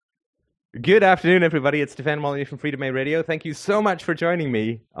Good afternoon, everybody. It's Stefan Molyneux from Freedom A Radio. Thank you so much for joining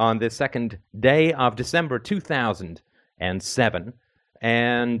me on this second day of December 2007.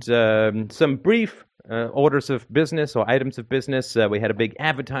 And some brief orders of business or items of business. We had a big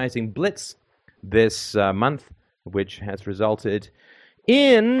advertising blitz this month, which has resulted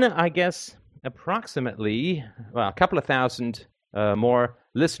in, I guess, approximately a couple of thousand more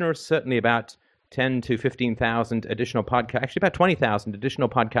listeners, certainly about 10 to 15,000 additional podcast, actually about 20,000 additional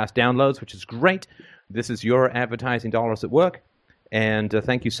podcast downloads, which is great. This is your advertising dollars at work. And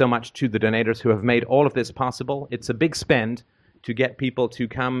thank you so much to the donators who have made all of this possible. It's a big spend to get people to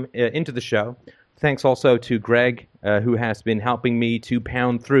come into the show. Thanks also to Greg, who has been helping me to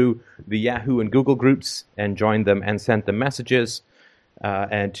pound through the Yahoo and Google groups and join them and send them messages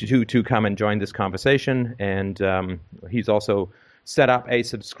and to come and join this conversation. And he's also set up a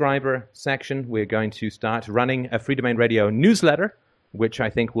subscriber section. We're going to start running a Free Domain Radio newsletter, which I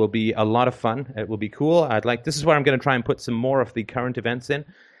think will be a lot of fun. It will be cool. This is where I'm going to try and put some more of the current events in.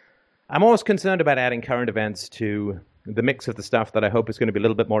 I'm always concerned about adding current events to the mix of the stuff that I hope is going to be a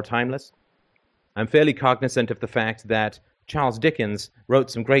little bit more timeless. I'm fairly cognizant of the fact that Charles Dickens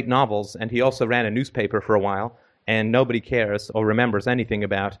wrote some great novels, and he also ran a newspaper for a while, and nobody cares or remembers anything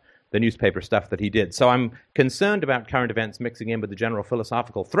about the newspaper stuff that he did. So I'm concerned about current events mixing in with the general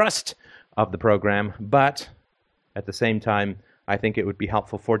philosophical thrust of the program, but at the same time, I think it would be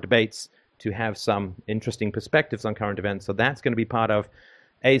helpful for debates to have some interesting perspectives on current events. So that's going to be part of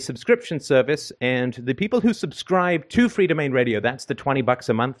a subscription service, and the people who subscribe to Free Domain Radio, that's the $20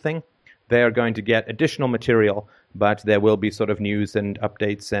 a month thing, they're going to get additional material, but there will be sort of news and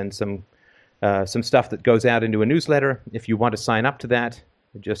updates and some stuff that goes out into a newsletter. If you want to sign up to that,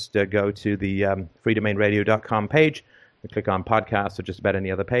 just go to the freedomainradio.com page and click on podcasts or just about any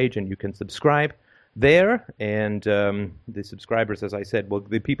other page, and you can subscribe there. And the subscribers, as I said,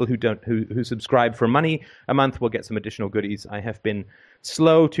 the people who subscribe for money a month will get some additional goodies. I have been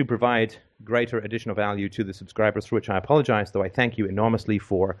slow to provide greater additional value to the subscribers, for which I apologize, though I thank you enormously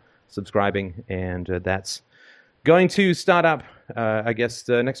for subscribing, and that's going to start up, I guess,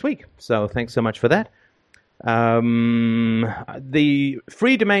 next week. So thanks so much for that. The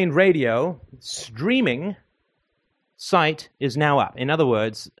Free Domain Radio streaming site is now up. In other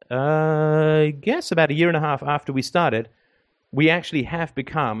words, I guess about a year and a half after we started, we actually have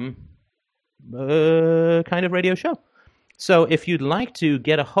become a kind of radio show. So if you'd like to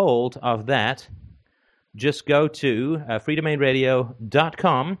get a hold of that, just go to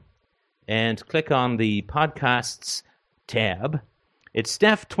freedomainradio.com and click on the podcasts tab. It's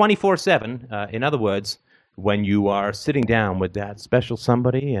Steph 24/7. In other words, when you are sitting down with that special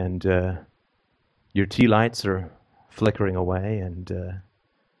somebody and your tea lights are flickering away and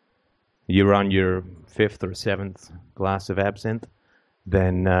you're on your 5th or 7th glass of absinthe,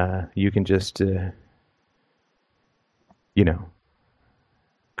 then you can just,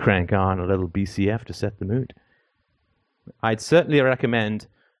 crank on a little BCF to set the mood. I'd certainly recommend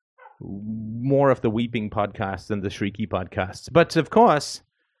more of the weeping podcasts than the shrieky podcasts. But, of course,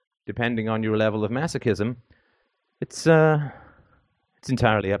 depending on your level of masochism, it's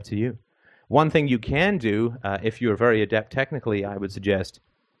entirely up to you. One thing you can do, if you're very adept technically, I would suggest,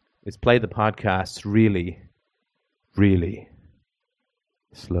 is play the podcasts really, really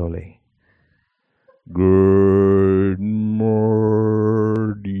slowly. Good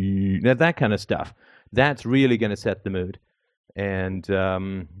morning. Now, that kind of stuff. That's really going to set the mood. And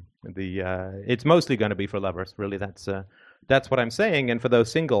it's mostly going to be for lovers, really. That's what I'm saying. And for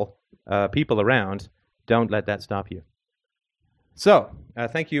those single people around, don't let that stop you. So,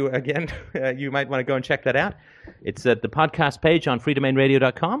 thank you again. You might want to go and check that out. It's at the podcast page on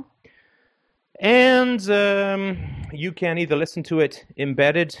freedomainradio.com. And you can either listen to it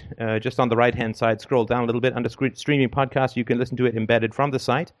embedded, just on the right-hand side, scroll down a little bit under streaming podcast. You can listen to it embedded from the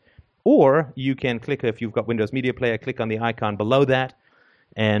site. Or you can click, if you've got Windows Media Player, click on the icon below that.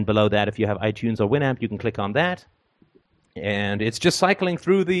 And below that, if you have iTunes or Winamp, you can click on that. And it's just cycling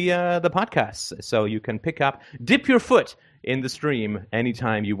through the podcasts. So you can dip your foot in the stream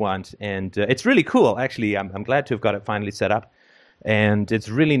anytime you want. And it's really cool, actually. I'm glad to have got it finally set up. And it's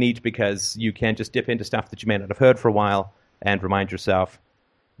really neat because you can just dip into stuff that you may not have heard for a while and remind yourself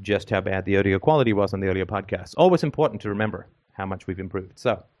just how bad the audio quality was on the audio podcast. Always important to remember how much we've improved.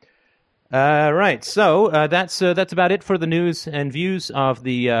 So, right. So that's about it for the news and views of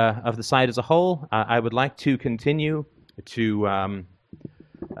the site as a whole. I would like to continue to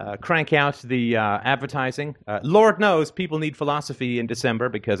crank out the advertising. Lord knows people need philosophy in December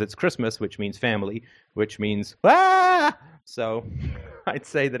because it's Christmas, which means family, which means So I'd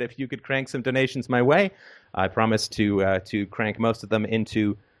say that if you could crank some donations my way, I promise to crank most of them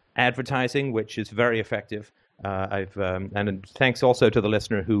into advertising, which is very effective. And thanks also to the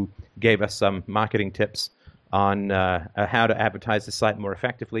listener who gave us some marketing tips on how to advertise the site more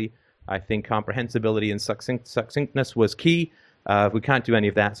effectively. I think comprehensibility and succinctness was key. We can't do any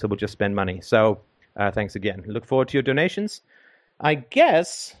of that, so we'll just spend money. So thanks again. Look forward to your donations. I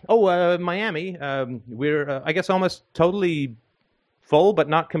guess, Miami, we're, I guess, almost totally full, but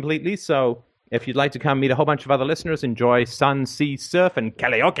not completely. So if you'd like to come meet a whole bunch of other listeners, enjoy sun, sea, surf, and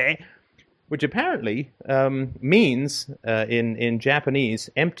karaoke, which apparently means, in Japanese,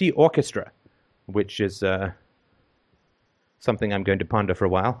 empty orchestra, which is something I'm going to ponder for a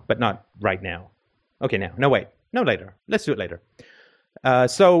while, but not right now. Okay, now. No, wait. No, later. Let's do it later.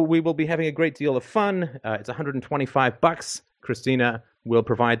 So we will be having a great deal of fun. It's $125. Christina will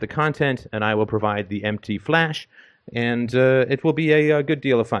provide the content, and I will provide the empty flash, and it will be a good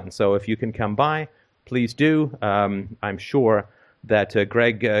deal of fun. So if you can come by, please do. I'm sure that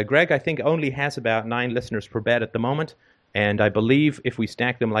Greg, I think, only has about 9 listeners per bed at the moment, and I believe if we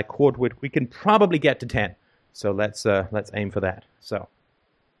stack them like cordwood, we can probably get to 10. So let's aim for that. So.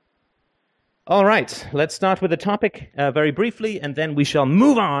 All right, let's start with the topic very briefly, and then we shall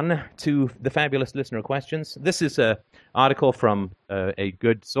move on to the fabulous listener questions. This is an article from a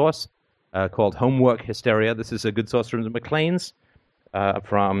good source called Homework Hysteria. This is a good source from the Macleans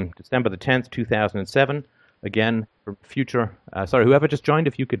from December the 10th, 2007. Again, from future... sorry, whoever just joined,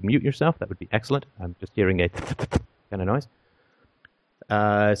 if you could mute yourself, that would be excellent. I'm just hearing a kind of noise.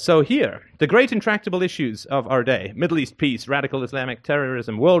 So here, the great intractable issues of our day, Middle East peace, radical Islamic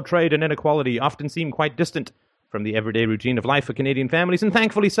terrorism, world trade, and inequality often seem quite distant from the everyday routine of life for Canadian families, and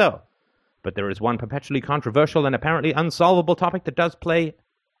thankfully so. But there is one perpetually controversial and apparently unsolvable topic that does play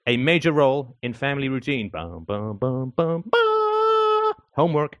a major role in family routine. Bum, bum, bum, bum, bum.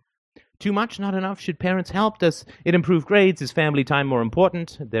 Homework. Too much, not enough? Should parents help? Does it improve grades? Is family time more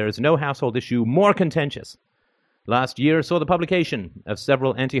important? There is no household issue more contentious. Last year saw the publication of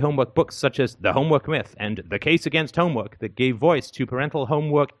several anti-homework books such as The Homework Myth and The Case Against Homework that gave voice to parental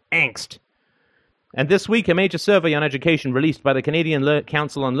homework angst. And this week, a major survey on education released by the Canadian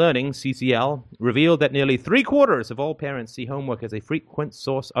Council on Learning, CCL, revealed that nearly 3/4 of all parents see homework as a frequent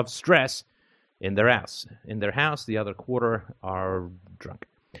source of stress in their house. In their house, the other quarter are drunk.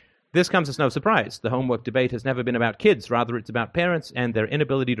 This comes as no surprise. The homework debate has never been about kids. Rather, it's about parents and their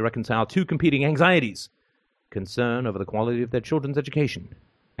inability to reconcile two competing anxieties: concern over the quality of their children's education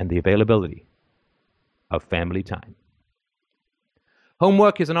and the availability of family time.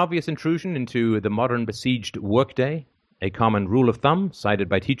 Homework is an obvious intrusion into the modern besieged workday. A common rule of thumb cited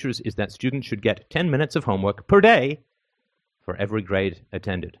by teachers is that students should get 10 minutes of homework per day for every grade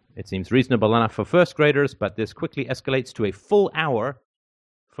attended. It seems reasonable enough for first graders, but this quickly escalates to a full hour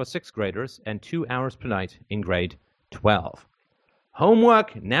for sixth graders and 2 hours per night in grade 12.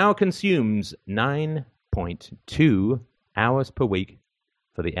 Homework now consumes 9.2 hours per week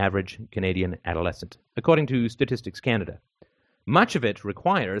for the average Canadian adolescent, according to Statistics Canada. Much of it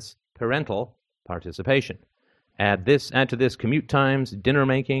requires parental participation. Add to this commute times, dinner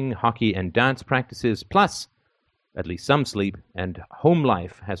making, hockey and dance practices, plus at least some sleep, and home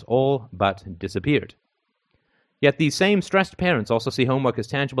life has all but disappeared. Yet these same stressed parents also see homework as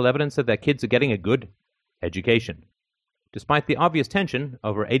tangible evidence that their kids are getting a good education. Despite the obvious tension,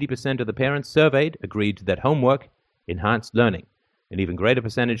 over 80% of the parents surveyed agreed that homework enhanced learning. An even greater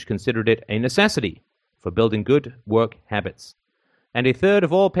percentage considered it a necessity for building good work habits. And 1/3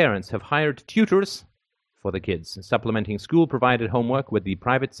 of all parents have hired tutors for the kids, supplementing school-provided homework with the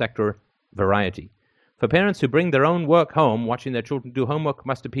private sector variety. For parents who bring their own work home, watching their children do homework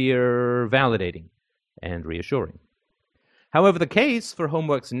must appear validating and reassuring. However, the case for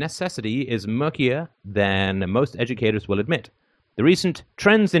homework's necessity is murkier than most educators will admit. The recent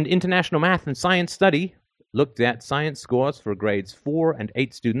Trends in International Math and Science study looked at science scores for grades 4 and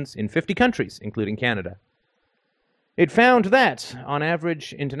 8 students in 50 countries, including Canada. It found that, on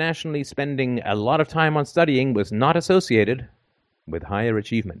average, internationally spending a lot of time on studying was not associated with higher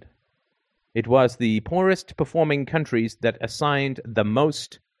achievement. It was the poorest performing countries that assigned the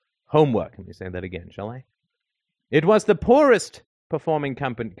most homework. Let me say that again, shall I? It was the poorest performing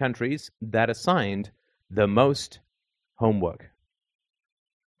countries that assigned the most homework.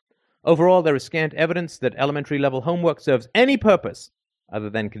 Overall, there is scant evidence that elementary level homework serves any purpose other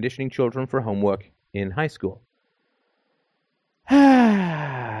than conditioning children for homework in high school.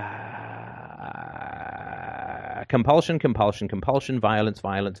 Compulsion, compulsion, compulsion, violence,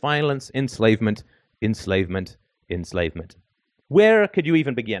 violence, violence, enslavement, enslavement, enslavement. Where could you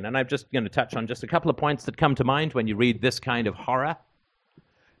even begin? And I'm just going to touch on just a couple of points that come to mind when you read this kind of horror.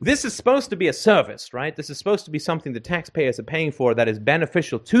 This is supposed to be a service, right? This is supposed to be something the taxpayers are paying for that is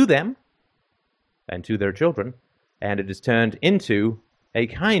beneficial to them and to their children, and it is turned into a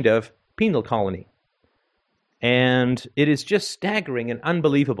kind of penal colony. And it is just staggering and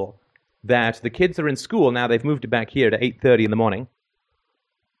unbelievable that the kids are in school. Now they've moved it back here to 8:30 in the morning,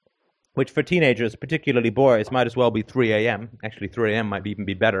 which for teenagers, particularly boys, might as well be 3 a.m. Actually, 3 a.m. might even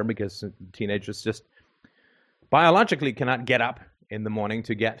be better because teenagers just biologically cannot get up in the morning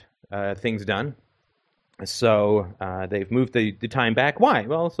to get things done. So they've moved the time back. Why?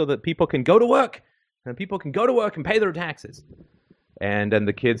 Well, so that people can go to work, and people can go to work and pay their taxes. And then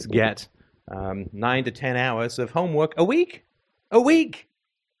the kids get 9 to 10 hours of homework a week. A week!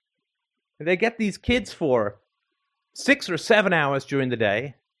 They get these kids for 6 or 7 hours during the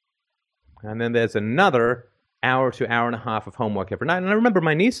day, and then there's another hour to hour and a half of homework every night. And I remember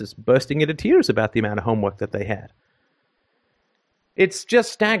my nieces bursting into tears about the amount of homework that they had. It's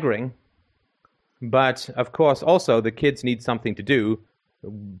just staggering, but of course also the kids need something to do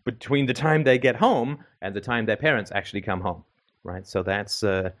between the time they get home and the time their parents actually come home, right? So that's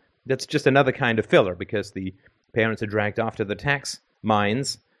just another kind of filler, because the parents are dragged off to the tax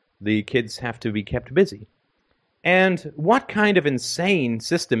mines. The kids have to be kept busy. And what kind of insane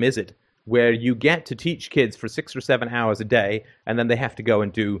system is it where you get to teach kids for 6 or 7 hours a day and then they have to go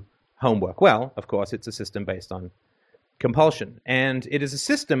and do homework? Well, of course, it's a system based on compulsion. And it is a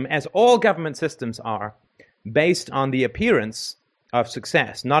system, as all government systems are, based on the appearance of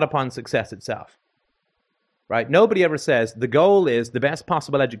success, not upon success itself. Right? Nobody ever says, the goal is the best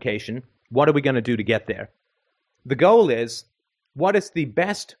possible education. What are we going to do to get there? The goal is, what is the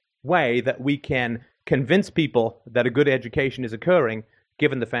best way that we can convince people that a good education is occurring,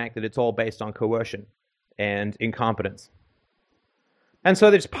 given the fact that it's all based on coercion and incompetence? And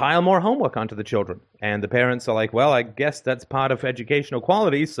so they just pile more homework onto the children. And the parents are like, well, I guess that's part of educational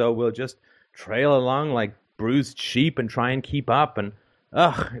quality, so we'll just trail along like bruised sheep and try and keep up. And,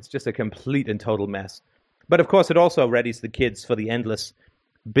 it's just a complete and total mess. But, of course, it also readies the kids for the endless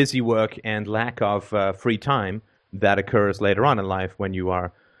busy work and lack of free time that occurs later on in life when you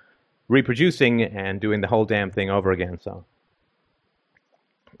are reproducing and doing the whole damn thing over again. So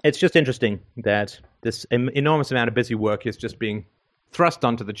it's just interesting that this enormous amount of busy work is just being thrust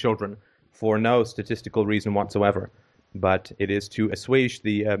onto the children for no statistical reason whatsoever. But it is to assuage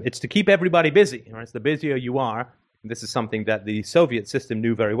it's to keep everybody busy. Right? So the busier you are, this is something that the Soviet system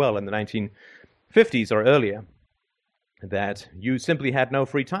knew very well in the 1950s or earlier, that you simply had no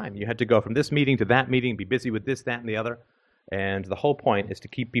free time. You had to go from this meeting to that meeting, be busy with this, that, and the other. And the whole point is to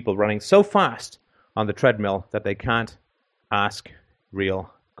keep people running so fast on the treadmill that they can't ask real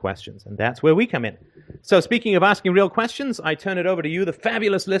questions. And that's where we come in. So speaking of asking real questions, I turn it over to you, the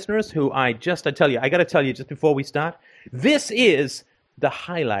fabulous listeners, who I got to tell you just before we start, this is the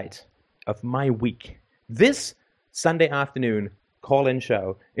highlight of my week. This Sunday afternoon call-in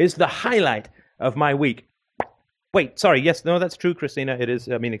show is the highlight of my week. Wait, sorry, yes, no, that's true, Christina. It is,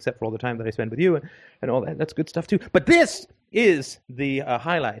 except for all the time that I spend with you and all that. That's good stuff, too. But this is the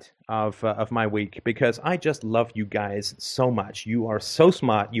highlight of my week, because I just love you guys so much. You are so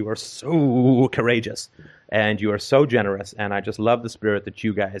smart. You are so courageous. And you are so generous. And I just love the spirit that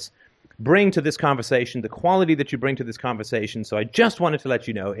you guys bring to this conversation, the quality that you bring to this conversation. So I just wanted to let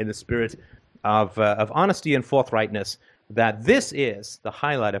you know, in the spirit of honesty and forthrightness, that this is the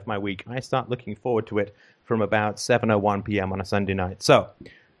highlight of my week. I start looking forward to it from about 7:01 p.m. on a Sunday night. So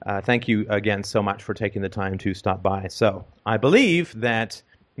thank you again so much for taking the time to stop by. So I believe that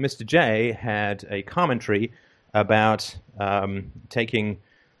Mr. J had a commentary about taking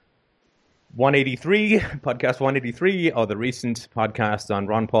 183, podcast 183, or the recent podcast on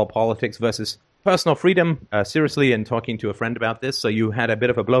Ron Paul politics versus personal freedom, seriously, and talking to a friend about this. So you had a bit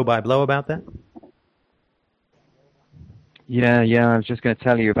of a blow-by-blow about that? Yeah, I was just going to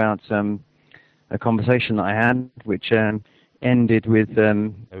tell you about a conversation that I had, which ended with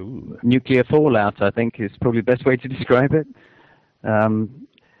nuclear fallout, I think is probably the best way to describe it.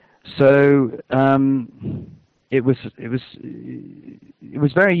 It was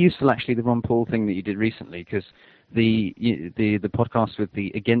very useful, actually, the Ron Paul thing that you did recently, because the podcast with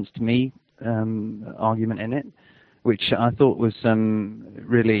the against me argument in it, which I thought was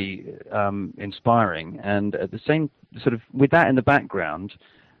really inspiring, and at the same sort of with that in the background,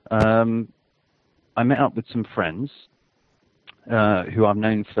 I met up with some friends who I've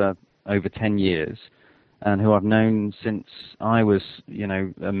known for over 10 years, and who I've known since I was, a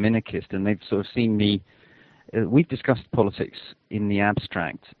minarchist, and they've sort of seen me. We've discussed politics in the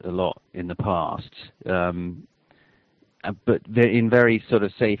abstract a lot in the past, but in very sort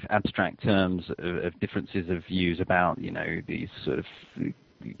of safe abstract terms of differences of views about, these sort of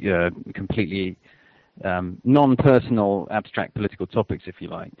completely non-personal, abstract political topics, if you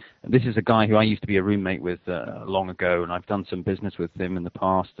like. And this is a guy who I used to be a roommate with long ago, and I've done some business with him in the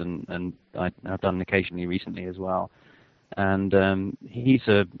past, and I've done occasionally recently as well. And he's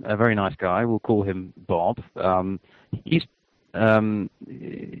a very nice guy. We'll call him Bob. He's in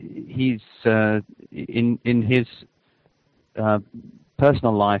his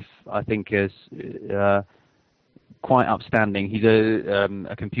personal life, I think, is quite upstanding. He's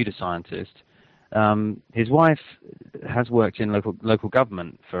a computer scientist. His wife has worked in local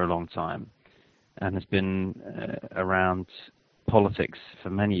government for a long time and has been around politics for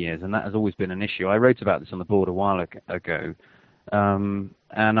many years, and that has always been an issue. I wrote about this on the board a while ago,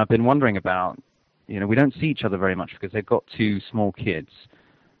 and I've been wondering about, we don't see each other very much because they've got 2 small kids.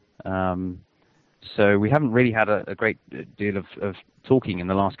 So we haven't really had a great deal of talking in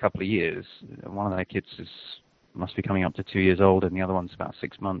the last couple of years. One of their kids must be coming up to 2 years old, and the other one's about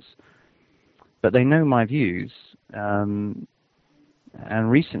 6 months. But they know my views, and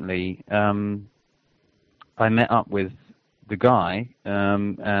recently I met up with the guy,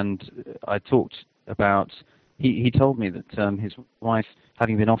 and I talked about. He told me that his wife,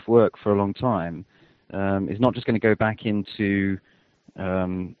 having been off work for a long time, is not just going to go back into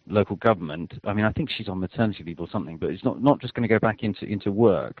local government. I mean, I think she's on maternity leave or something, but it's not just going to go back into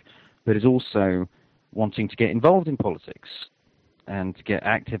work, but is also wanting to get involved in politics and to get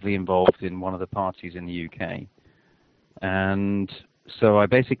actively involved in one of the parties in the UK. And so I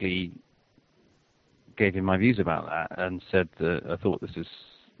basically gave him my views about that and said that I thought this is,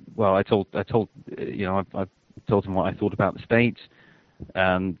 well, I told I told him what I thought about the state,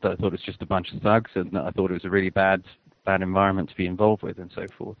 and that I thought it was just a bunch of thugs, and I thought it was a really bad environment to be involved with, and so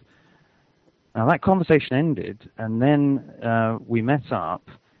forth. Now that conversation ended, and then we met up,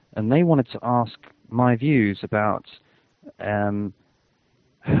 and they wanted to ask my views about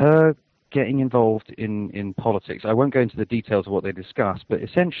her getting involved in politics. I won't go into the details of what they discussed, but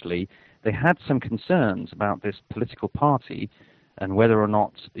essentially they had some concerns about this political party and whether or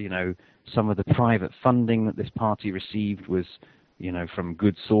not, some of the private funding that this party received was, from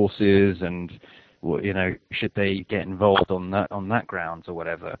good sources, and, should they get involved on that grounds or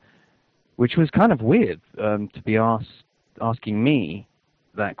whatever, which was kind of weird to be asking me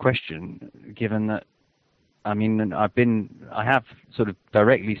that question, given that, I mean, I have sort of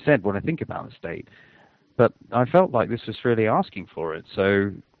directly said what I think about the state, but I felt like this was really asking for it,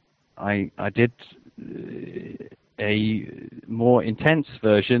 so I did a more intense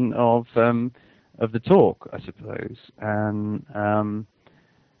version of the talk, I suppose, and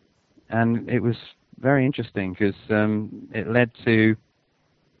it was very interesting because it led to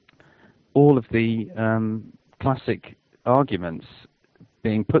all of the classic arguments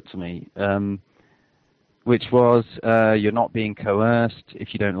being put to me, which was, you're not being coerced.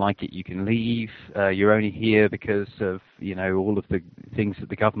 If you don't like it, you can leave. You're only here because of, all of the things that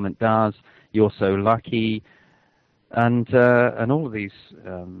the government does. You're so lucky, and all of these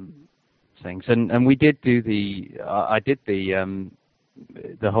things. And we did do I did the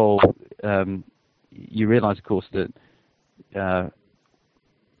whole. You realise, of course, that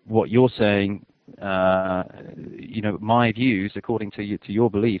what you're saying. My views, according to your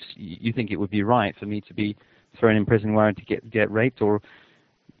beliefs, you think it would be right for me to be thrown in prison where I to get raped, or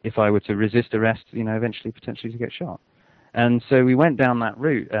if I were to resist arrest, eventually potentially to get shot. And so we went down that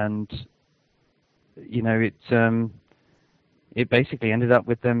route, and it basically ended up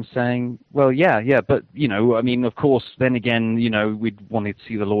with them saying, well, yeah, but of course, then again, we'd wanted to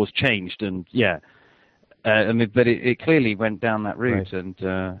see the laws changed, and but it clearly went down that route,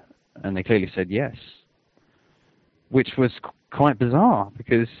 right. And they clearly said yes, which was quite bizarre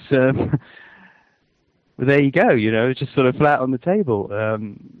because well, there you go, it's just sort of flat on the table.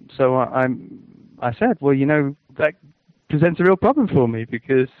 So I said, well, that presents a real problem for me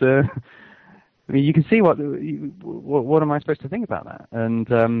because I mean, you can see what am I supposed to think about that?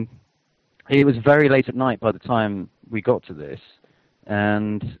 And it was very late at night by the time we got to this,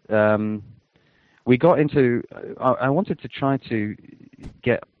 and we got into. I wanted to try to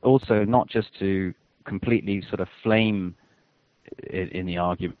get also not just to completely sort of flame in the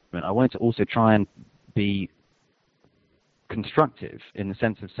argument. I wanted to also try and be constructive in the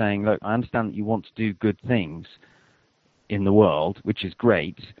sense of saying, look, I understand that you want to do good things in the world, which is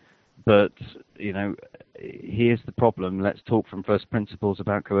great, but here's the problem. Let's talk from first principles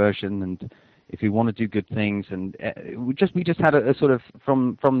about coercion, and if we want to do good things, and we just had a sort of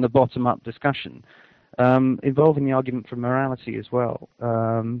from the bottom up discussion. Involving the argument for morality as well.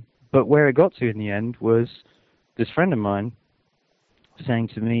 But where it got to in the end was this friend of mine saying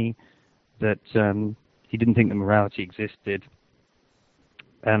to me that he didn't think that morality existed,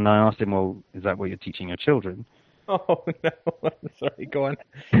 And I asked him, well, is that what you're teaching your children? Oh, no. Sorry, go on.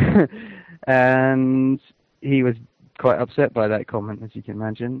 And he was quite upset by that comment, as you can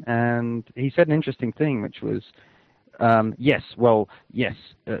imagine. And he said an interesting thing, which was, yes.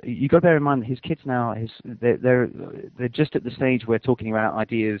 You got to bear in mind that his kids now, they're just at the stage where talking about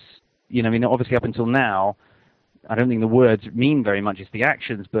ideas. I mean, obviously up until now, I don't think the words mean very much. It's the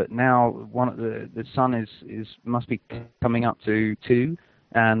actions. But now, the son must be coming up to 2,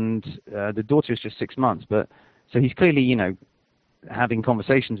 and the daughter is just 6 months. But so he's clearly, having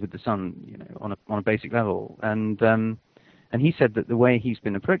conversations with the son, on a basic level. And he said that the way he's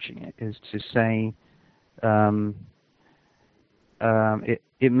been approaching it is to say,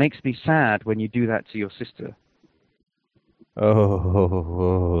 it makes me sad when you do that to your sister.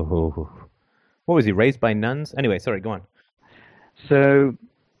 Oh. What was he, raised by nuns? Anyway, sorry, go on. So,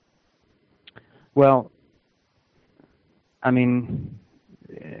 well, I mean,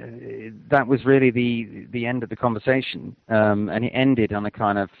 that was really the end of the conversation, and it ended on a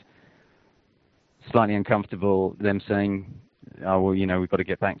kind of slightly uncomfortable, them saying, oh, well, we've got to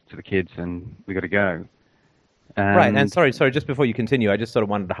get back to the kids and we've got to go. Right, and sorry, just before you continue, I just sort of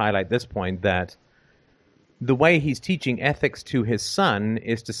wanted to highlight this point, that the way he's teaching ethics to his son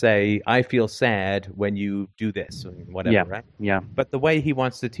is to say, I feel sad when you do this, or whatever, right? Yeah. But the way he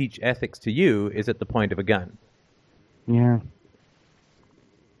wants to teach ethics to you is at the point of a gun. Yeah.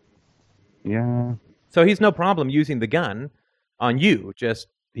 So he's no problem using the gun on you, just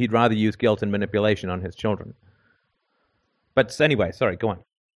he'd rather use guilt and manipulation on his children. But anyway, sorry, go on.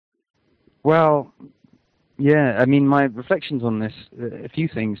 Well, yeah, I mean, my reflections on this, a few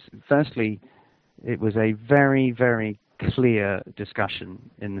things. Firstly, it was a very, very clear discussion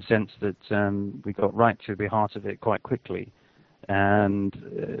in the sense that we got right to the heart of it quite quickly, and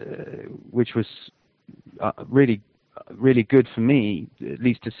which was really good for me, at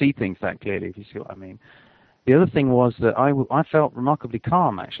least to see things that clearly, if you see what I mean. The other thing was that I felt remarkably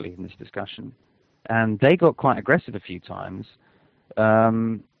calm, actually, in this discussion, and they got quite aggressive a few times,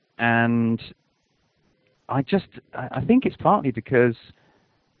 and I think it's partly because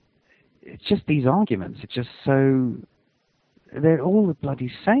it's just these arguments. It's just so, they're all the bloody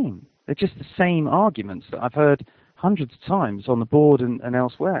same. They're just the same arguments that I've heard hundreds of times on the board and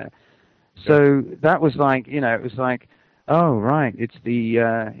elsewhere. So that was like, it was like, oh, right, it's the,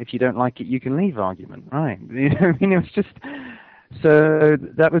 if you don't like it, you can leave argument, right? I mean, it was just, so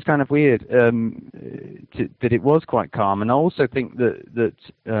that was kind of weird, that it was quite calm. And I also think that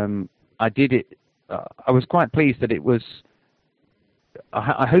I did it, I was quite pleased that it was,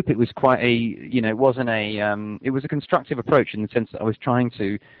 I hope it was quite a, it wasn't a, it was a constructive approach in the sense that I was trying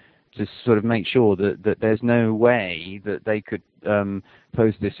to sort of make sure that there's no way that they could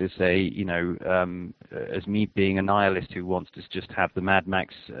pose this as a, as me being a nihilist who wants to just have the Mad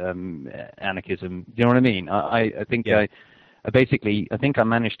Max anarchism. Do you know what I mean? I think I basically, I think I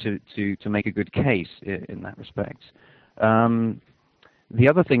managed to make a good case in that respect. The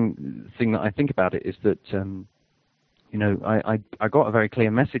other thing that I think about it is that, I got a very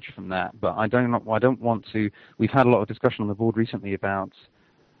clear message from that, but I don't want to. We've had a lot of discussion on the board recently about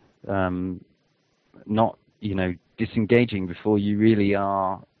not, disengaging before you really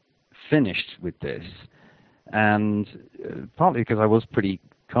are finished with this, and partly because I was pretty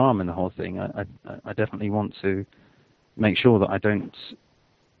calm in the whole thing. I definitely want to make sure that I don't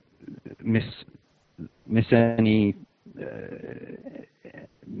miss anything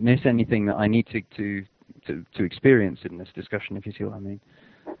that I need to experience in this discussion, if you see what I mean.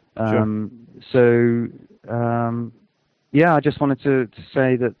 Sure. Yeah, I just wanted to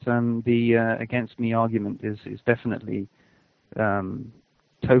say that the against me argument is definitely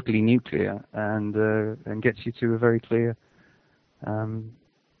totally nuclear and gets you to a very clear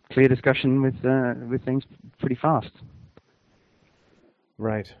discussion with things pretty fast.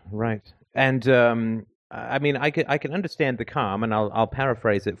 Right. And I mean, I can understand the calm, and I'll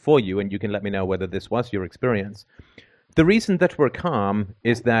paraphrase it for you, and you can let me know whether this was your experience. The reason that we're calm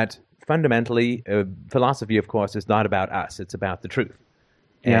is that fundamentally, philosophy, of course, is not about us; it's about the truth.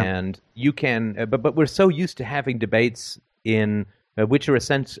 Yeah. And you can, but we're so used to having debates in which are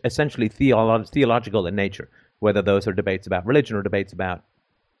essentially theological in nature, whether those are debates about religion or debates about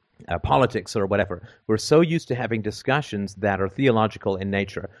politics or whatever. We're so used to having discussions that are theological in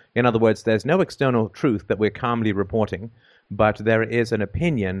nature. In other words, there's no external truth that we're calmly reporting, but there is an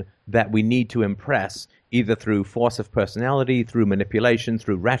opinion that we need to impress either through force of personality, through manipulation,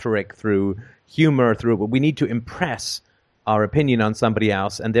 through rhetoric, through humor, we need to impress our opinion on somebody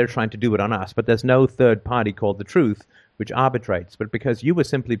else, and they're trying to do it on us. But there's no third party called the truth which arbitrates. But because you were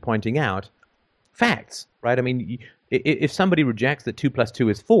simply pointing out facts, right? I mean, if somebody rejects that 2 plus 2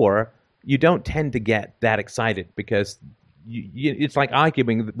 is 4, you don't tend to get that excited because it's like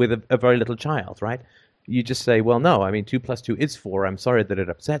arguing with a very little child, right? You just say, well, no, I mean, 2 plus 2 is 4. I'm sorry that it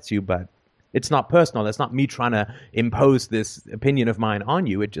upsets you, but it's not personal. It's not me trying to impose this opinion of mine on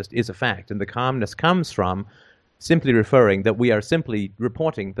you. It just is a fact. And the calmness comes from simply referring that we are simply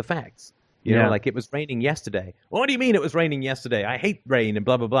reporting the facts. You know, like it was raining yesterday. What do you mean it was raining yesterday? I hate rain and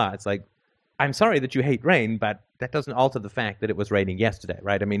blah, blah, blah. It's like, I'm sorry that you hate rain, but that doesn't alter the fact that it was raining yesterday,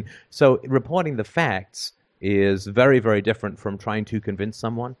 right? I mean, so reporting the facts is very, very different from trying to convince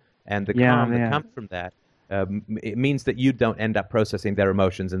someone. And the calm that comes from that, it means that you don't end up processing their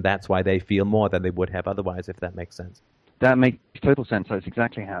emotions, and that's why they feel more than they would have otherwise, if that makes sense. That makes total sense. That's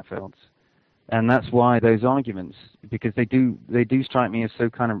exactly how it felt. And that's why those arguments, because they do strike me as so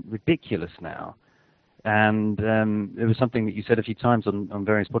kind of ridiculous now. And it was something that you said a few times on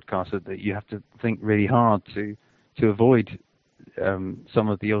various podcasts, that you have to think really hard to avoid some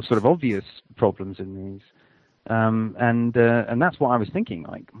of the sort of obvious problems in these. And that's what I was thinking.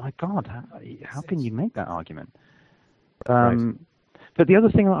 Like, my God, how can you make that argument? Right. But the other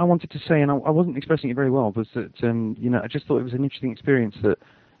thing I wanted to say, and I wasn't expressing it very well, was that I just thought it was an interesting experience that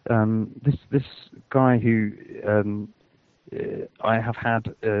this guy who I have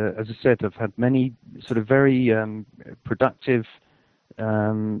had, as I said, I've had many sort of very productive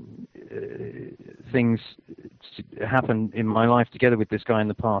things happen in my life together with this guy in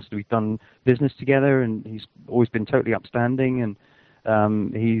the past. We've done business together, and he's always been totally upstanding.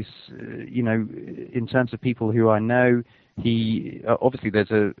 And he's, in terms of people who I know, he obviously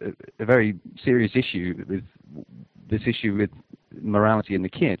there's a very serious issue with this issue with morality in the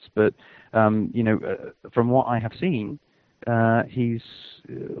kids. But from what I have seen, he's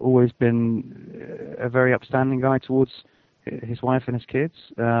always been a very upstanding guy towards his wife and his kids,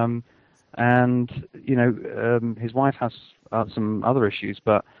 his wife has some other issues.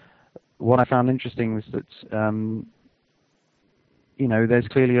 But what I found interesting was that there's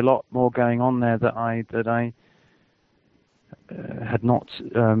clearly a lot more going on there that I had not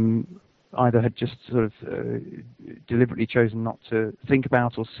either had just sort of deliberately chosen not to think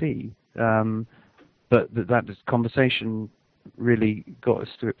about or see. But that conversation really got us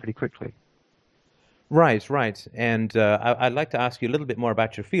to it pretty quickly. Right. And I'd like to ask you a little bit more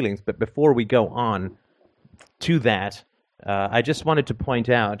about your feelings, but before we go on to that, I just wanted to point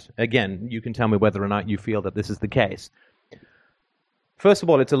out, again, you can tell me whether or not you feel that this is the case. First of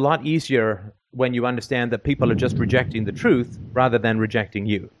all, it's a lot easier when you understand that people are just rejecting the truth rather than rejecting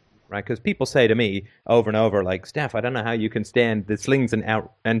you, right? Because people say to me over and over, like, Steph, I don't know how you can stand the slings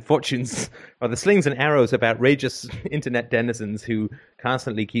and fortunes, or the slings and arrows of outrageous internet denizens who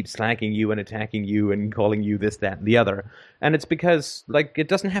constantly keep slagging you and attacking you and calling you this, that, and the other. And it's because, like, it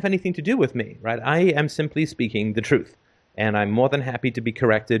doesn't have anything to do with me, right? I am simply speaking the truth. And I'm more than happy to be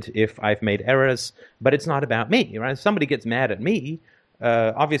corrected if I've made errors, but it's not about me, right? If somebody gets mad at me,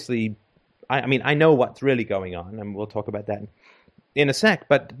 obviously, I know what's really going on, and we'll talk about that in a sec,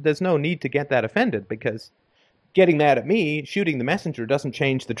 but there's no need to get that offended, because getting mad at me, shooting the messenger, doesn't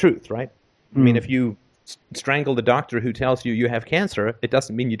change the truth, right? I mean, if you strangle the doctor who tells you have cancer, it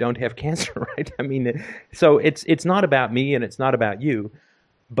doesn't mean you don't have cancer, right? I mean, so it's not about me and it's not about you,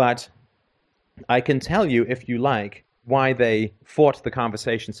 but I can tell you, if you like, why they fought the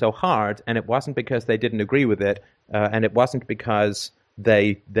conversation so hard, and it wasn't because they didn't agree with it, and it wasn't because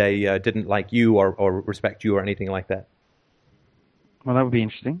they didn't like you or respect you or anything like that. Well, that would be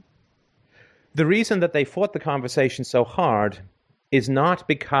interesting. The reason that they fought the conversation so hard is not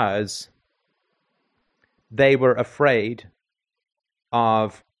because they were afraid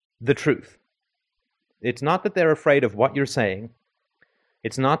of the truth. It's not that they're afraid of what you're saying.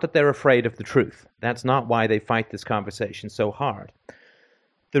 It's not that they're afraid of the truth. That's not why they fight this conversation so hard.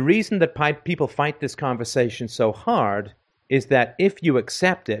 The reason that people fight this conversation so hard is that if you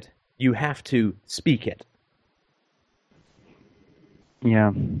accept it, you have to speak it.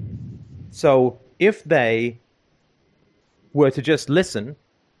 Yeah. So if they were to just listen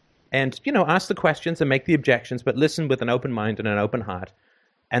and, ask the questions and make the objections, but listen with an open mind and an open heart,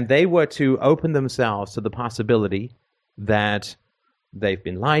 and they were to open themselves to the possibility that they've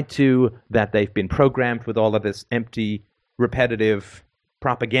been lied to, that they've been programmed with all of this empty, repetitive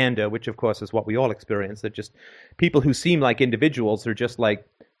propaganda, which of course is what we all experience, that just people who seem like individuals are just like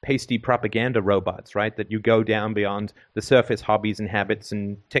pasty propaganda robots, right? That you go down beyond the surface hobbies and habits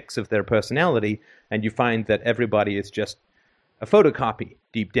and tics of their personality, and you find that everybody is just a photocopy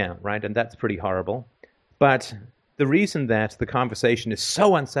deep down, right? And that's pretty horrible. But the reason that the conversation is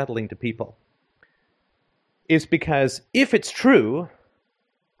so unsettling to people is because if it's true,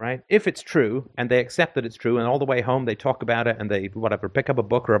 right? If it's true and they accept that it's true, and all the way home they talk about it and they pick up a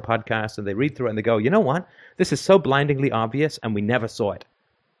book or a podcast and they read through it and they go, you know what? This is so blindingly obvious and we never saw it.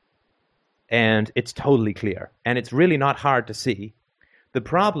 And it's totally clear. And it's really not hard to see. The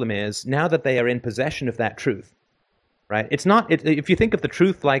problem is now that they are in possession of that truth, right? It's not, if you think of the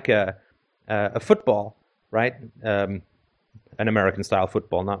truth like a football, right? An American-style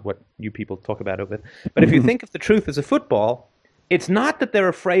football, not what you people talk about it with. But if you think of the truth as a football, it's not that they're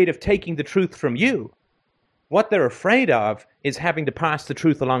afraid of taking the truth from you. What they're afraid of is having to pass the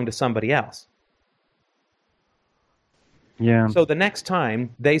truth along to somebody else. Yeah. So the next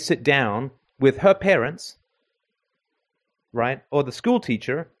time they sit down with her parents, right, or the school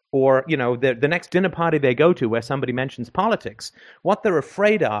teacher, or, you know, the next dinner party they go to where somebody mentions politics, what they're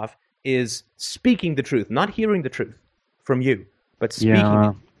afraid of is speaking the truth, not hearing the truth from you, but speaking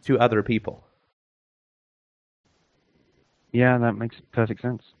it to other people. Yeah, that makes perfect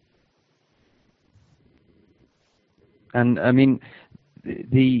sense. And I mean,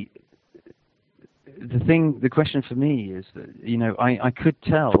 the question for me is that, you know, I could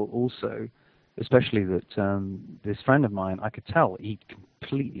tell also, especially that this friend of mine, I could tell he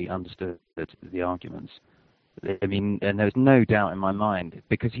completely understood the arguments. I mean, and there's no doubt in my mind,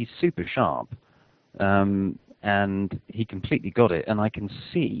 because he's super sharp, and he completely got it, and I can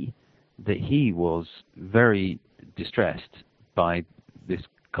see that he was very distressed by this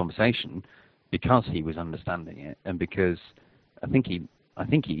conversation because he was understanding it, and because I think he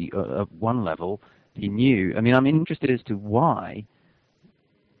at one level he knew. I mean, I'm interested as to why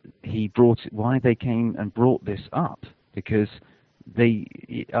they came and brought this up, because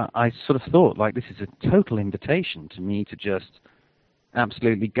I sort of thought, like, this is a total invitation to me to just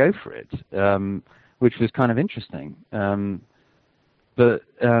absolutely go for it, which was kind of interesting. But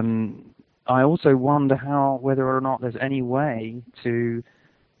I also wonder whether or not there's any way to,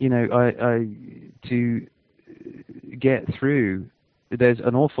 you know, to get through. There's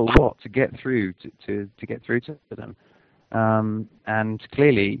an awful lot to get through to get through to them. And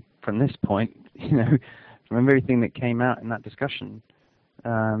clearly, from this point, you know, from everything that came out in that discussion,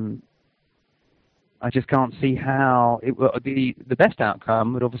 I just can't see how the best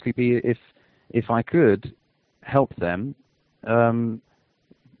outcome would obviously be if I could help them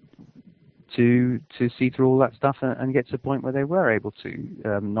to see through all that stuff and get to the point where they were able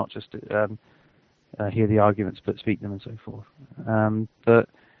to not just hear the arguments but speak them and so forth. But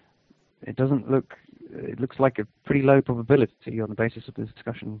it doesn't look. It looks like a pretty low probability on the basis of this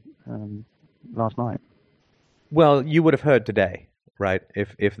discussion last night. Well, you would have heard today, right,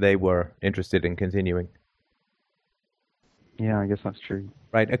 if they were interested in continuing. Yeah, I guess that's true.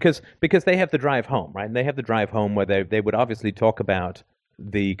 Right, because they have the drive home, right? And they have the drive home where they would obviously talk about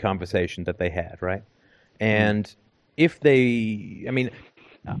the conversation that they had, right? And if they, I mean,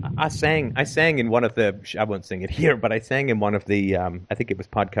 I sang in one of the, I won't sing it here, but I sang in one of the, I think it was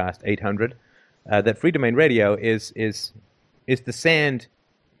podcast 800, that Free Domain Radio is the sand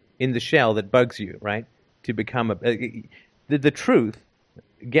in the shell that bugs you, right? To become the truth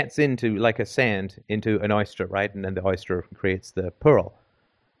gets into, like a sand, into an oyster, right? And then the oyster creates the pearl.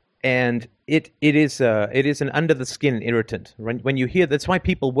 And it is an under the skin irritant. When you hear, that's why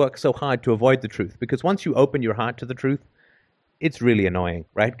people work so hard to avoid the truth, because once you open your heart to the truth, it's really annoying,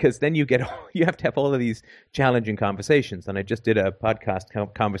 right? Because then you have to have all of these challenging conversations. And I just did a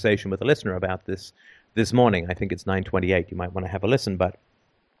podcast conversation with a listener about this morning. I think it's 9:28. You might want to have a listen. But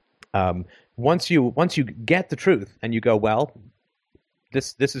once you get the truth and you go, well,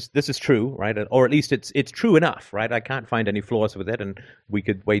 this is true, right? Or at least it's true enough, right? I can't find any flaws with it, and we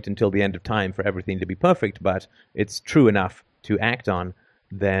could wait until the end of time for everything to be perfect, but it's true enough to act on.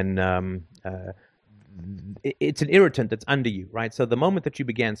 Then it's an irritant that's under you, right? So the moment that you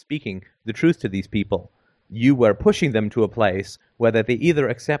began speaking the truth to these people, you were pushing them to a place where they either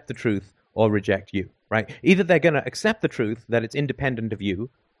accept the truth or reject you, right? Either they're going to accept the truth, that it's independent of you,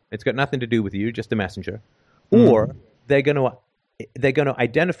 it's got nothing to do with you, just a messenger, or they're going to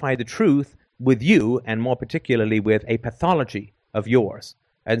identify the truth with you, and more particularly with a pathology of yours,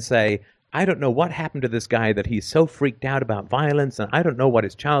 and say, I don't know what happened to this guy that he's so freaked out about violence, and I don't know what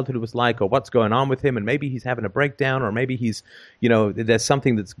his childhood was like or what's going on with him, and maybe he's having a breakdown, or maybe he's, you know, there's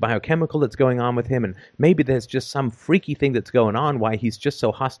something that's biochemical that's going on with him, and maybe there's just some freaky thing that's going on, why he's just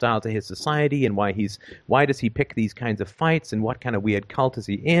so hostile to his society, and why does he pick these kinds of fights, and what kind of weird cult is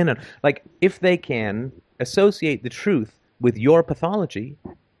he in? And, like, if they can associate the truth with your pathology,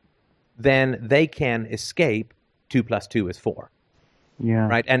 then they can escape 2 + 2 is 4. Yeah.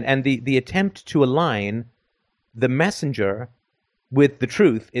 Right. And the attempt to align the messenger with the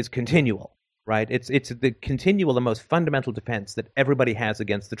truth is continual, right? It's the continual and most fundamental defense that everybody has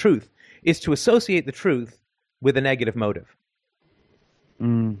against the truth is to associate the truth with a negative motive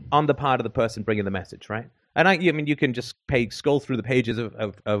on the part of the person bringing the message, right? And I mean, you can just scroll through the pages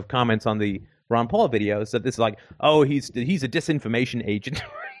of comments on the Ron Paul videos that this is like, oh, he's a disinformation agent,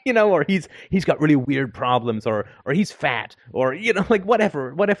 or he's got really weird problems, or he's fat, or like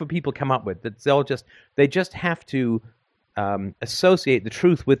whatever people come up with. They just have to associate the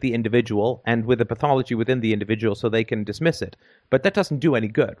truth with the individual and with the pathology within the individual so they can dismiss it. But that doesn't do any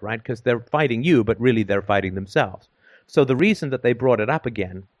good, right? Because they're fighting you, but really they're fighting themselves. So the reason that they brought it up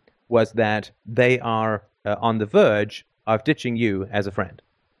again was that they are on the verge of ditching you as a friend.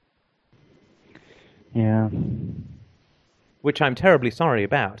 Yeah. Which I'm terribly sorry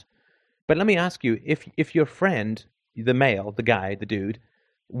about. But let me ask you, if your friend, the male, the guy, the dude,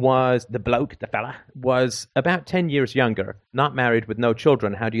 was the bloke, the fella, was about 10 years younger, not married with no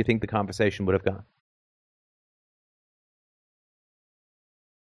children, how do you think the conversation would have gone?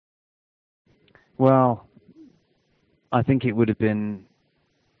 Well, I think it would have been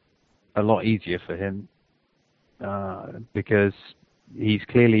a lot easier for him because he's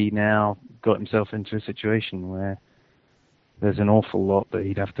clearly now got himself into a situation where there's an awful lot that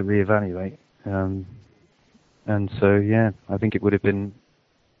he'd have to reevaluate. And so, yeah, I think there would have been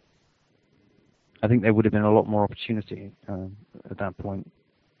a lot more opportunity at that point.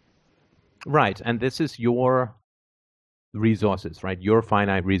 Right, and this is your resources, right? Your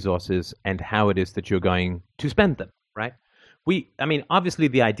finite resources and how it is that you're going to spend them, right? Obviously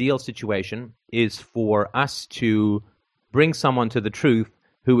the ideal situation is for us to bring someone to the truth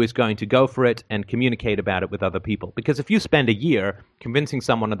who is going to go for it and communicate about it with other people. Because if you spend a year convincing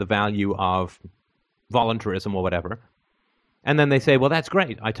someone of the value of voluntarism or whatever, and then they say, well, that's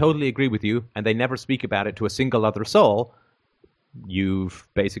great, I totally agree with you, and they never speak about it to a single other soul, you've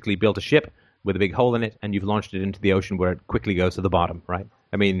basically built a ship with a big hole in it, and you've launched it into the ocean where it quickly goes to the bottom, right?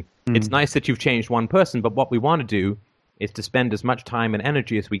 I mean, It's nice that you've changed one person, but what we want to do is to spend as much time and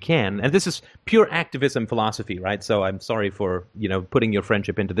energy as we can. And this is pure activism philosophy, right? So I'm sorry for, putting your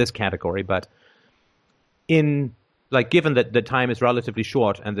friendship into this category, but given that the time is relatively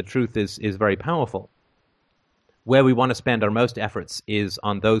short and the truth is very powerful, where we want to spend our most efforts is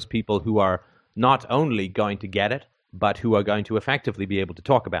on those people who are not only going to get it, but who are going to effectively be able to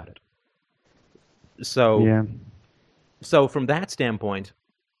talk about it. So from that standpoint,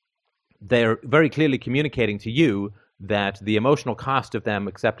 they're very clearly communicating to you that the emotional cost of them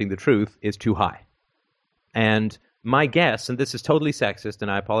accepting the truth is too high. And my guess, and this is totally sexist,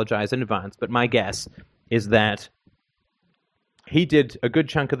 and I apologize in advance, but my guess is that he did a good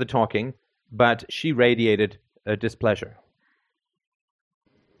chunk of the talking, but she radiated a displeasure.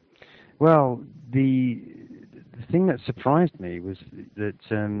 Well, the thing that surprised me was that,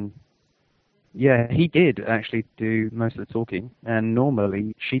 he did actually do most of the talking, and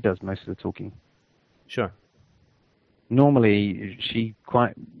normally she does most of the talking. Sure. Normally she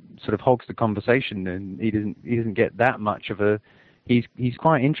quite sort of hogs the conversation, and he doesn't get that much of a. He's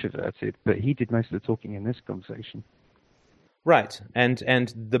quite introverted, but he did most of the talking in this conversation. Right,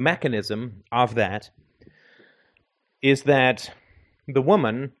 and the mechanism of that is that the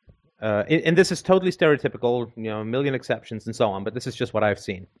woman, and this is totally stereotypical, a million exceptions and so on, but this is just what I've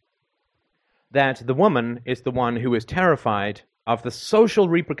seen, that the woman is the one who is terrified of the social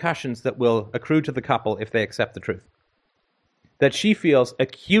repercussions that will accrue to the couple if they accept the truth. That she feels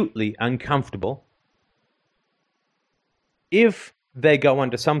acutely uncomfortable if they go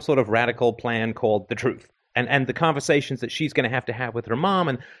under some sort of radical plan called the truth. And the conversations that she's going to have with her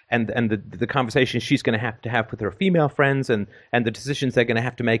mom and the conversations she's going to have with her female friends and the decisions they're going to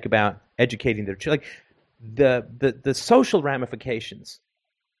have to make about educating their children. Like the social ramifications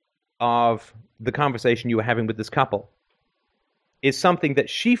of the conversation you were having with this couple is something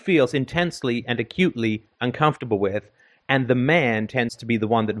that she feels intensely and acutely uncomfortable with, and the man tends to be the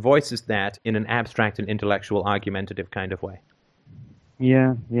one that voices that in an abstract and intellectual argumentative kind of way.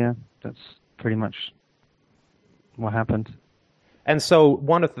 Yeah, that's pretty much what happened. And so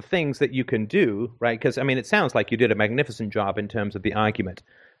one of the things that you can do, right, because, it sounds like you did a magnificent job in terms of the argument,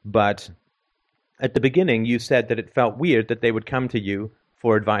 but at the beginning you said that it felt weird that they would come to you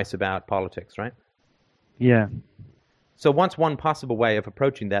for advice about politics, right? Yeah. So what's one possible way of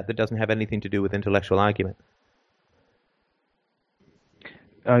approaching that doesn't have anything to do with intellectual argument?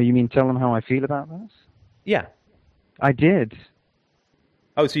 You mean tell them how I feel about this? Yeah. I did.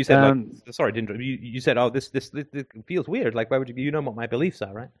 Oh, so you said, sorry, you said, oh, this feels weird. Like, why would you know what my beliefs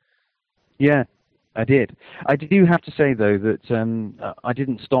are, right? Yeah, I did. I do have to say, though, that I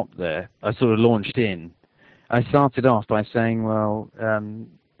didn't stop there. I sort of launched in. I started off by saying, well,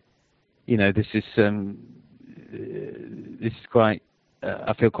 this is quite.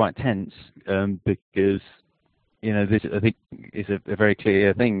 I feel quite tense because this, I think, is a very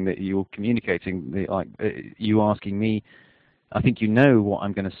clear thing that you're communicating. You asking me, I think you know what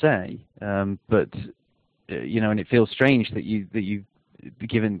I'm going to say, but and it feels strange that you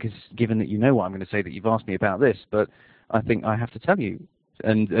given that you know what I'm going to say, that you've asked me about this, but I think I have to tell you,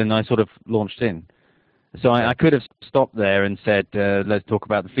 and I sort of launched in. So I could have stopped there and said, let's talk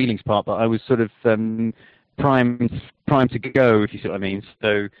about the feelings part, but I was sort of primed to go, if you see what I mean.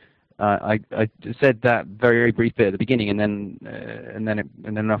 So I said that very brief bit at the beginning, and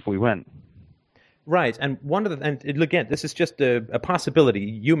then off we went. Right, and again, this is just a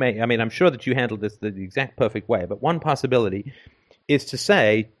possibility. I'm sure that you handled this the exact perfect way, but one possibility is to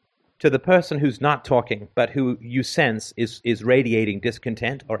say to the person who's not talking, but who you sense is radiating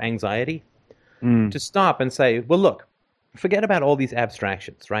discontent or anxiety, to stop and say, well, look, forget about all these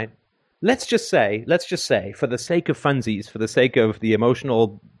abstractions, right? Let's just say, for the sake of funsies, for the sake of the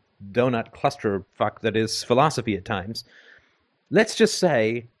emotional donut clusterfuck that is philosophy at times, let's just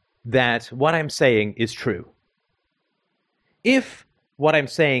say that what I'm saying is true. If what I'm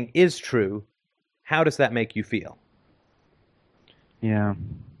saying is true, how does that make you feel? Yeah,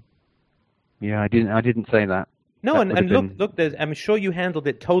 I didn't say that. No, and look, I'm sure you handled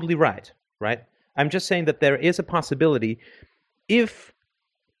it totally right? I'm just saying that there is a possibility, if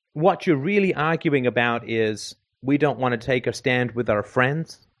what you're really arguing about is we don't want to take a stand with our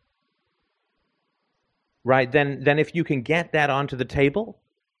friends, right? Then if you can get that onto the table,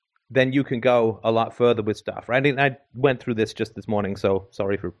 then you can go a lot further with stuff, right? I went through this just this morning, so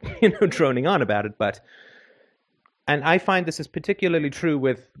sorry for droning on about it, and I find this is particularly true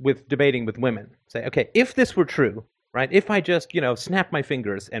with debating with women. Say, okay, if this were true, right? If I just snap my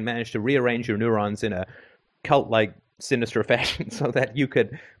fingers and managed to rearrange your neurons in a cult-like sinister fashion so that you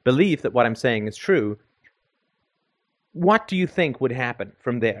could believe that what I'm saying is true, what do you think would happen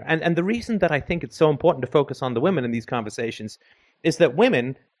from there? And the reason that I think it's so important to focus on the women in these conversations is that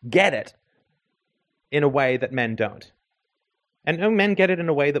women get it in a way that men don't. And men get it in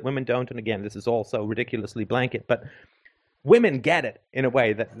a way that women don't. And again, this is all so ridiculously blanket, but women get it in a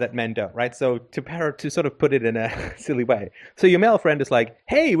way that men don't, right? So to sort of put it in a silly way. So your male friend is like,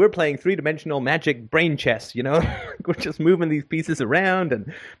 hey, we're playing three-dimensional magic brain chess, we're just moving these pieces around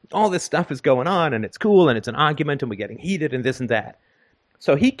and all this stuff is going on and it's cool and it's an argument and we're getting heated and this and that.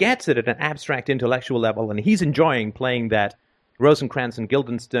 So he gets it at an abstract intellectual level and he's enjoying playing that Rosencrantz and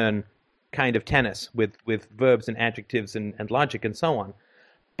Guildenstern kind of tennis with verbs and adjectives and logic and so on.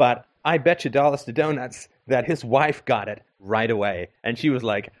 But I bet you dollars to donuts that his wife got it right away. And she was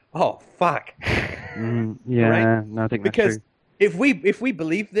like, oh, fuck. Yeah, right? No, I think that's because true. if we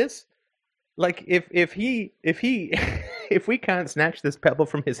believe this, like if we can't snatch this pebble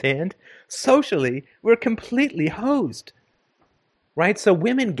from his hand, socially, we're completely hosed. Right? So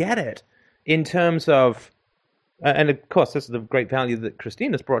women get it in terms of, and of course, this is the great value that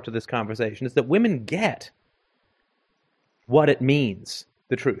Christina's brought to this conversation, is that women get what it means,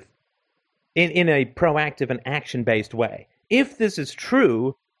 the truth, in a proactive and action-based way. If this is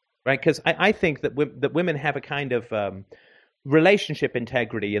true, right, because I think that women have a kind of relationship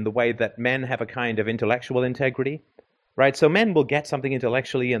integrity in the way that men have a kind of intellectual integrity, right? So men will get something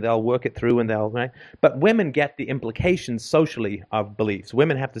intellectually and they'll work it through and right? But women get the implications socially of beliefs.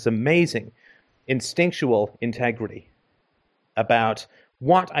 Women have this amazing instinctual integrity about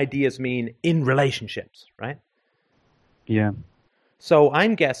what ideas mean in relationships, right? Yeah. So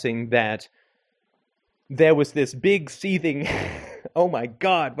I'm guessing that there was this big seething, oh my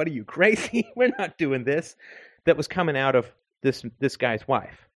God, what are you, crazy? We're not doing this, that was coming out of this guy's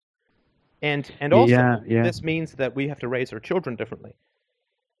wife. And also, this means that we have to raise our children differently.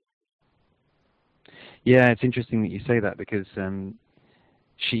 Yeah, it's interesting that you say that because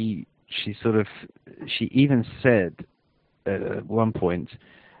she even said at one point,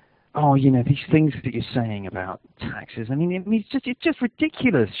 oh, these things that you're saying about taxes, it's just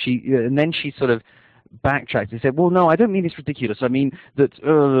ridiculous. And then she sort of backtracked and said, well, no, I don't mean it's ridiculous. I mean that,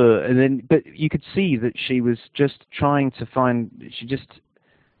 but you could see that she was just trying to find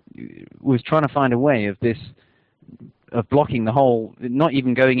a way of blocking the whole, not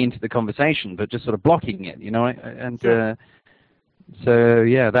even going into the conversation, but just sort of blocking it, and sure. So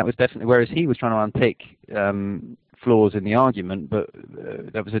yeah, that was definitely, whereas he was trying to unpick flaws in the argument, but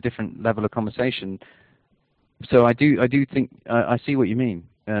that was a different level of conversation. So I do think I see what you mean,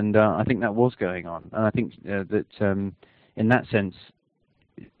 and I think that was going on, and I think that in that sense,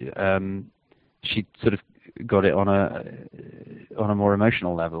 she sort of got it on a more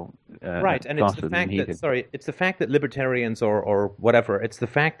emotional level, Right, and it's the faster than fact he that, did. sorry, it's the fact that libertarians or whatever, it's the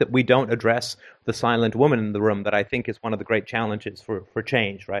fact that we don't address the silent woman in the room that I think is one of the great challenges for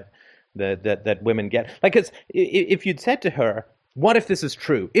change, right? That women get. Like, if you'd said to her, what if this is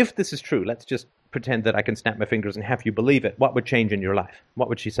true? If this is true, let's just pretend that I can snap my fingers and have you believe it. What would change in your life? What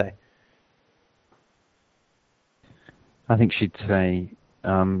would she say? I think she'd say,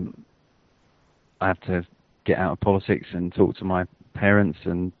 I have to get out of politics and talk to my parents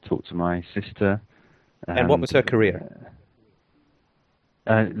and talk to my sister. And what was her career?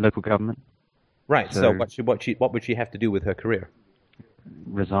 Local government. Right. So what would she have to do with her career?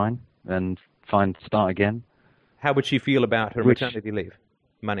 Resign and start again. How would she feel about her maternity leave?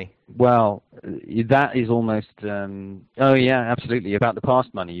 Money. Well, that is almost. Oh yeah, absolutely. About the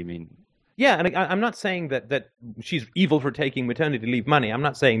past money, you mean? Yeah, and I'm not saying that she's evil for taking maternity leave money. I'm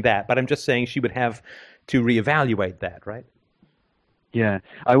not saying that, but I'm just saying she would have to reevaluate that, right? Yeah,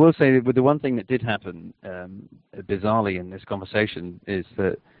 I will say that the one thing that did happen bizarrely in this conversation is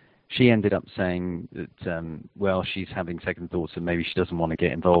that she ended up saying that well, she's having second thoughts and maybe she doesn't want to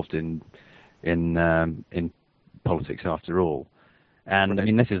get involved in politics after all. And right. I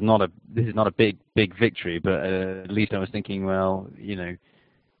mean, this is not a big victory, but at least I was thinking, well, you know,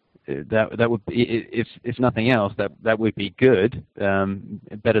 that would be, if nothing else, that would be good,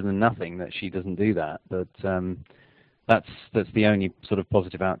 better than nothing that she doesn't do that. But that's the only sort of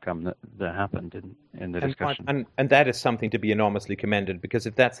positive outcome that happened in the discussion. And that is something to be enormously commended, because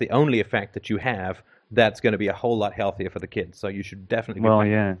if that's the only effect that you have, that's going to be a whole lot healthier for the kids. So you should definitely. Well,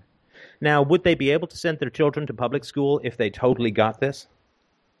 yeah. Now, would they be able to send their children to public school if they totally got this?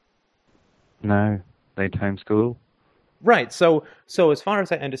 No, they'd homeschool. Right. So as far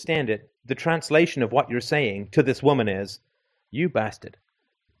as I understand it, the translation of what you're saying to this woman is, you bastard.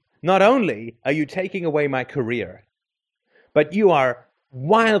 Not only are you taking away my career, but you are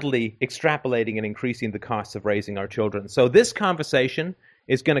wildly extrapolating and increasing the costs of raising our children. So this conversation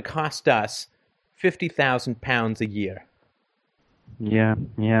is going to cost us £50,000 a year. Yeah,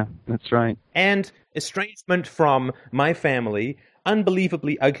 that's right. And estrangement from my family,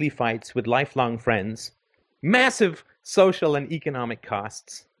 unbelievably ugly fights with lifelong friends, massive social and economic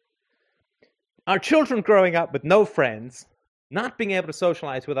costs, our children growing up with no friends, not being able to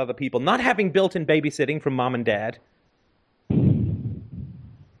socialize with other people, not having built-in babysitting from mom and dad.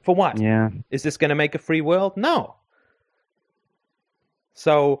 For what? Yeah. Is this going to make a free world? No.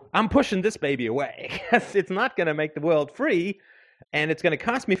 So I'm pushing this baby away. It's not going to make the world free, and it's going to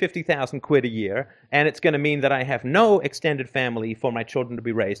cost me 50,000 quid a year, and it's going to mean that I have no extended family for my children to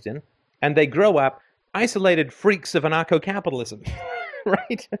be raised in, and they grow up isolated freaks of anarcho-capitalism,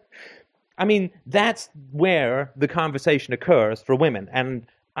 right? I mean, that's where the conversation occurs for women, and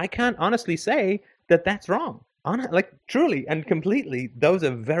I can't honestly say that that's wrong. Like, truly and completely, those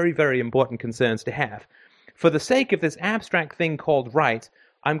are very, very important concerns to have. For the sake of this abstract thing called right,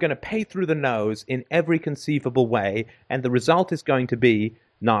 I'm going to pay through the nose in every conceivable way, and the result is going to be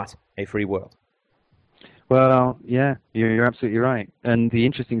not a free world. Well, yeah, you're absolutely right. And the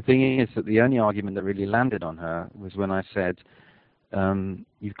interesting thing is that the only argument that really landed on her was when I said,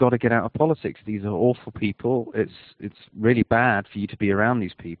 you've got to get out of politics. These are awful people. It's really bad for you to be around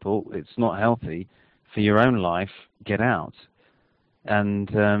these people. It's not healthy. For your own life, get out. And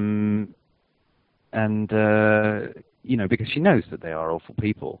you know, because she knows that they are awful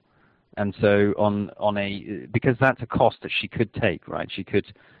people. And so because that's a cost that she could take, right? She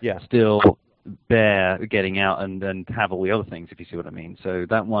could still bear getting out and have all the other things, if you see what I mean. So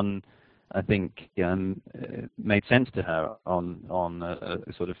that one, I think, made sense to her on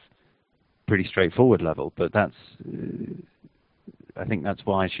a sort of pretty straightforward level. But I think that's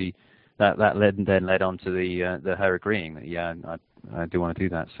why that led on to the her agreeing that I do want to do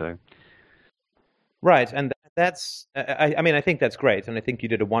that. So right, and that's I mean, I think that's great, and I think you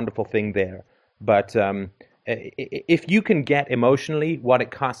did a wonderful thing there. But if you can get emotionally what it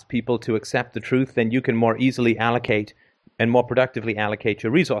costs people to accept the truth, then you can more easily allocate and more productively allocate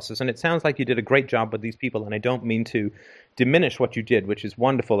your resources. And it sounds like you did a great job with these people, and I don't mean to diminish what you did, which is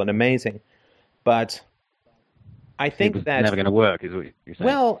wonderful and amazing. But I think it's that never going to work, is what you're saying.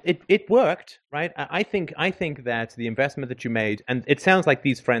 Well, it worked, right? I think that the investment that you made, and it sounds like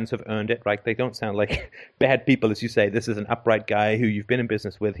these friends have earned it, right? They don't sound like bad people, as you say. This is an upright guy who you've been in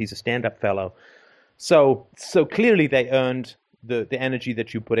business with. He's a stand-up fellow. So clearly they earned the energy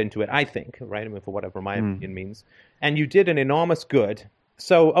that you put into it, I think, right? I mean, for whatever my opinion means. And you did an enormous good.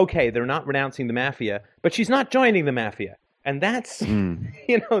 So, okay, they're not renouncing the mafia, but she's not joining the mafia. And that's,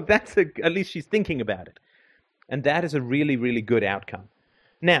 at least she's thinking about it. And that is a really, really good outcome.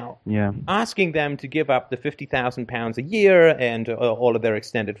 Now, Yeah. asking them to give up the £50,000 a year and all of their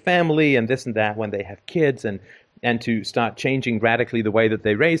extended family and this and that when they have kids and to start changing radically the way that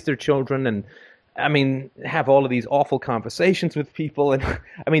they raise their children and, I mean, have all of these awful conversations with people. And,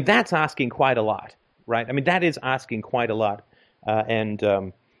 I mean, that's asking quite a lot, right? I mean, that is asking quite a lot. And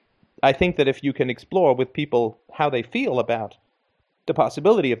I think that if you can explore with people how they feel about the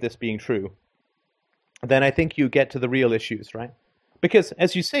possibility of this being true, then I think you get to the real issues, right? Because,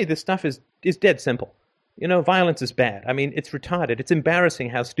 as you say, this stuff is dead simple. You know, violence is bad. I mean, it's retarded. It's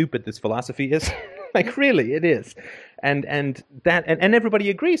embarrassing how stupid this philosophy is. Like, really, it is. And everybody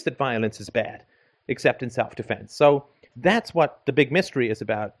agrees that violence is bad, except in self-defense. So that's what the big mystery is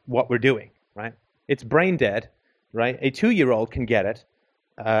about what we're doing, right? It's brain dead, right? A 2-year-old can get it,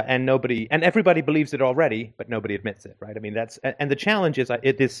 and everybody believes it already, but nobody admits it, right? I mean, and the challenge is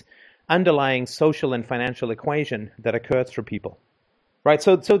this underlying social and financial equation that occurs for people. Right,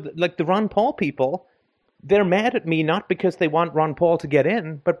 so like the Ron Paul people, they're mad at me not because they want Ron Paul to get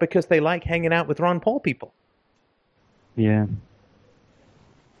in, but because they like hanging out with Ron Paul people. Yeah.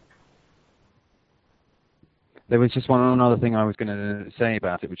 There was just one other thing I was going to say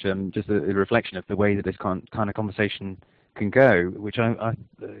about it, which just a reflection of the way that this kind of conversation can go, which I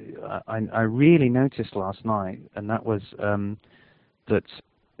really noticed last night, and that was that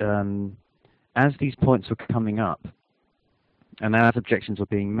as these points were coming up, and as objections were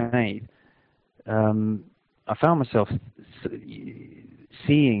being made, I found myself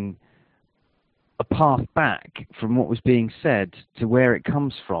seeing a path back from what was being said to where it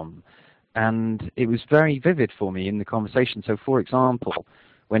comes from. And it was very vivid for me in the conversation. So, for example,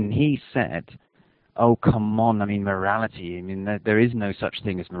 when he said, oh, come on, I mean, morality, I mean, there is no such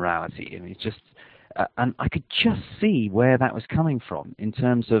thing as morality. I mean, it's just, and I could just see where that was coming from in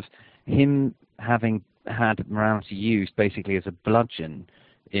terms of him having had morality used basically as a bludgeon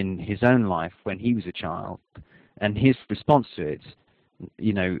in his own life when he was a child, and his response to it,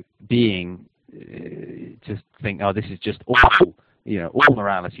 you know, being to think, oh, this is just awful. You know, all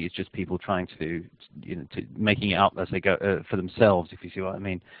morality is just people trying to, you know, to making it up as they go for themselves, if you see what I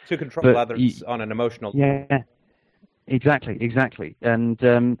mean. To control others on an emotional. Yeah, exactly.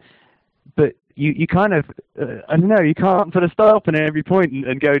 And but you kind of, I don't know, you can't put a stop on every point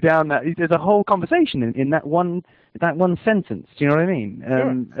and go down that. There's a whole conversation in that one sentence. Do you know what I mean?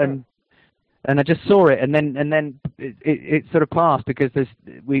 Sure. And I just saw it, and then it sort of passed because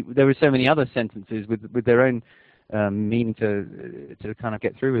there were so many other sentences with their own meaning to kind of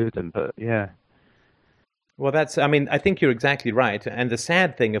get through with them. But yeah. Well, I think you're exactly right. And the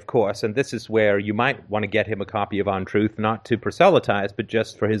sad thing, of course, and this is where you might want to get him a copy of On Truth, not to proselytize, but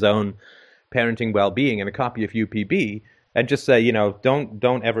just for his own parenting well-being, and a copy of UPB, and just say, you know,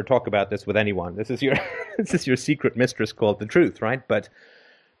 don't ever talk about this with anyone. This is your secret mistress called the truth, right? But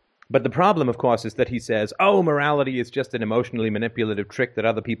the problem, of course, is that he says, oh, morality is just an emotionally manipulative trick that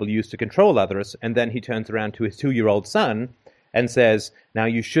other people use to control others, and then he turns around to his 2-year-old son and says, now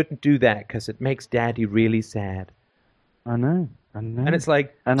you shouldn't do that because it makes Daddy really sad. I know. And it's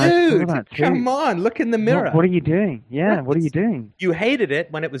like, and dude, come on, look in the mirror. What are you doing? Yeah, what are you doing? You hated it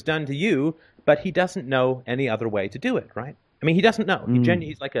when it was done to you, but he doesn't know any other way to do it, right? I mean, he doesn't know.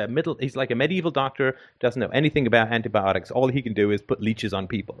 He's like a medieval doctor, doesn't know anything about antibiotics. All he can do is put leeches on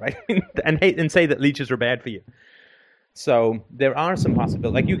people, right? and say that leeches are bad for you. So there are some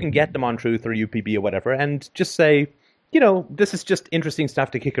possibilities. Like, you can get them on Truth or UPB or whatever and just say, you know, this is just interesting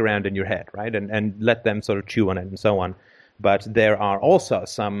stuff to kick around in your head, right? And let them sort of chew on it and so on. But there are also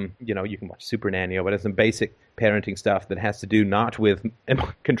some, you know, you can watch Super Nanny or whatever, some basic parenting stuff that has to do not with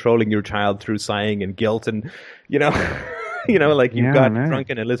controlling your child through sighing and guilt and, you know, like you've got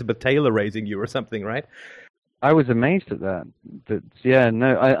drunken Elizabeth Taylor raising you or something, right? I was amazed at that.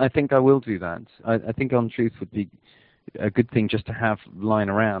 I think I will do that. I think On Truth would be a good thing just to have lying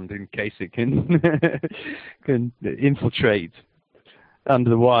around in case it can can infiltrate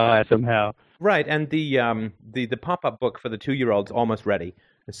under the wire somehow. Right, and the pop-up book for the 2-year-old's almost ready,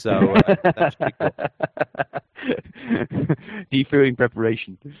 so that's pretty cool. Defood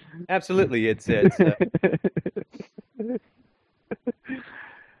preparation. Absolutely, it's.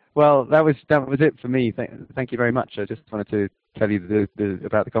 Well, that was it for me. Thank you very much. I just wanted to tell you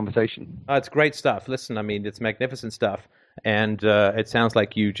about the conversation. It's great stuff. Listen, I mean, it's magnificent stuff, and it sounds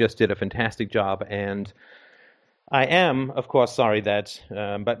like you just did a fantastic job. And I am, of course, sorry that,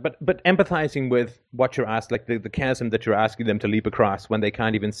 but empathizing with what you're asked, like the chasm that you're asking them to leap across when they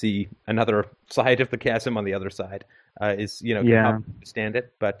can't even see another side of the chasm on the other side, is, you know, can help understand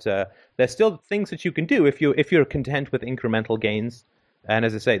it. But there's still things that you can do if you're content with incremental gains. And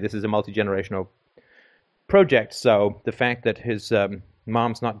as I say, this is a multi-generational project, so the fact that his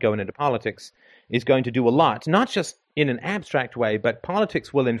moms not going into politics is going to do a lot, not just in an abstract way, but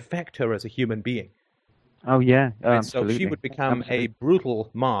politics will infect her as a human being. Oh yeah, And absolutely. so she would become Absolutely. a brutal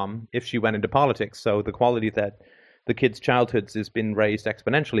mom if she went into politics. So the quality that the kids' childhoods has been raised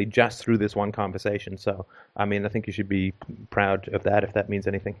exponentially just through this one conversation. So, I mean, I think you should be proud of that if that means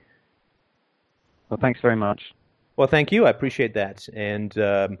anything. Well, thanks very much. Well, thank you. I appreciate that.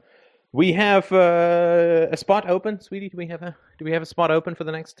 And we have a spot open, sweetie. Do we have a spot open for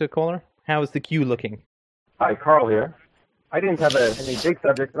the next caller? How is the queue looking? Hi, Carl here. I didn't have any big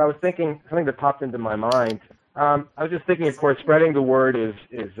subject, but I was thinking something that popped into my mind. I was just thinking, of course, spreading the word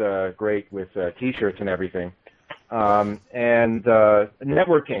is great with T-shirts and everything, and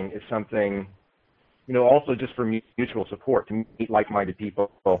networking is something, also just for mutual support to meet like-minded people,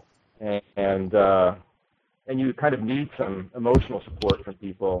 and you kind of need some emotional support from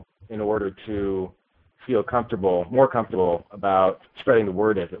people in order to feel more comfortable about spreading the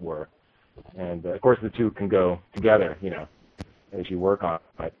word, as it were. And of course, the two can go together, as you work on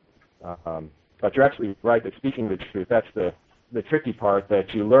it. But you're actually right that speaking the truth, that's the tricky part,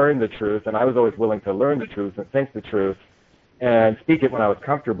 that you learn the truth. And I was always willing to learn the truth and think the truth and speak it when I was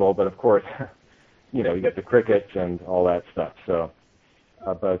comfortable. But of course, you get the crickets and all that stuff. So,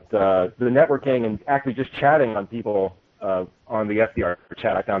 but the networking and actually just chatting on people on the FDR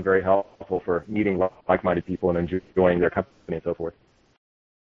chat, I found very helpful for meeting like-minded people and enjoying their company and so forth.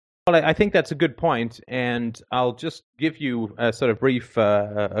 Well, I think that's a good point, and I'll just give you a sort of brief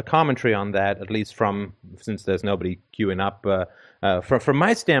a commentary on that, at least since there's nobody queuing up. From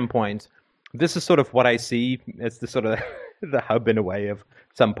my standpoint, this is sort of what I see as the sort of the hub in a way of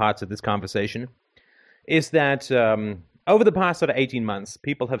some parts of this conversation, is that over the past sort of 18 months,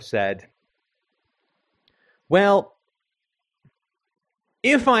 people have said, well,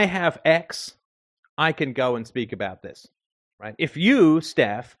 if I have X, I can go and speak about this, right? If you,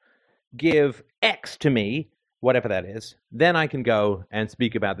 Steph, give X to me, whatever that is, then I can go and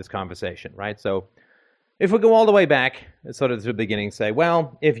speak about this conversation, right? So if we go all the way back, sort of to the beginning, say,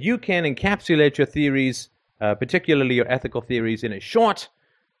 well, if you can encapsulate your theories, particularly your ethical theories, in a short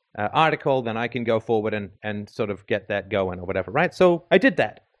article, then I can go forward and sort of get that going or whatever, right? So I did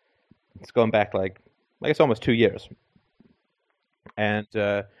that. It's going back like it's almost 2 years.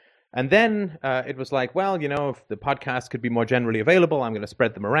 And then it was like, well, if the podcast could be more generally available, I'm going to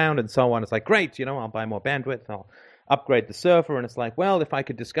spread them around and so on. It's like, great, I'll buy more bandwidth, I'll upgrade the server. And it's like, well, if I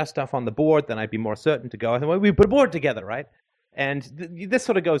could discuss stuff on the board, then I'd be more certain to go. And well, we put a board together, right? And this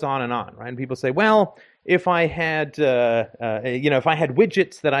sort of goes on, right? And people say, well, if I had, if I had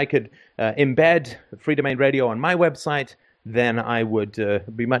widgets that I could embed Free Domain Radio on my website, then I would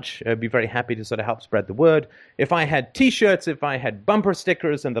be very happy to sort of help spread the word. If I had T-shirts, if I had bumper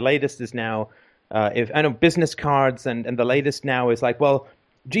stickers, and the latest is now, business cards, and the latest now is like, well,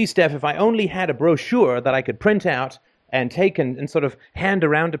 gee, Steph, if I only had a brochure that I could print out and take and sort of hand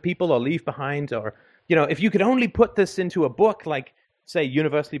around to people or leave behind, or, if you could only put this into a book like, say,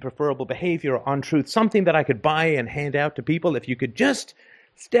 Universally Preferable Behavior or On Truth, something that I could buy and hand out to people, if you could just,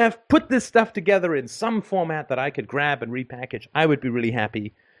 Steph, put this stuff together in some format that I could grab and repackage, I would be really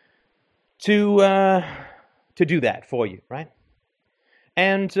happy to do that for you, right?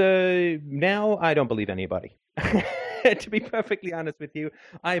 And now I don't believe anybody. To be perfectly honest with you,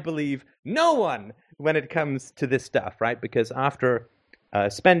 I believe no one when it comes to this stuff, right? Because after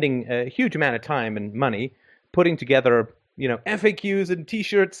spending a huge amount of time and money putting together FAQs and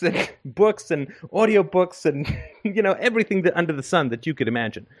T-shirts and books and audiobooks and everything under the sun that you could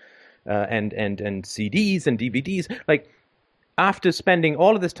imagine, and CDs and DVDs. Like, after spending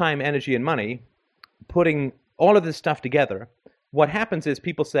all of this time, energy, and money putting all of this stuff together, what happens is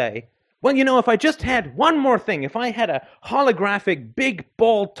people say, well, if I just had one more thing, if I had a holographic, big,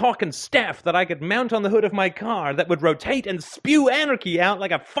 bald, talking Steph that I could mount on the hood of my car that would rotate and spew anarchy out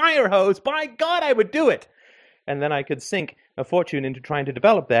like a fire hose, by God, I would do it. And then I could sink a fortune into trying to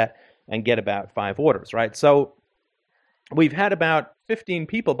develop that and get about 5 orders, right? So we've had about 15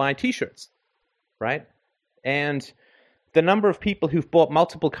 people buy T-shirts, right? And the number of people who've bought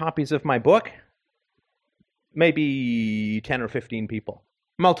multiple copies of my book, maybe 10 or 15 people.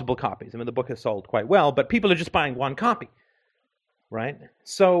 Multiple copies. I mean, the book has sold quite well, but people are just buying one copy, right?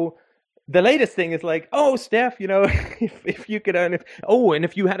 So the latest thing is like, oh, Steph, if you could and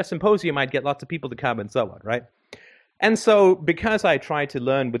if you had a symposium, I'd get lots of people to come and so on, right? And so because I tried to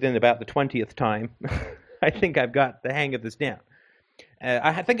learn within about the 20th time, I think I've got the hang of this down.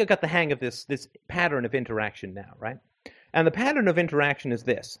 I think I've got the hang of this pattern of interaction now, right? And the pattern of interaction is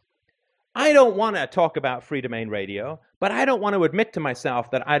this. I don't want to talk about Free Domain Radio, but I don't want to admit to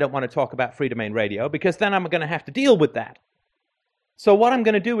myself that I don't want to talk about Free Domain Radio, because then I'm going to have to deal with that. So what I'm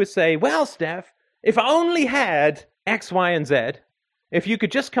going to do is say, well, Steph, if I only had X, Y, and Z, if you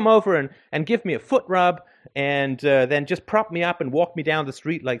could just come over and give me a foot rub and then just prop me up and walk me down the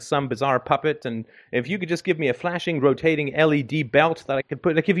street like some bizarre puppet, and if you could just give me a flashing, rotating LED belt that I could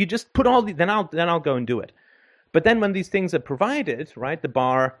put, like if you just put all the, then I'll go and do it. But then when these things are provided, right, the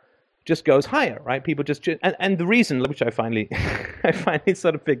bar just goes higher, right? People just and the reason, which I finally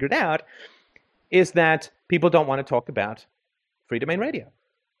sort of figured out, is that people don't want to talk about Free Domain Radio.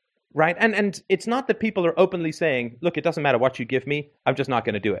 Right? And it's not that people are openly saying, look, it doesn't matter what you give me, I'm just not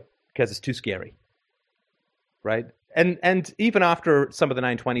going to do it because it's too scary. Right? And even after some of the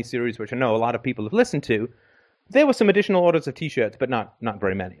 920 series, which I know a lot of people have listened to, there were some additional orders of t-shirts, but not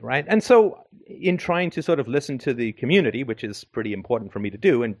very many, right? And so in trying to sort of listen to the community, which is pretty important for me to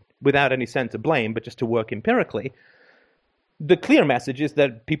do, and without any sense of blame, but just to work empirically, the clear message is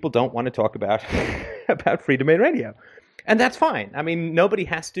that people don't want to talk about about Free Domain Radio. And that's fine. I mean, nobody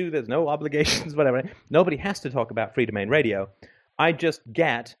has to. There's no obligations, whatever. Nobody has to talk about Free Domain Radio. I just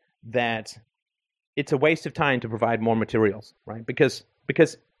get that it's a waste of time to provide more materials, right? Because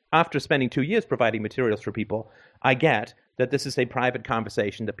after spending 2 years providing materials for people, I get that this is a private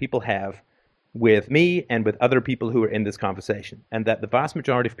conversation that people have with me and with other people who are in this conversation, and that the vast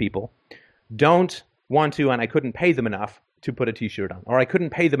majority of people don't want to, and I couldn't pay them enough to put a t-shirt on, or I couldn't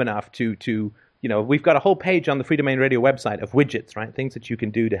pay them enough to you know, we've got a whole page on the Free Domain Radio website of widgets, right? Things that you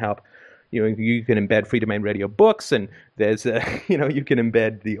can do to help. You know, you can embed Free Domain Radio books, and there's, you know, you can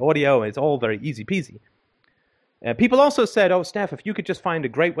embed the audio, and it's all very easy peasy. People also said, oh, Steph, if you could just find a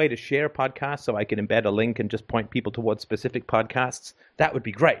great way to share podcasts so I can embed a link and just point people towards specific podcasts, that would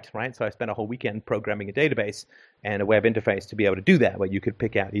be great, right? So I spent a whole weekend programming a database and a web interface to be able to do that, where you could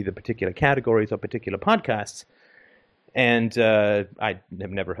pick out either particular categories or particular podcasts. And I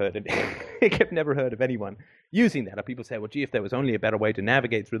have never heard of I've never heard of anyone using that. Or people say, well, gee, if there was only a better way to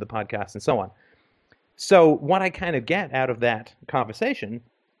navigate through the podcast and so on. So what I kind of get out of that conversation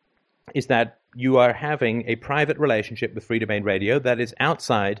is that you are having a private relationship with Free Domain Radio that is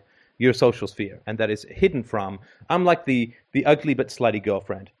outside your social sphere and that is hidden from. I'm like the ugly but slutty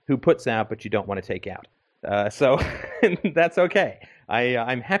girlfriend who puts out but you don't want to take out. So that's okay.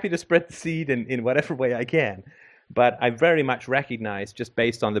 I'm happy to spread the seed in whatever way I can. But I very much recognize, just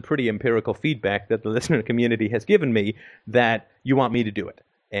based on the pretty empirical feedback that the listener community has given me, that you want me to do it.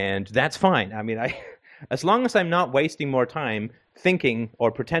 And that's fine. I mean, as long as I'm not wasting more time thinking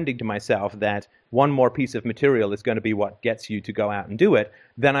or pretending to myself that one more piece of material is going to be what gets you to go out and do it,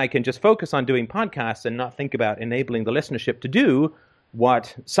 then I can just focus on doing podcasts and not think about enabling the listenership to do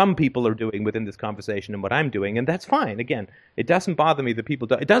what some people are doing within this conversation and what I'm doing, and that's fine. Again, it doesn't bother me that people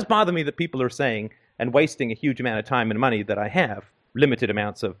do. It does bother me that people are saying and wasting a huge amount of time and money that I have, limited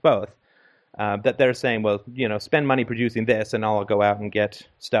amounts of both, that they're saying, well, you know, spend money producing this and I'll go out and get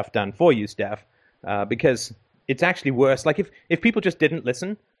stuff done for you, Steph, because it's actually worse. Like if people just didn't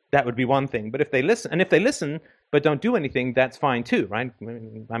listen, that would be one thing. But if they listen but don't do anything, that's fine too, right?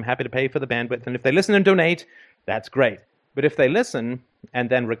 I'm happy to pay for the bandwidth, and if they listen and donate, that's great. But if they listen and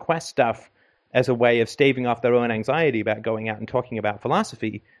then request stuff as a way of staving off their own anxiety about going out and talking about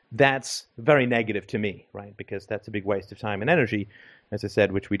philosophy, that's very negative to me, right? Because that's a big waste of time and energy, as I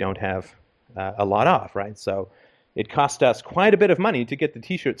said, which we don't have a lot of, right? So it cost us quite a bit of money to get the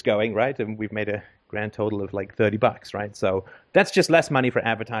t-shirts going, right? And we've made a grand total of like $30, right? So that's just less money for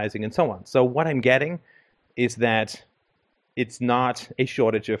advertising and so on. So what I'm getting is that it's not a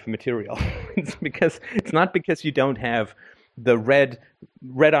shortage of material. It's not because you don't have the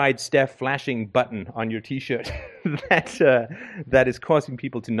red-eyed Steph flashing button on your T-shirt that is causing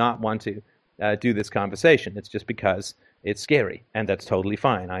people to not want to do this conversation. It's just because it's scary, and that's totally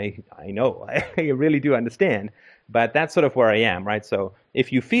fine. I know. I really do understand, but that's sort of where I am, right? So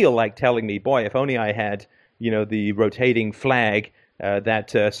if you feel like telling me, boy, if only I had, you know, the rotating flag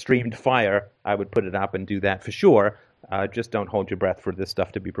that streamed fire, I would put it up and do that for sure. Just don't hold your breath for this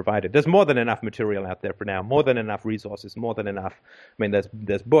stuff to be provided. There's more than enough material out there for now, more than enough resources, more than enough. I mean,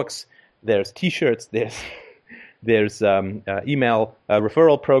 there's books, there's T-shirts, there's email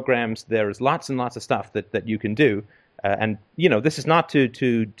referral programs, there's lots and lots of stuff that you can do. And, you know, this is not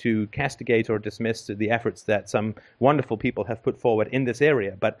to castigate or dismiss the efforts that some wonderful people have put forward in this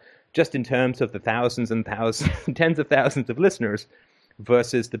area, but just in terms of the thousands and thousands, tens of thousands of listeners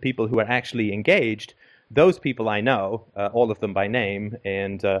versus the people who are actually engaged, those people I know, all of them by name,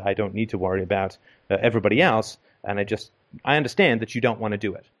 and I don't need to worry about everybody else. And I understand that you don't want to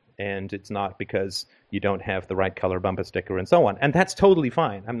do it. And it's not because you don't have the right color bumper sticker and so on. And that's totally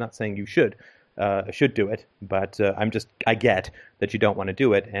fine. I'm not saying you should do it, but I get that you don't want to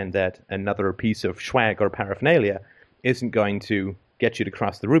do it, and that another piece of swag or paraphernalia isn't going to get you to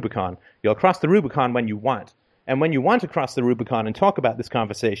cross the Rubicon. You'll cross the Rubicon when you want. And when you want to cross the Rubicon and talk about this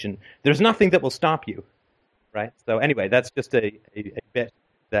conversation, there's nothing that will stop you, right? So anyway, that's just a bit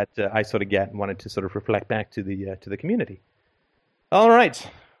that I sort of get and wanted to sort of reflect back to the community. All right.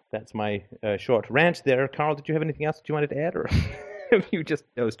 That's my short rant there. Carl, did you have anything else that you wanted to add, or have you just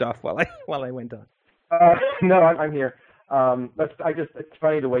dozed off while I went on? No, I'm here. It's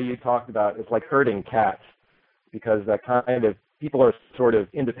funny the way you talked about it's like herding cats, because that kind of people are sort of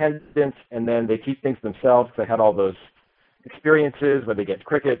independent and then they keep things to themselves. They had all those experiences where they get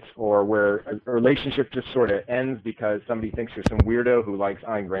crickets or where a relationship just sort of ends because somebody thinks you're some weirdo who likes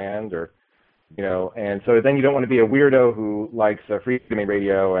Ayn Rand or, and so then you don't want to be a weirdo who likes Free Domain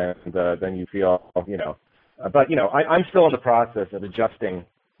Radio and then you feel, but, I'm still in the process of adjusting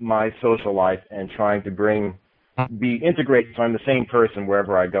my social life and trying to be integrated so I'm the same person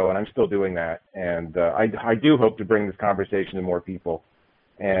wherever I go, and I'm still doing that. And I do hope to bring this conversation to more people.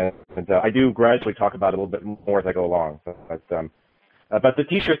 And I do gradually talk about it a little bit more as I go along. But the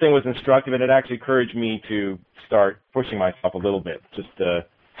T-shirt thing was instructive, and it actually encouraged me to start pushing myself a little bit, just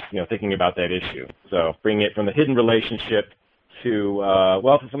thinking about that issue. So bringing it from the hidden relationship to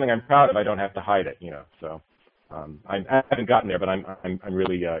if it's something I'm proud of, I don't have to hide it. So I haven't gotten there, but I'm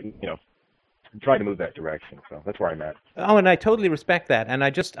really trying to move that direction. So that's where I'm at. Oh, and I totally respect that. And I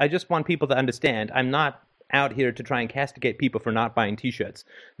just want people to understand I'm not out here to try and castigate people for not buying T-shirts.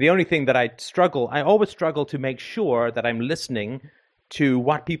 The only thing that I always struggle to make sure that I'm listening to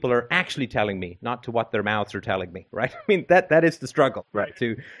what people are actually telling me, not to what their mouths are telling me, right? I mean, that is the struggle, right?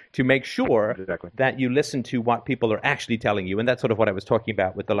 To make sure that you listen to what people are actually telling you. And that's sort of what I was talking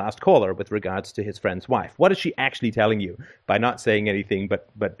about with the last caller with regards to his friend's wife. What is she actually telling you by not saying anything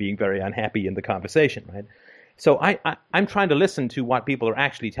but being very unhappy in the conversation, right? So I'm trying to listen to what people are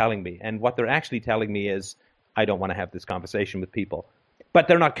actually telling me. And what they're actually telling me is, I don't want to have this conversation with people. But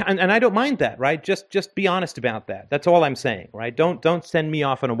they're not, and I don't mind that, right? Just be honest about that. That's all I'm saying, right? Don't send me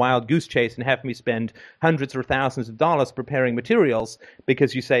off on a wild goose chase and have me spend hundreds or thousands of dollars preparing materials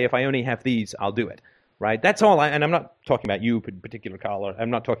because you say, if I only have these, I'll do it, right? That's all. And I'm not talking about you, particular caller. I'm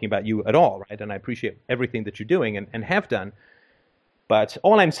not talking about you at all, right? And I appreciate everything that you're doing and have done. But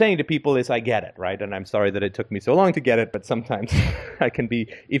all I'm saying to people is I get it, right? And I'm sorry that it took me so long to get it, but sometimes I can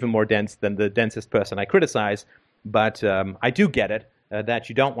be even more dense than the densest person I criticize. But I do get it. That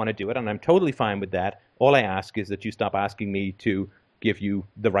you don't want to do it, and I'm totally fine with that. All I ask is that you stop asking me to give you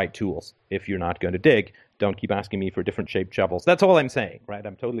the right tools. If you're not going to dig, don't keep asking me for different shaped shovels. That's all I'm saying, right?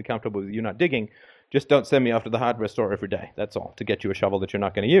 I'm totally comfortable with you not digging. Just don't send me off to the hardware store every day. That's all, to get you a shovel that you're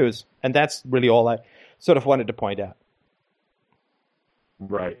not going to use. And that's really all I sort of wanted to point out.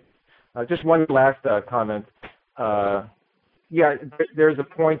 Right. Just one last comment. There's a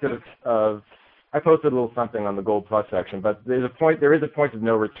point of I posted a little something on the Gold Plus section, but there is a point of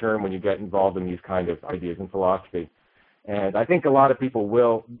no return when you get involved in these kind of ideas in philosophy. And I think a lot of people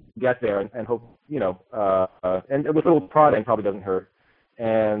will get there and hope, and with a little prodding probably doesn't hurt.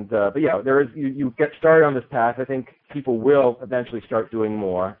 And, you get started on this path. I think people will eventually start doing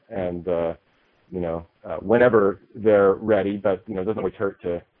more and, whenever they're ready, but, it doesn't always hurt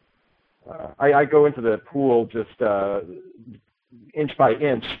to, I go into the pool just, inch by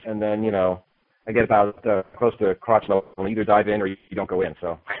inch and then, I get about close to crotch level and either dive in or you don't go in.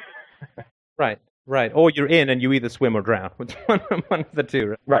 So, right. Or you're in and you either swim or drown. It's one of the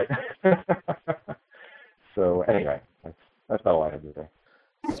two. Right. So anyway, that's about all I have to say.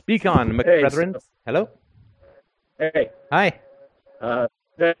 Speak on, brethren. Hello. Hey. Hi.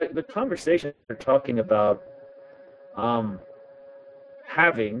 The conversation we're talking about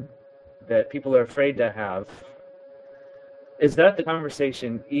having that people are afraid to have. Is that the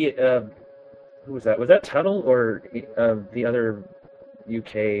conversation? Who was that? Was that Tuttle or the other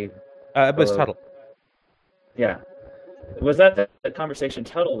UK? It was Tuttle. Yeah. Was that the conversation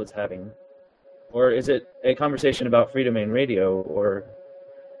Tuttle was having? Or is it a conversation about Free Domain Radio? Or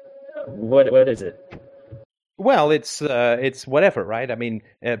what is it? Well, it's whatever, right? I mean,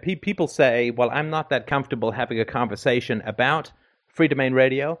 people say, well, I'm not that comfortable having a conversation about Free Domain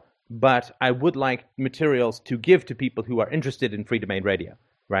Radio, but I would like materials to give to people who are interested in Free Domain Radio,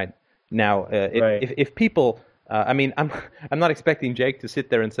 right? Now, if people, I'm not expecting Jake to sit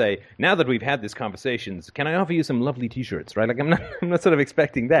there and say, now that we've had these conversations, can I offer you some lovely T-shirts, right? Like I'm not sort of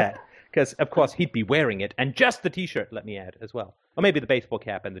expecting that, because of course he'd be wearing it, and just the T-shirt, let me add as well, or maybe the baseball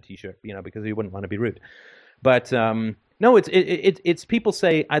cap and the T-shirt, because he wouldn't want to be rude. But no, it's people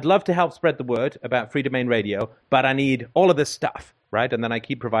say, I'd love to help spread the word about Free Domain Radio, but I need all of this stuff. Right, and then I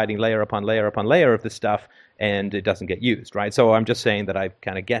keep providing layer upon layer upon layer of this stuff, and it doesn't get used. Right, so I'm just saying that I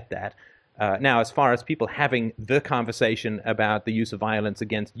kind of get that. Now, as far as people having the conversation about the use of violence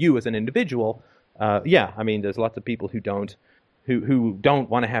against you as an individual, yeah, I mean, there's lots of people who don't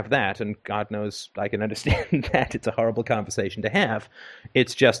want to have that, and God knows I can understand that. It's a horrible conversation to have.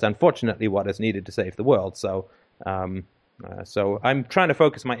 It's just, unfortunately, what is needed to save the world. So I'm trying to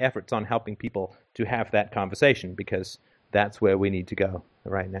focus my efforts on helping people to have that conversation, because that's where we need to go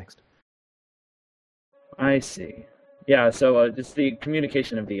right next. I see. Yeah, so it's the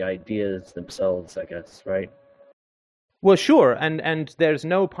communication of the ideas themselves, I guess, right? Well, sure, and there's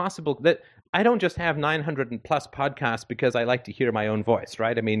no possible that I don't just have 900 and plus podcasts because I like to hear my own voice,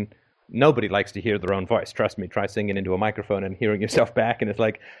 right? I mean, nobody likes to hear their own voice. Trust me, try singing into a microphone and hearing yourself back, and it's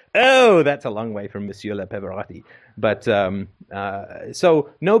like, oh, that's a long way from Monsieur Le Pavarotti. But so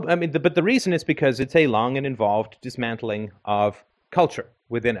no, I mean, but the reason is because it's a long and involved dismantling of culture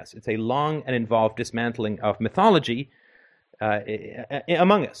within us. It's a long and involved dismantling of mythology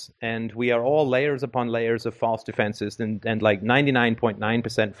among us, and we are all layers upon layers of false defenses, and like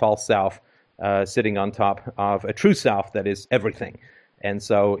 99.9% false self sitting on top of a true self that is everything. And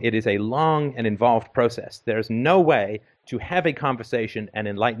so it is a long and involved process. There's no way to have a conversation and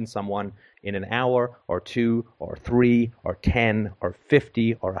enlighten someone in an hour or 2 or 3 or 10 or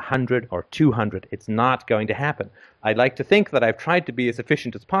 50 or 100 or 200. It's not going to happen. I'd like to think that I've tried to be as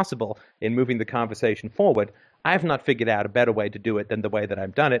efficient as possible in moving the conversation forward. I've not figured out a better way to do it than the way that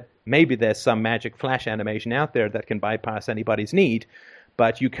I've done it. Maybe there's some magic flash animation out there that can bypass anybody's need.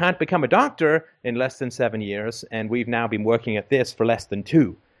 But you can't become a doctor in less than 7 years, and we've now been working at this for less than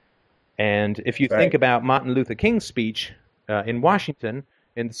 2. And if you think about Martin Luther King's speech in Washington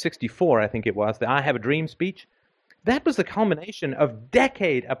in '64, I think it was, the I Have a Dream speech, that was the culmination of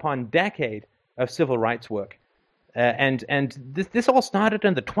decade upon decade of civil rights work. And this all started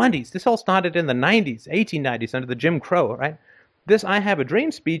in the 20s. This all started in the 90s, 1890s, under the Jim Crow, right? This I Have a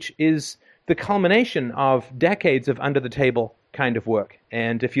Dream speech is the culmination of decades of under-the-table kind of work.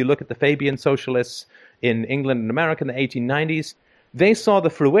 And if you look at the Fabian socialists in England and America in the 1890s, they saw the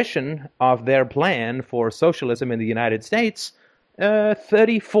fruition of their plan for socialism in the United States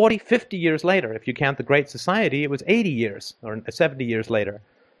 30, 40, 50 years later. If you count the Great Society, it was 80 years or 70 years later.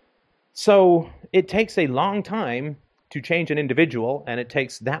 So it takes a long time to change an individual, and it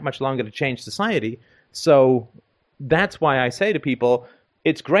takes that much longer to change society. So that's why I say to people,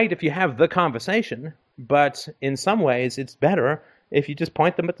 it's great if you have the conversation, but in some ways it's better if you just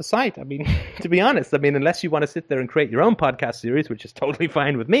point them at the site. I mean, to be honest, I mean, unless you want to sit there and create your own podcast series, which is totally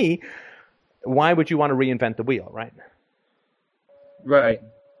fine with me, why would you want to reinvent the wheel, right? Right.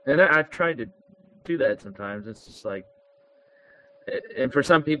 And I've tried to do that sometimes. It's just like, and for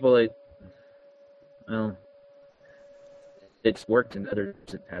some people, it's worked, and others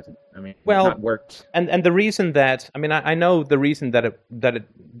it hasn't. I mean, well, it's not worked. And the reason that, I mean, I know the reason that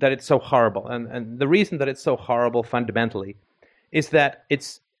it's so horrible, and the reason that it's so horrible fundamentally is that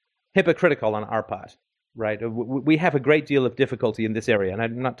it's hypocritical on our part, right? We have a great deal of difficulty in this area, and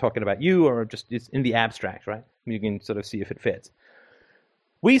I'm not talking about you, or just it's in the abstract, right? You can sort of see if it fits.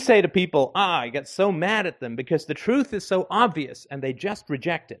 We say to people, I get so mad at them because the truth is so obvious and they just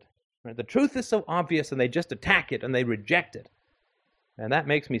reject it. Right? The truth is so obvious and they just attack it and they reject it. And that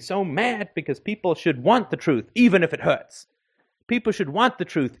makes me so mad because people should want the truth even if it hurts. People should want the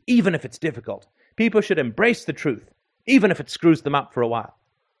truth even if it's difficult. People should embrace the truth even if it screws them up for a while.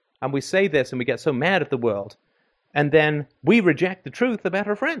 And we say this and we get so mad at the world, and then we reject the truth about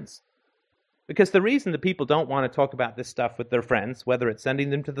our friends. Because the reason that people don't want to talk about this stuff with their friends, whether it's sending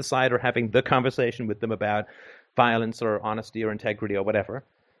them to the site or having the conversation with them about violence or honesty or integrity or whatever,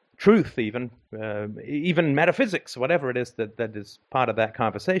 truth even metaphysics, whatever it is that is part of that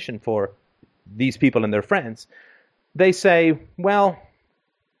conversation for these people and their friends, they say, well,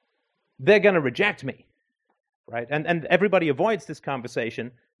 they're going to reject me, right? And everybody avoids this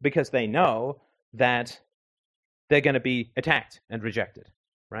conversation because they know that they're going to be attacked and rejected,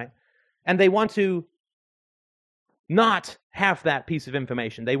 right? And they want to not have that piece of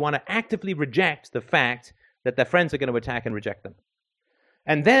information. They want to actively reject the fact that their friends are going to attack and reject them.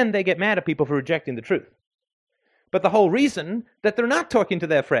 And then they get mad at people for rejecting the truth. But the whole reason that they're not talking to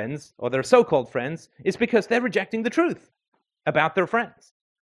their friends, or their so-called friends, is because they're rejecting the truth about their friends.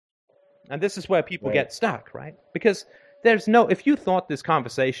 And this is where people get stuck, right? Because if you thought this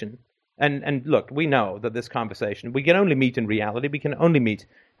conversation, and look, we know that this conversation, we can only meet in reality, we can only meet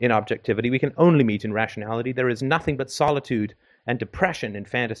in objectivity, we can only meet in rationality. There is nothing but solitude and depression in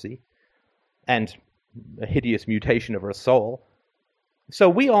fantasy, and a hideous mutation of our soul. So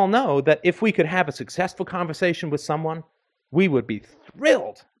we all know that if we could have a successful conversation with someone, we would be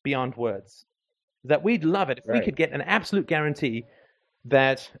thrilled beyond words, that we'd love it if we could get an absolute guarantee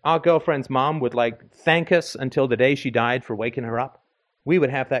that our girlfriend's mom would like thank us until the day she died for waking her up. We would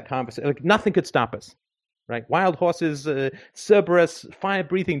have that conversation. Like nothing could stop us, right? Wild horses, Cerberus,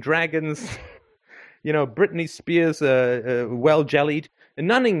 fire-breathing dragons, Britney Spears, well jellied, and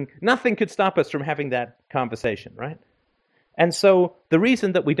nothing could stop us from having that conversation, right? And so the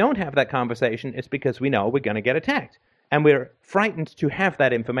reason that we don't have that conversation is because we know we're going to get attacked, and we're frightened to have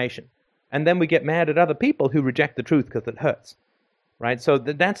that information, and then we get mad at other people who reject the truth because it hurts, right? So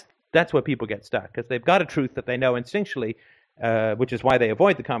that's where people get stuck, because they've got a truth that they know instinctually, which is why they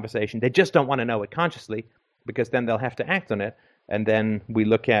avoid the conversation. They just don't want to know it consciously, because then they'll have to act on it. And then we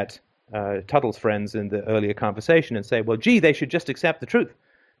look at Tuttle's friends in the earlier conversation and say, well, gee, they should just accept the truth.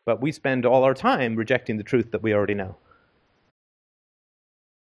 But we spend all our time rejecting the truth that we already know.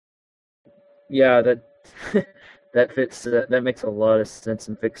 Yeah, that that fits. That makes a lot of sense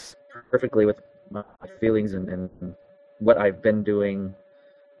and fits perfectly with my feelings and what I've been doing,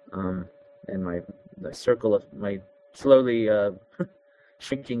 and the circle of my slowly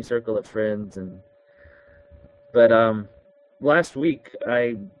shrinking circle of friends. But last week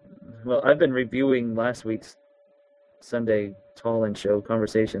I've been reviewing last week's Sunday Tallinn show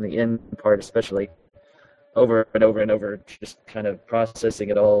conversation, the end part especially, over and over and over, just kind of processing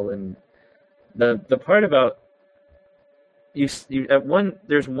it all. And the part about you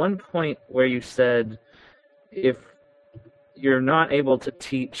there's one point where you said if you're not able to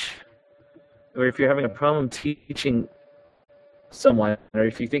teach, or if you're having a problem teaching someone, or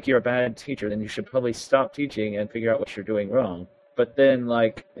if you think you're a bad teacher, then you should probably stop teaching and figure out what you're doing wrong. But then,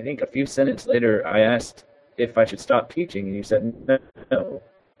 like, I think a few sentences later, I asked if I should stop teaching, and you said no.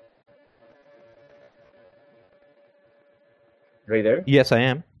 Are you there? Yes, I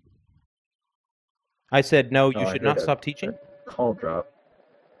am. I said, no, you should not stop teaching? Call drop.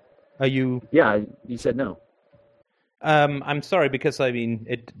 Are you... Yeah, you said no. I'm sorry, because,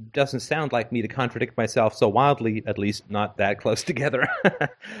 it doesn't sound like me to contradict myself so wildly, at least not that close together.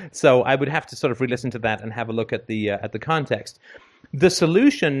 So I would have to sort of re-listen to that and have a look at the context. The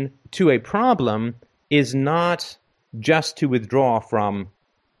solution to a problem is not just to withdraw from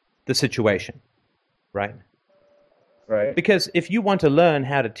the situation, right? Right. Because if you want to learn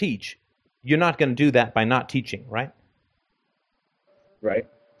how to teach, you're not going to do that by not teaching, right? Right.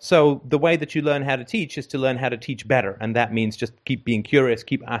 So the way that you learn how to teach is to learn how to teach better, and that means just keep being curious,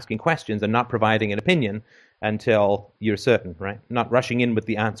 keep asking questions, and not providing an opinion until you're certain, right? Not rushing in with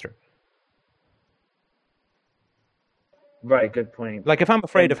the answer. Right, good point. Like if I'm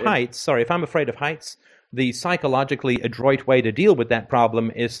afraid of heights, the psychologically adroit way to deal with that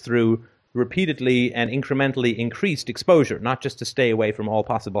problem is through repeatedly and incrementally increased exposure, not just to stay away from all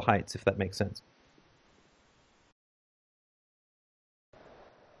possible heights, if that makes sense.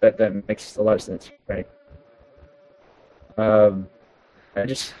 That makes a lot of sense, right? I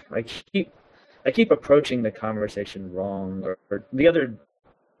keep approaching the conversation wrong. Or the other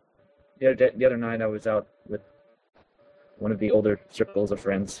night I was out with one of the older circles of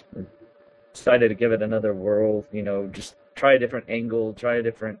friends and decided to give it another whirl. Just try a different angle, try a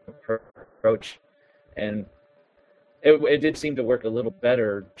different approach, and it did seem to work a little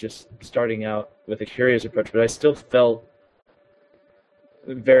better just starting out with a curious approach. But I still felt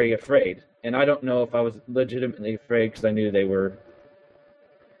very afraid, and I don't know if I was legitimately afraid because I knew they were.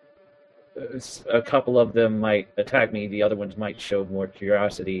 A couple of them might attack me. The other ones might show more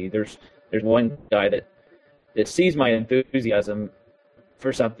curiosity. There's one guy that sees my enthusiasm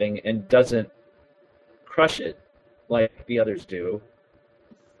for something and doesn't crush it like the others do,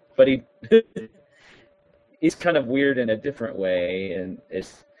 but he's kind of weird in a different way, and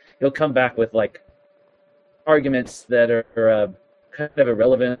he'll come back with like arguments that are kind of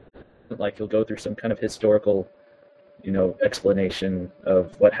irrelevant. Like he'll go through some kind of historical, explanation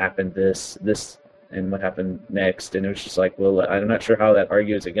of what happened this and what happened next, and it was just like, well, I'm not sure how that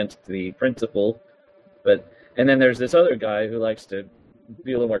argues against the principle, and then there's this other guy who likes to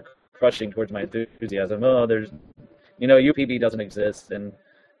be a little more crushing towards my enthusiasm. Oh, there's, UPB doesn't exist, and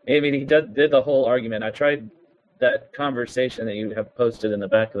I mean he did the whole argument. I tried that conversation that you have posted in the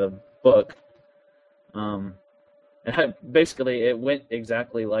back of the book. And basically, it went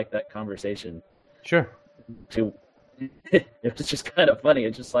exactly like that conversation. Sure. It was just kind of funny.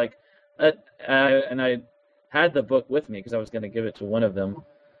 It's just like, and I had the book with me because I was going to give it to one of them,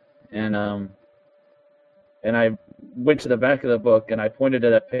 and I went to the back of the book and I pointed to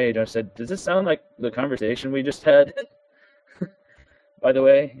that page. I said, "Does this sound like the conversation we just had?" By the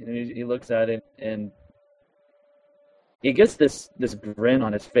way, and he looks at it and he gets this grin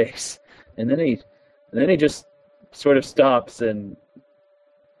on his face, and then he just sort of stops and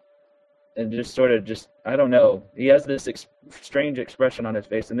and just sort of I don't know. He has this strange expression on his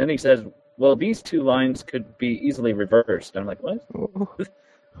face, and then he says, "Well, these two lines could be easily reversed." I'm like, "What?"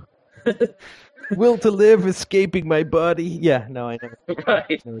 Will to live, escaping my body. Yeah, no, I know. Right,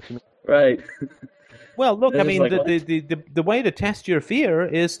 I know what you mean. right. Well, look, It's I just mean, like, the way to test your fear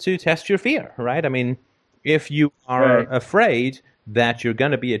is to test your fear, right? I mean, if you are Right. afraid that you're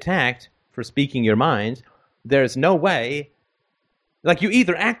going to be attacked for speaking your mind, there's no way. Like, you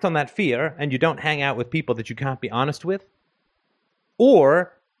either act on that fear and you don't hang out with people that you can't be honest with,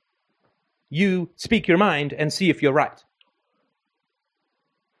 or you speak your mind and see if you're right.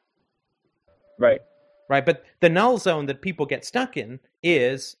 Right. Right? But the null zone that people get stuck in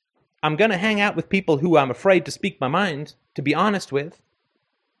is, I'm going to hang out with people who I'm afraid to speak my mind, to be honest with.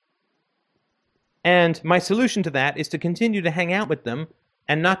 And my solution to that is to continue to hang out with them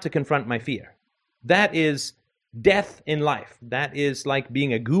and not to confront my fear. That is death in life. That is like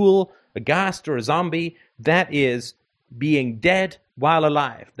being a ghoul, a ghast, or a zombie. That is being dead while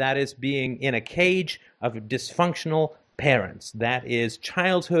alive. That is being in a cage of dysfunctional parents. That is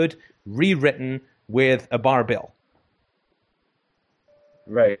childhood rewritten with a bar bill.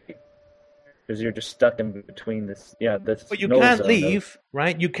 Right. Because you're just stuck in between this. Yeah, this. But you null can't zone leave,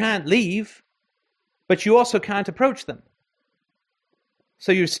 right? You can't leave, but you also can't approach them.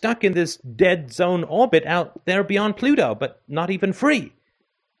 So you're stuck in this dead zone orbit out there beyond Pluto, but not even free.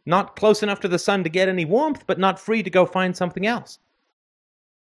 Not close enough to the sun to get any warmth, but not free to go find something else.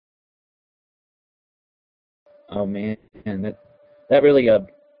 Oh man, that really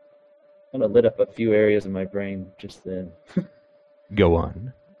kind of lit up a few areas in my brain just then. Go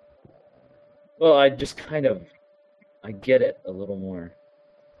on. Well, I just kind of I get it a little more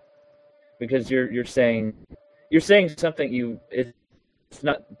because you're saying something it's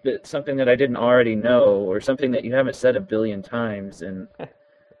not something that I didn't already know or something that you haven't said a billion times, and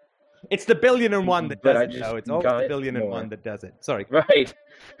It's the billion and one that But does I it. just No, it's always got the it billion and more. one that does it. Sorry. right.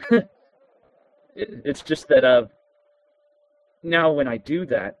 It's just that now when I do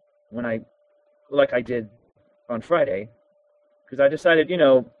that, like I did on Friday, because I decided,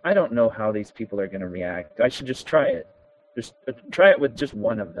 I don't know how these people are going to react. I should just try it. Just try it with just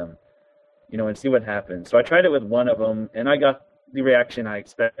one of them, and see what happens. So I tried it with one of them, and I got the reaction I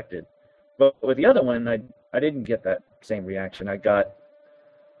expected. But with the other one, I didn't get that same reaction. I got,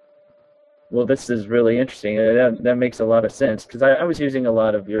 well, this is really interesting. That makes a lot of sense, because I was using a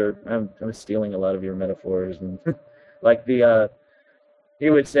lot of I was stealing a lot of your metaphors, and like he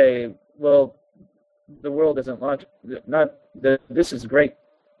would say, well, the world isn't this is a great,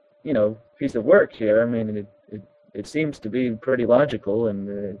 piece of work here. I mean, it seems to be pretty logical,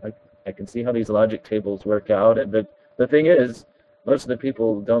 and I can see how these logic tables work out. But the thing is, most of the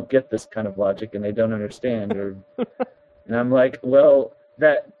people don't get this kind of logic, and they don't understand. And I'm like, well,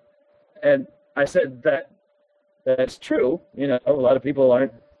 and I said that's true. A lot of people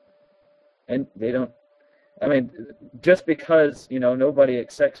aren't, and they don't. I mean, just because,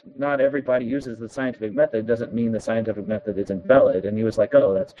 not everybody uses the scientific method doesn't mean the scientific method isn't valid. And he was like,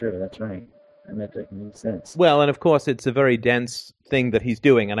 oh, that's true. That's right. And that makes sense. Well, and of course, it's a very dense thing that he's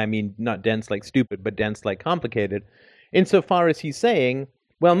doing. And I mean, not dense like stupid, but dense like complicated. Insofar as he's saying,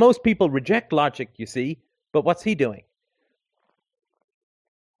 well, most people reject logic, you see, but what's he doing?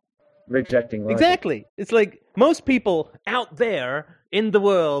 Rejecting logic. Exactly. It's like most people out there in the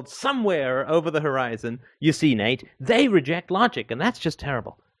world, somewhere over the horizon, you see, Nate, they reject logic, and that's just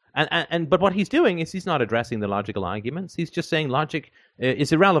terrible. But what he's doing is he's not addressing the logical arguments. He's just saying logic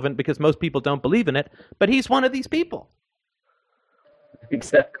is irrelevant because most people don't believe in it, but he's one of these people.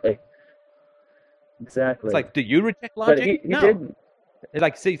 Exactly. It's like, do you reject logic? But he no. didn't. It's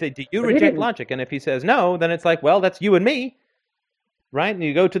like, say, do you But he reject didn't. logic? And if he says no, then it's like, well, that's you and me. Right? And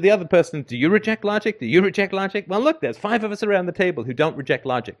you go to the other person, do you reject logic? Do you reject logic? Well, look, there's 5 of us around the table who don't reject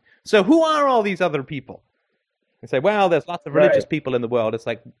logic. So who are all these other people? You say, well, there's lots of religious Right. people in the world. It's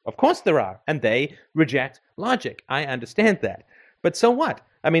like, of course there are. And they reject logic. I understand that. But so what?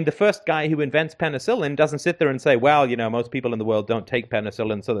 I mean, the first guy who invents penicillin doesn't sit there and say, well, most people in the world don't take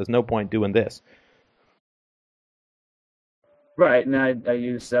penicillin, so there's no point doing this. Right, and I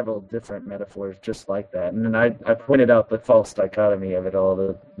use several different metaphors just like that, and then I pointed out the false dichotomy of it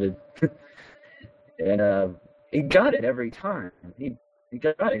all. And he got it every time. He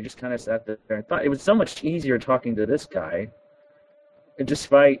got it. He just kind of sat there and thought it was so much easier talking to this guy, and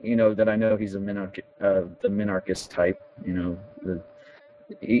despite that I know he's the minarchist type.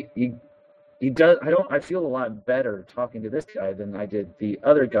 He does. I feel a lot better talking to this guy than I did the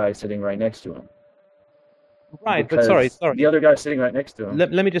other guy sitting right next to him. Right, but Because sorry. the other guy sitting right next to him.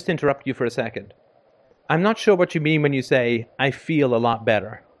 Let me just interrupt you for a second. I'm not sure what you mean when you say, I feel a lot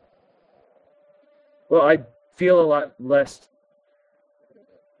better. well, I feel a lot less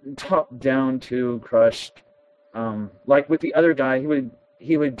top down to crushed. Like with the other guy,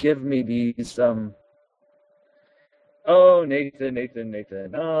 he would give me these oh,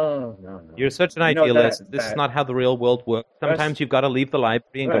 Nathan. Oh, no. You're such an You know, idealist. This is not how the real world works. Sometimes you've got to leave the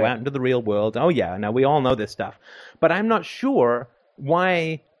library and go Right. out into the real world. Oh, yeah, now we all know this stuff. But I'm not sure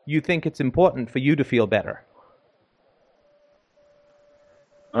why you think it's important for you to feel better.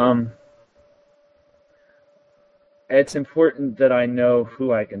 It's important that I know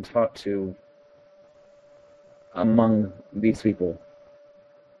who I can talk to among these people,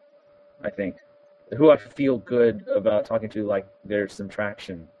 I think. Who I feel good about talking to, like there's some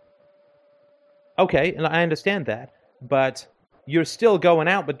traction. Okay, and I understand that. But you're still going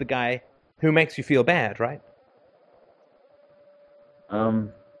out with the guy who makes you feel bad, right?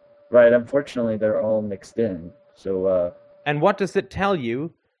 Right, unfortunately they're all mixed in. So, And what does it tell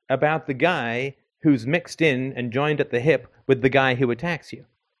you about the guy who's mixed in and joined at the hip with the guy who attacks you?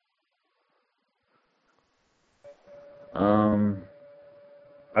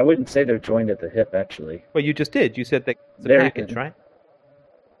 I wouldn't say they're joined at the hip, actually. Well, you just did. You said that it's a They're- package, right?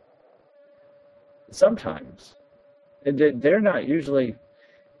 Sometimes. They're not usually.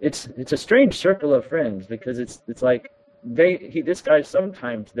 It's a strange circle of friends because it's like this guy's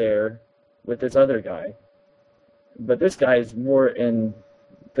sometimes there with this other guy, but this guy is more in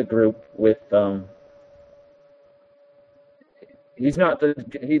the group with he's not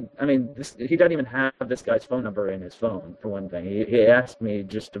he doesn't even have this guy's phone number in his phone, for one thing. He asked me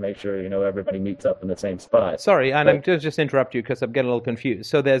just to make sure everybody meets up in the same spot. Sorry, and But- I'm just interrupt you because I'm getting a little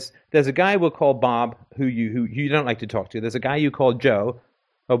confused. So there's a guy we'll call Bob who you don't like to talk to. There's a guy you call Joe,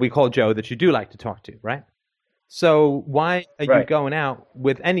 or we call Joe, that you do like to talk to, right? So why are you Right. going out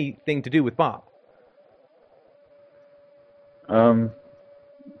with anything to do with Bob?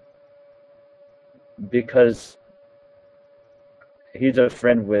 Because he's a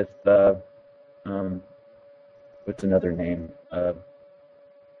friend with what's another name?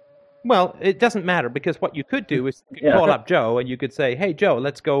 Well, it doesn't matter because what you could do is you could Yeah. call up Joe and you could say, "Hey, Joe,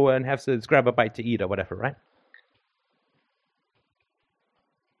 let's go and let's grab a bite to eat or whatever," right?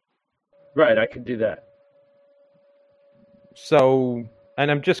 Right, I could do that. So,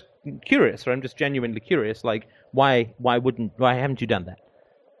 and I'm just curious, or I'm just genuinely curious, like why haven't you done that?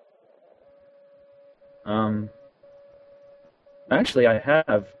 Actually, I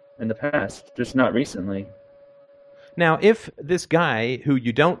have in the past, just not recently. Now, if this guy who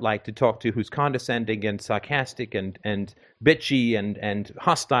you don't like to talk to, who's condescending and sarcastic and bitchy and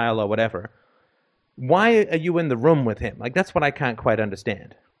hostile or whatever, why are you in the room with him? Like, that's what I can't quite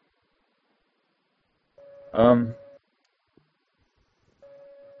understand. I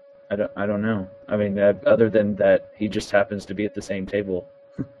don't know. I mean, other than that, he just happens to be at the same table,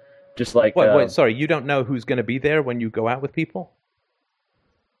 just like. Wait, sorry, you don't know who's going to be there when you go out with people?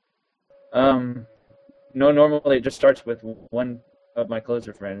 No, normally it just starts with one of my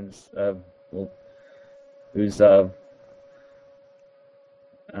closer friends, who's who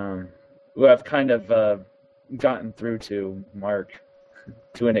I've kind of gotten through to, Mark,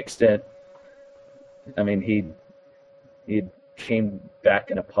 to an extent. I mean, he came back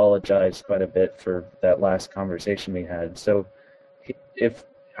and apologized quite a bit for that last conversation we had. So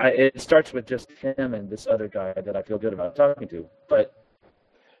it starts with just him and this other guy that I feel good about talking to, but.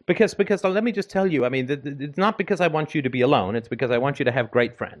 Because let me just tell you, I mean, it's not because I want you to be alone. It's because I want you to have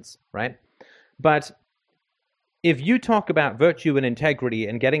great friends, right? But if you talk about virtue and integrity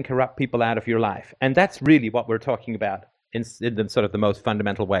and getting corrupt people out of your life, and that's really what we're talking about in the sort of the most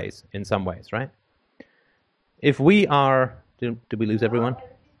fundamental ways, in some ways, right? If we are... Did we lose everyone?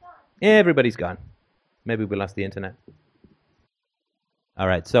 Everybody's gone. Maybe we lost the internet. All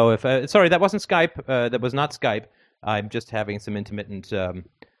right, so if... sorry, that wasn't Skype. That was not Skype. I'm just having some intermittent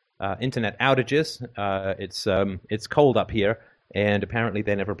internet outages. It's cold up here, and apparently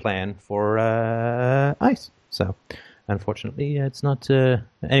they never plan for ice. So, unfortunately, it's not.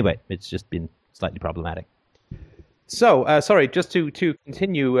 Anyway, it's just been slightly problematic. So, sorry, just to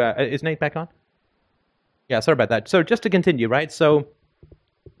continue. Is Nate back on? Yeah, sorry about that. So, just to continue, right? So,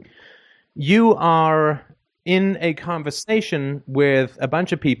 you are in a conversation with a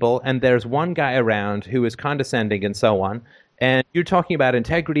bunch of people, and there's one guy around who is condescending and so on, and you're talking about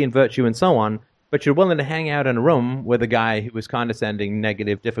integrity and virtue and so on, but you're willing to hang out in a room with a guy who is condescending,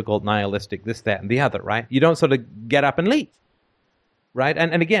 negative, difficult, nihilistic, this, that, and the other, right? You don't sort of get up and leave, right?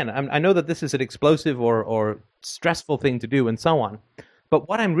 And again, I know that this is an explosive or stressful thing to do and so on, but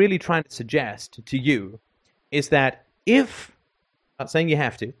what I'm really trying to suggest to you is that if, I'm not saying you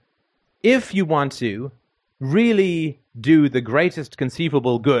have to, if you want to really do the greatest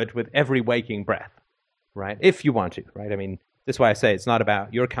conceivable good with every waking breath, right? If you want to, right? I mean, that's why I say it's not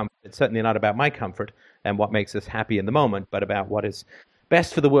about your comfort. It's certainly not about my comfort and what makes us happy in the moment, but about what is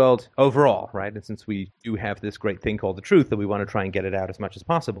best for the world overall, right? And since we do have this great thing called the truth, that we want to try and get it out as much as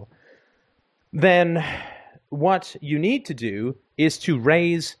possible, then what you need to do is to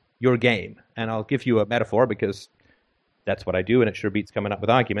raise your game. And I'll give you a metaphor because that's what I do, and it sure beats coming up with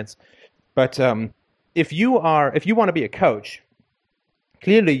arguments. But if you want to be a coach,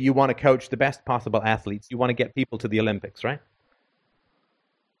 clearly you want to coach the best possible athletes. You want to get people to the Olympics, right?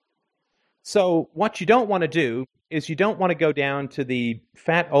 So what you don't want to do is you don't want to go down to the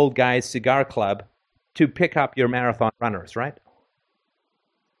fat old guy's cigar club to pick up your marathon runners, right?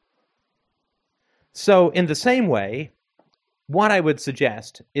 So in the same way, what I would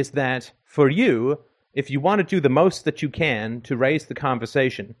suggest is that for you, if you want to do the most that you can to raise the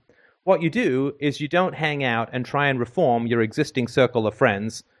conversation, what you do is you don't hang out and try and reform your existing circle of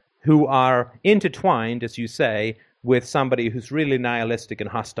friends who are intertwined, as you say, with somebody who's really nihilistic and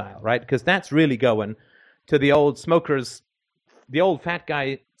hostile, right? Because that's really going to the old fat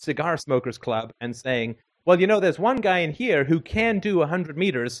guy cigar smokers club and saying, well, there's one guy in here who can do 100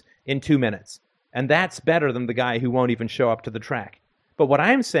 meters in 2 minutes, and that's better than the guy who won't even show up to the track. But what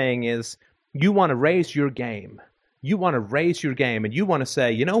I'm saying is you want to raise your game. You want to raise your game, and you want to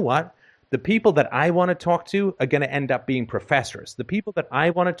say, you know what? The people that I want to talk to are going to end up being professors. The people that I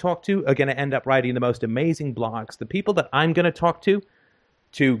want to talk to are going to end up writing the most amazing blogs. The people that I'm going to talk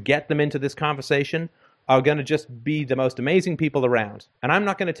to get them into this conversation are going to just be the most amazing people around. And I'm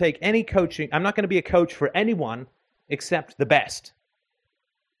not going to take any coaching. I'm not going to be a coach for anyone except the best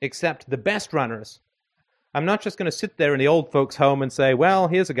runners. I'm not just going to sit there in the old folks' home and say, well,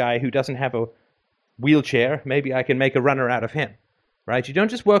 here's a guy who doesn't have a wheelchair. Maybe I can make a runner out of him. Right? You don't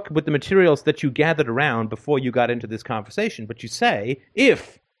just work with the materials that you gathered around before you got into this conversation, but you say,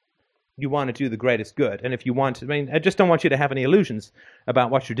 if you want to do the greatest good, and if you want to, I just don't want you to have any illusions about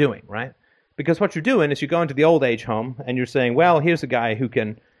what you're doing, right? Because what you're doing is you're going to the old age home and you're saying, well, here's a guy who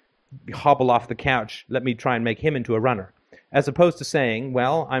can hobble off the couch. Let me try and make him into a runner. As opposed to saying,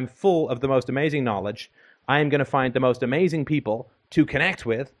 well, I'm full of the most amazing knowledge. I am going to find the most amazing people to connect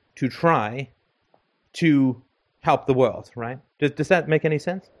with, to try to help the world, right? Does that make any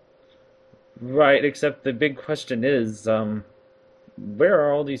sense? Right, except the big question is, where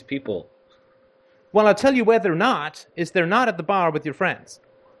are all these people? Well, I'll tell you where they're not, is they're not at the bar with your friends.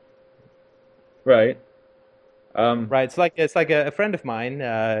 Right. Right, it's like a friend of mine,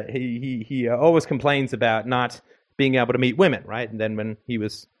 he always complains about not being able to meet women, right? And then when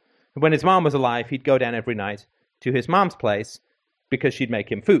his mom was alive, he'd go down every night to his mom's place because she'd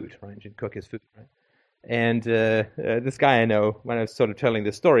make him food, right? She'd cook his food, right? And this guy I know, when I was sort of telling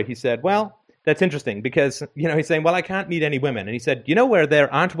this story, he said, well, that's interesting because, he's saying, well, I can't meet any women. And he said, where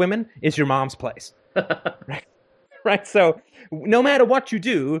there aren't women is your mom's place. Right? So no matter what you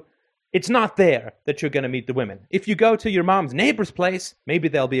do, it's not there that you're going to meet the women. If you go to your mom's neighbor's place, maybe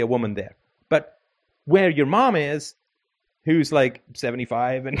there'll be a woman there. But where your mom is, who's like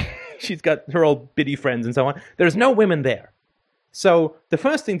 75 and she's got her old biddy friends and so on, there's no women there. So the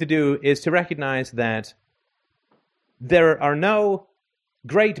first thing to do is to recognize that there are no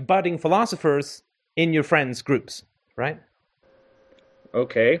great budding philosophers in your friends' groups, right?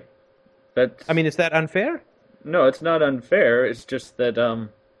 Okay. Is that unfair? No, it's not unfair. It's just that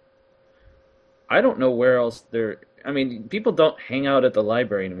I don't know where else people don't hang out at the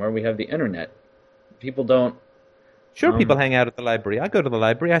library anymore. We have the internet. People don't... Sure, people hang out at the library. I go to the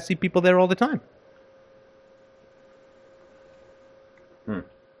library. I see people there all the time.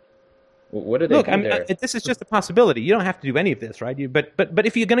 What do they do there? This is just a possibility. You don't have to do any of this, right? But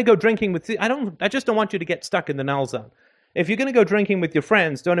if you're going to go drinking with... I just don't want you to get stuck in the null zone. If you're going to go drinking with your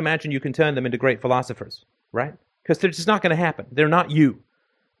friends, don't imagine you can turn them into great philosophers, right? Because it's just not going to happen. They're not you.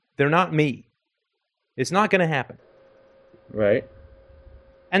 They're not me. It's not going to happen. Right.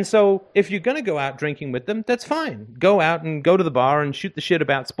 And so if you're going to go out drinking with them, that's fine. Go out and go to the bar and shoot the shit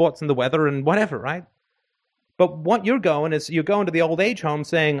about sports and the weather and whatever, right? But what you're going to the old age home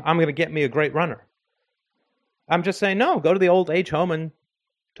saying, I'm going to get me a great runner. I'm just saying, no, go to the old age home and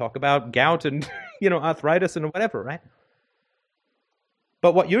talk about gout and, arthritis and whatever, right?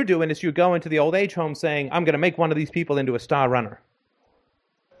 But what you're doing is you're going to the old age home saying, I'm going to make one of these people into a star runner.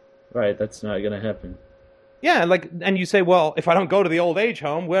 Right, that's not going to happen. Yeah, and you say, well, if I don't go to the old age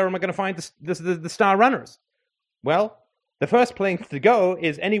home, where am I going to find the star runners? Well, the first place to go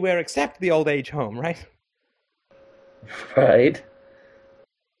is anywhere except the old age home, right? Right.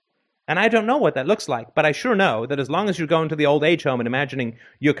 And I don't know what that looks like, but I sure know that as long as you're going to the old age home and imagining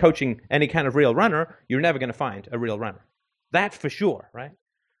you're coaching any kind of real runner, you're never going to find a real runner. That for sure, right?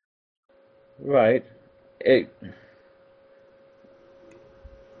 Right. it.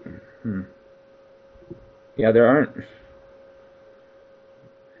 Yeah, there aren't.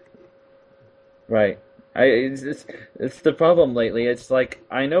 Right. It's the problem lately. It's like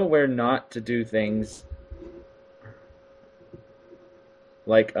I know where not to do things.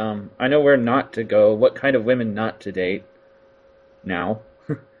 Like I know where not to go, what kind of women not to date now,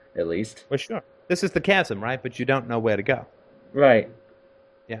 at least. Well, sure. This is the chasm, right? But you don't know where to go. Right.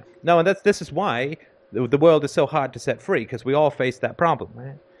 Yeah. No, and this is why the world is so hard to set free, because we all face that problem,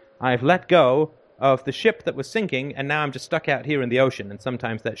 right? I've let go of the ship that was sinking, and now I'm just stuck out here in the ocean, and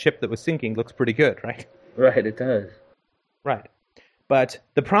sometimes that ship that was sinking looks pretty good, right? Right, it does. Right. But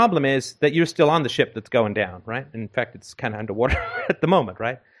the problem is that you're still on the ship that's going down, right? In fact, it's kind of underwater at the moment,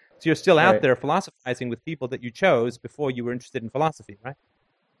 right? So you're still out Right. there philosophizing with people that you chose before you were interested in philosophy, right?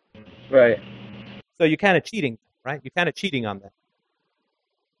 Right. So you're kind of cheating, right? You're kind of cheating on them.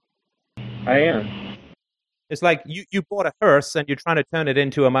 I am. It's like you bought a hearse and you're trying to turn it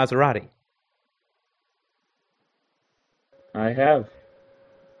into a Maserati. I have.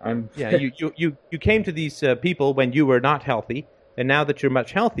 I'm. Yeah, you came to these people when you were not healthy, and now that you're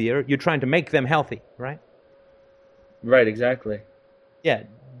much healthier, you're trying to make them healthy, right? Right, exactly. Yeah,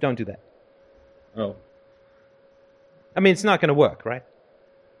 don't do that. Oh, I mean, it's not going to work, right?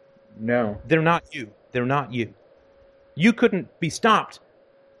 no. They're not you. They're not you. You couldn't be stopped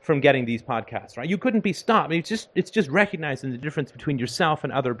from getting these podcasts, right? You couldn't be stopped. It's just recognizing the difference between yourself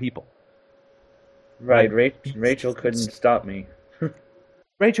and other people. Right, Rachel couldn't stop me.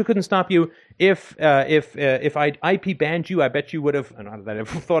 Rachel couldn't stop you. If I IP banned you, I bet you would have. Not that I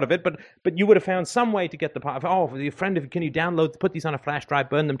ever thought of it, but you would have found some way to get the. Oh, your friend, can you download, put these on a flash drive,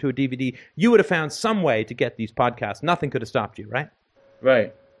 burn them to a DVD? You would have found some way to get these podcasts. Nothing could have stopped you, right?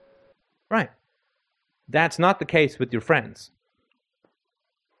 Right. Right. That's not the case with your friends.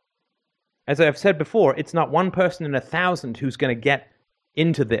 As I've said before, it's not one person in 1,000 who's going to get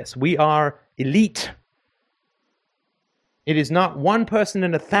into this. We are elite. It is not one person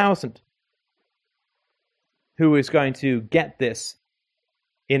in 1,000 who is going to get this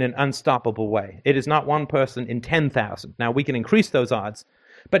in an unstoppable way. It is not one person in 10,000. Now, we can increase those odds,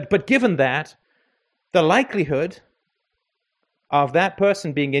 but given that, the likelihood of that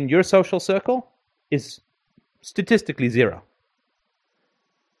person being in your social circle is statistically zero.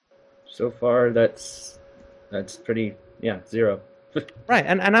 So far, that's pretty. Yeah, zero. Right,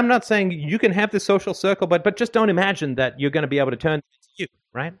 and I'm not saying you can have this social circle, but just don't imagine that you're going to be able to turn it into you,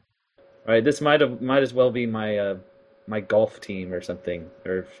 right? Right. This might as well be my my golf team or something.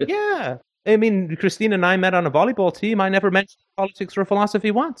 Or Yeah. I mean, Christine and I met on a volleyball team. I never mentioned politics or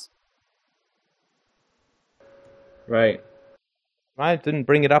philosophy once. Right. I didn't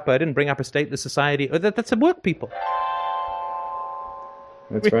bring it up. I didn't bring up a stateless society. That's a work people.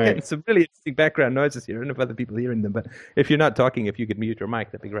 That's We're right. getting some really interesting background noises here. I don't know if other people are hearing them, but if you're not talking, if you could mute your mic,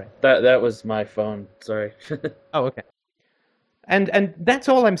 that'd be great. That was my phone. Sorry. Oh, okay. And that's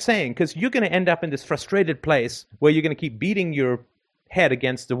all I'm saying, because you're going to end up in this frustrated place where you're going to keep beating your head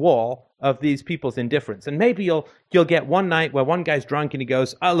against the wall of these people's indifference. And maybe you'll get one night where one guy's drunk and he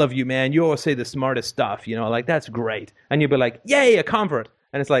goes, "I love you, man. You always say the smartest stuff, like that's great." And you'll be like, "Yay, a convert."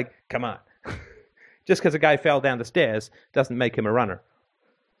 And it's like, come on. Just because a guy fell down the stairs doesn't make him a runner.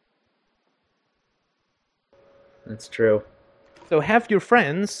 That's true. So have your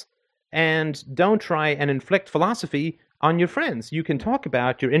friends and don't try and inflict philosophy on your friends. You can talk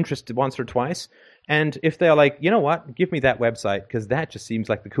about your interest once or twice, and if they're like, "You know what, give me that website because that just seems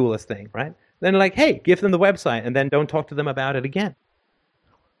like the coolest thing," right? Then like, hey, give them the website and then don't talk to them about it again.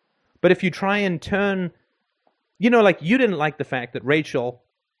 But if you try and turn, like you didn't like the fact that Rachel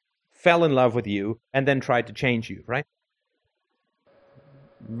fell in love with you and then tried to change you, right?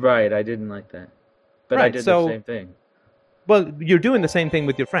 Right. I didn't like that, but I Right, did so- the same thing. Well, you're doing the same thing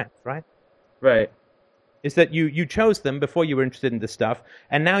with your friends, right? Right. Is that you chose them before you were interested in this stuff,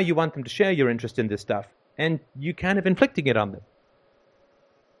 and now you want them to share your interest in this stuff, and you kind of inflicting it on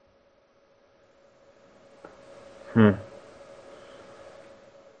them.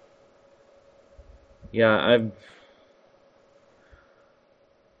 Yeah.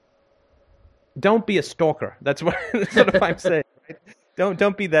 Don't be a stalker. That's what I'm saying. Right?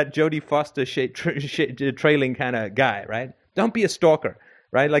 Don't be that Jodie Foster trailing kind of guy, right? Don't be a stalker,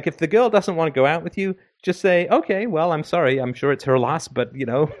 right? Like if the girl doesn't want to go out with you, just say, "Okay, well, I'm sorry. I'm sure it's her loss, but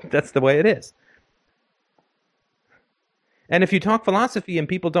that's the way it is." And if you talk philosophy and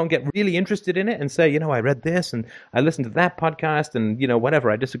people don't get really interested in it and say, "I read this and I listened to that podcast and whatever,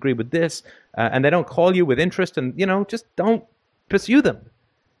 I disagree with this," and they don't call you with interest, and just don't pursue them,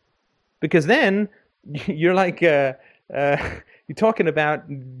 because then you're like you're talking about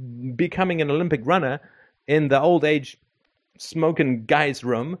becoming an Olympic runner, in the old age smoking guy's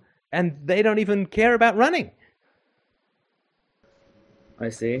room, and they don't even care about running. I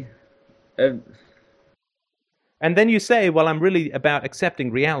see. And then you say, well, I'm really about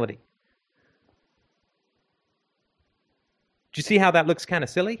accepting reality. Do you see how that looks kind of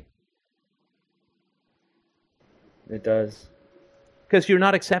silly? It does. Because you're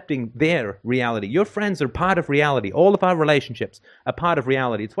not accepting their reality. Your friends are part of reality. All of our relationships are part of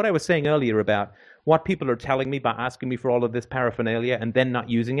reality. It's what I was saying earlier about what people are telling me by asking me for all of this paraphernalia and then not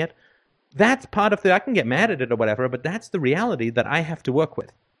using it. That's part of I can get mad at it or whatever, but that's the reality that I have to work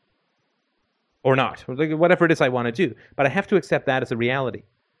with. Or not, whatever it is I want to do. But I have to accept that as a reality.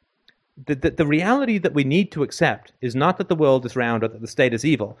 The reality that we need to accept is not that the world is round or that the state is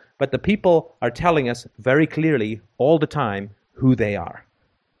evil, but the people are telling us very clearly all the time who they are.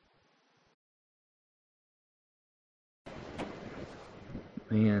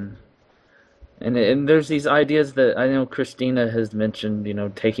 Man. And there's these ideas that I know Christina has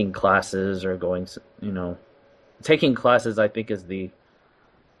mentioned, taking classes or going, taking classes I think is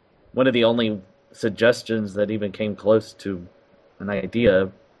one of the only suggestions that even came close to an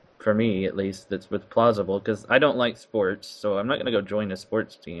idea, for me at least, that's plausible, because I don't like sports, so I'm not going to go join a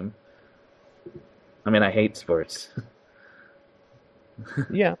sports team. I mean, I hate sports.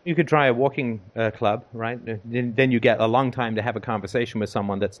 Yeah, you could try a walking club, right? Then you get a long time to have a conversation with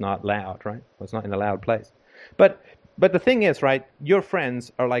someone that's not loud, right? Well, it's not in a loud place. But the thing is, right, your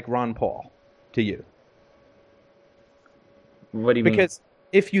friends are like Ron Paul to you. What do you mean? Because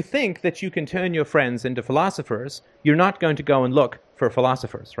if you think that you can turn your friends into philosophers, you're not going to go and look for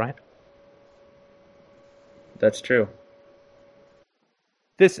philosophers, right? That's true.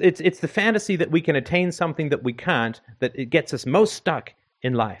 It's the fantasy that we can attain something that we can't, that it gets us most stuck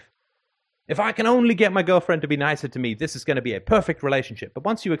in life. If I can only get my girlfriend to be nicer to me, this is going to be a perfect relationship. But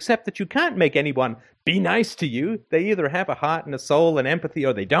once you accept that you can't make anyone be nice to you, they either have a heart and a soul and empathy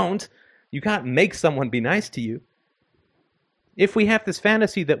or they don't. You can't make someone be nice to you. If we have this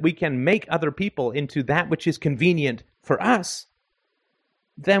fantasy that we can make other people into that which is convenient for us,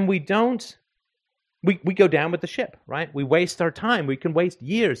 then we go down with the ship, right? We waste our time. We can waste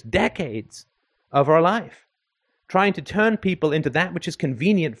years, decades of our life trying to turn people into that which is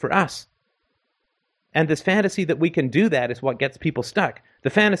convenient for us. And this fantasy that we can do that is what gets people stuck. The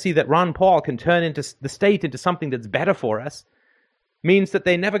fantasy that Ron Paul can turn into the state into something that's better for us means that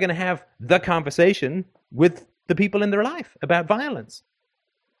they're never going to have the conversation with the people in their life about violence.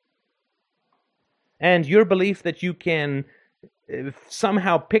 And your belief that you can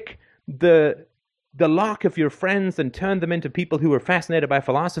somehow pick the lock of your friends and turn them into people who are fascinated by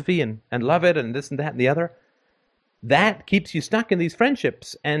philosophy and love it and this and that and the other, that keeps you stuck in these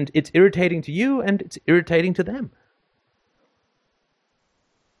friendships, and it's irritating to you and it's irritating to them.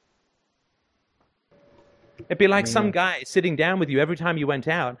 It'd be like some guy sitting down with you every time you went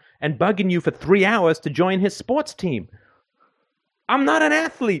out and bugging you for 3 hours to join his sports team. I'm not an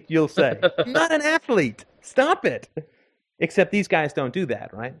athlete, you'll say. I'm not an athlete. Stop it. Except these guys don't do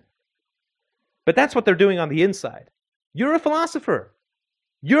that, right? But that's what they're doing on the inside. You're a philosopher.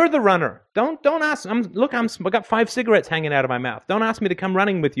 You're the runner. Don't ask. I've got 5 cigarettes hanging out of my mouth. Don't ask me to come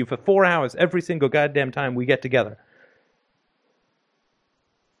running with you for 4 hours every single goddamn time we get together.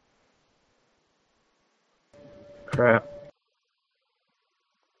 Crap.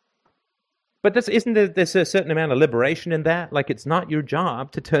 But there's a certain amount of liberation in that? Like, it's not your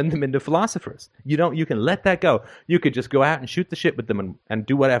job to turn them into philosophers. You can let that go. You could just go out and shoot the shit with them and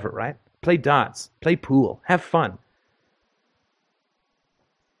do whatever, right? Play darts, play pool, have fun.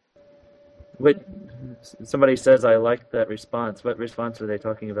 Somebody says I like that response. What response are they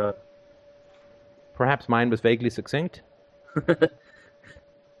talking about? Perhaps mine was vaguely succinct.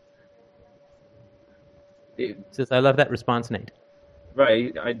 Says, I love that response, Nate.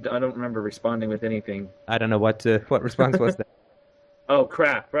 Right, I don't remember responding with anything. I don't know what response was that. Oh,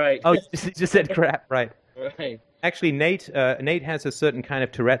 crap, right. Oh, you just said crap, right. Right. Actually, Nate has a certain kind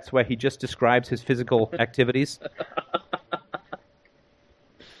of Tourette's where he just describes his physical activities.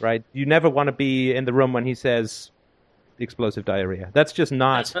 Right? You never want to be in the room when he says explosive diarrhea. That's just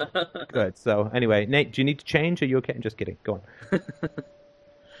not good. So anyway, Nate, do you need to change? Are you okay? Just kidding. Go on.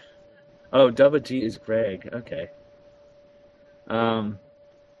 Oh, Double G is Greg. Okay.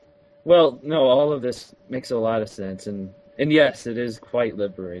 Well, no, all of this makes a lot of sense, and yes, it is quite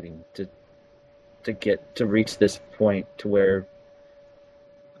liberating to reach this point to where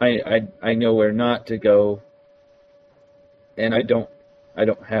I know where not to go, and I don't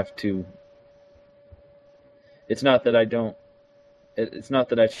have to. It's not that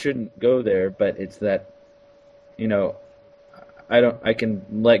I shouldn't go there, but it's that, I can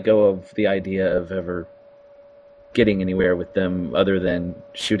let go of the idea of ever getting anywhere with them other than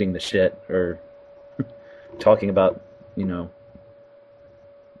shooting the shit or talking about,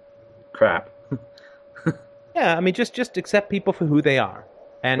 crap. Yeah, I mean, just accept people for who they are,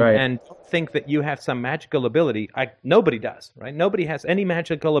 and Right. and don't think that you have some magical ability. Nobody does, right? Nobody has any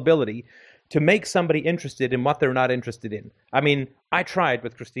magical ability to make somebody interested in what they're not interested in. I mean, I tried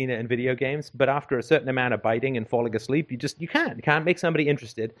with Christina in video games, but after a certain amount of biting and falling asleep, you can't make somebody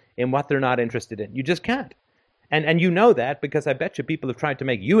interested in what they're not interested in. You just can't. And you know that because I bet you people have tried to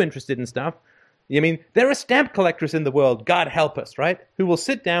make you interested in stuff. I mean, there are stamp collectors in the world, God help us, right? Who will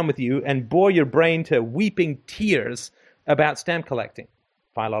sit down with you and bore your brain to weeping tears about stamp collecting.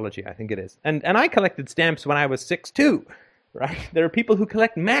 Philology, I think it is. And I collected stamps when I was 6 too, right? There are people who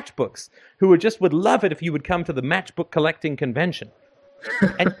collect matchbooks who would love it if you would come to the matchbook collecting convention.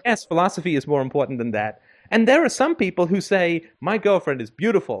 And yes, philosophy is more important than that. And there are some people who say, my girlfriend is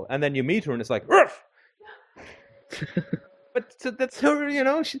beautiful, and then you meet her and it's like, Urgh! But that's her,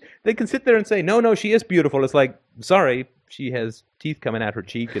 they can sit there and say, no, she is beautiful. It's like, sorry, she has teeth coming out her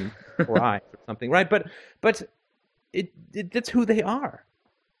cheek or eye or something, right? But it's who they are.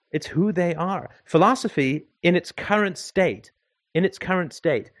 It's who they are. Philosophy in its current state,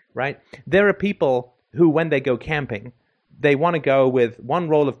 right? There are people who, when they go camping, they want to go with one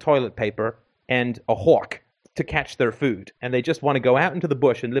roll of toilet paper and a hawk to catch their food. And they just want to go out into the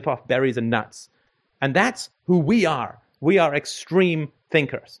bush and live off berries and nuts. And that's who we are. We are extreme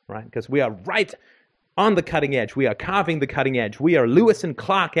thinkers, right? Because we are right on the cutting edge. We are carving the cutting edge. We are Lewis and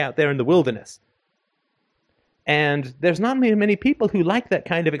Clark out there in the wilderness. And there's not many people who like that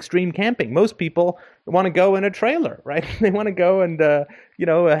kind of extreme camping. Most people want to go in a trailer, right? They want to go and,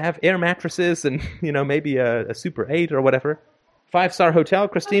 have air mattresses and, maybe a Super 8 or whatever. 5-star hotel,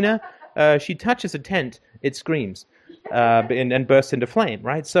 Christina, she touches a tent, it screams. And bursts into flame,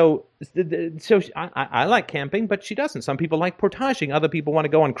 right? So I like camping, but she doesn't. Some people like portaging. Other people want to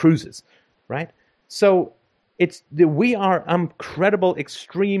go on cruises, right? So we are incredible,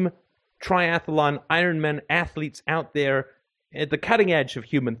 extreme triathlon Ironman athletes out there at the cutting edge of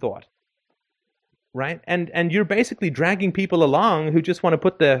human thought, right? And you're basically dragging people along who just want to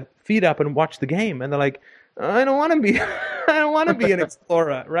put their feet up and watch the game, and they're like, I don't want to be an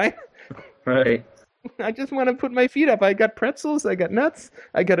explorer, right? Right. I just want to put my feet up. I got pretzels, I got nuts,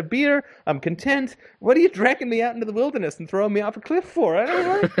 I got a beer, I'm content. What are you dragging me out into the wilderness and throwing me off a cliff for? I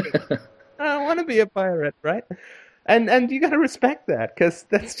don't want to be a pirate, right? And you got to respect that, because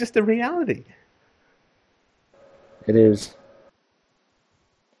that's just a reality. It is.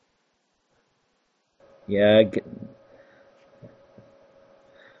 Yeah.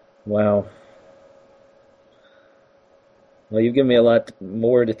 Wow. Well, you've given me a lot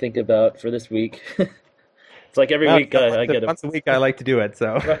more to think about for this week. It's like every week I get once a week. I like to do it.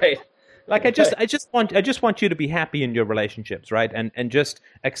 So right. Like I just want you to be happy in your relationships, right? And just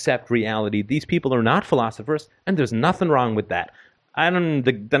accept reality. These people are not philosophers, and there's nothing wrong with that.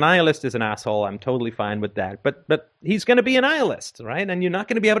 The nihilist is an asshole. I'm totally fine with that. But he's going to be a nihilist, right? And you're not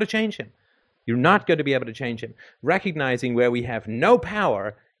going to be able to change him. You're not going to be able to change him. Recognizing where we have no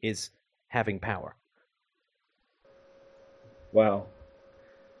power is having power. Wow.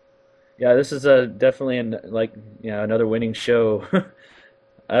 Yeah, this is definitely another winning show.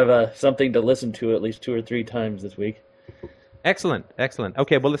 I have something to listen to at least 2 or 3 times this week. Excellent.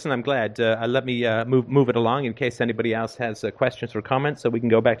 Okay, well, listen, I'm glad. Let me move it along in case anybody else has questions or comments, so we can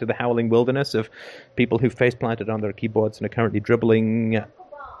go back to the howling wilderness of people who face planted on their keyboards and are currently dribbling.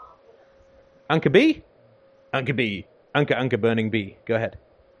 Unca B? Unca Burning Bee. Go ahead.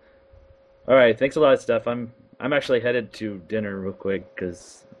 All right, thanks a lot, Steph. I'm actually headed to dinner real quick,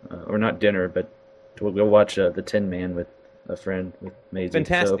 or not dinner, but we'll go watch The Tin Man with a friend, with Maisie.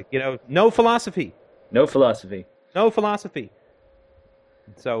 Fantastic. So, no philosophy. No philosophy. No philosophy.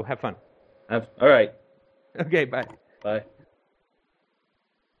 So have fun. All right. Okay, bye. Bye.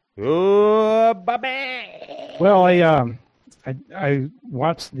 Oh, Bobby. Well, I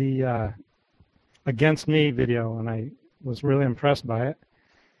watched the Against Me video, and I was really impressed by it.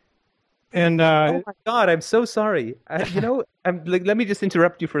 And oh my God, I'm so sorry. Let me just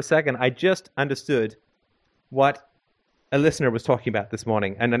interrupt you for a second. I just understood what a listener was talking about this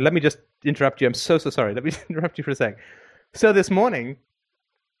morning, and let me just interrupt you. I'm so sorry. Let me just interrupt you for a second. So this morning,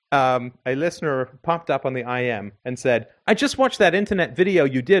 a listener popped up on the IM and said, "I just watched that internet video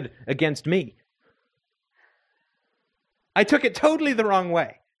you did against me." I took it totally the wrong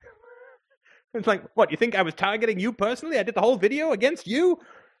way. It's like, what? You think I was targeting you personally? I did the whole video against you?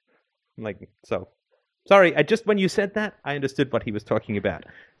 So, sorry, when you said that, I understood what he was talking about.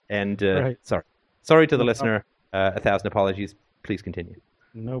 And right. Sorry to the listener. 1,000 apologies. Please continue.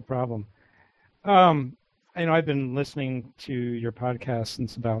 No problem. I've been listening to your podcast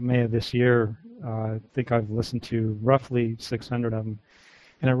since about May of this year. I think I've listened to roughly 600 of them.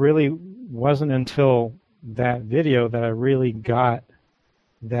 And it really wasn't until that video that I really got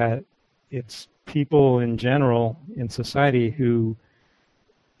that it's people in general in society who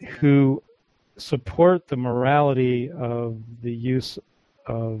support the morality of the use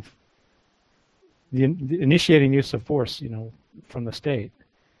of the initiating use of force, from the state.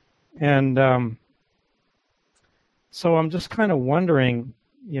 And so I'm just kind of wondering,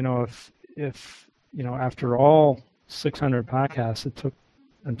 if after all 600 podcasts, it took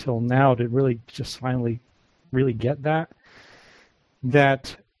until now to really just finally really get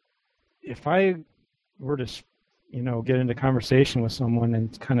that if I were to, get into conversation with someone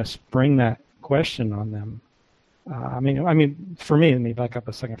and kind of spring that question on them, I mean, for me, let me back up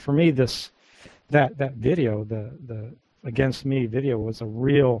a second. For me, that video, the Against Me video, was a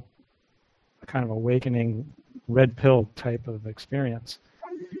real kind of awakening, red pill type of experience.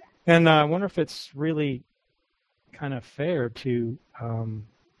 And I wonder if it's really kind of fair to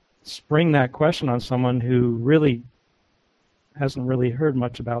spring that question on someone who really hasn't really heard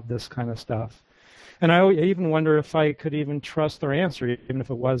much about this kind of stuff. And I even wonder if I could even trust their answer, even if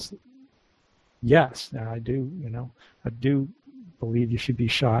it was yes. I do believe you should be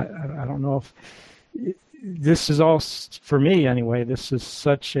shot. I don't know if this is all, for me anyway, this is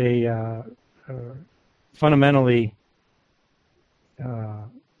such a fundamentally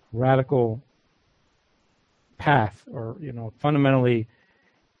radical path, or fundamentally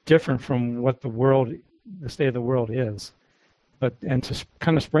different from what the state of the world is. And to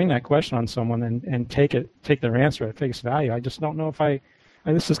kind of spring that question on someone and take their answer at face value, I just don't know if and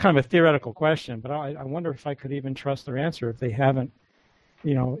this is kind of a theoretical question, but I wonder if I could even trust their answer if they haven't,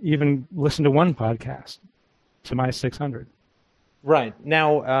 even listened to one podcast, to my 600. Right.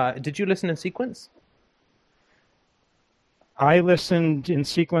 Now, did you listen in sequence? I listened in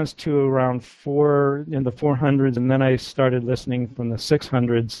sequence to around 4 in the 400s, and then I started listening from the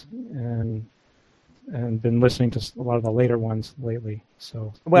 600s, and been listening to a lot of the later ones lately.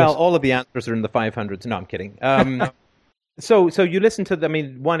 So, well, yes. All of the answers are in the 500s. No, I'm kidding. So you listen to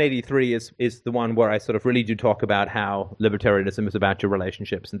 183 is the one where I sort of really do talk about how libertarianism is about your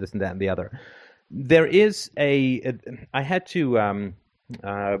relationships and this and that and the other. There is I had to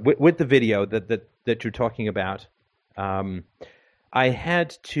with the video that you're talking about, I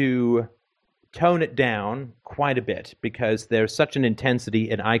had to tone it down quite a bit because there's such an intensity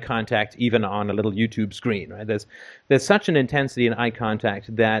in eye contact, even on a little YouTube screen, right? There's such an intensity in eye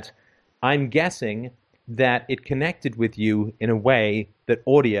contact that I'm guessing that it connected with you in a way that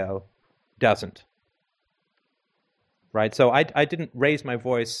audio doesn't, right? So I didn't raise my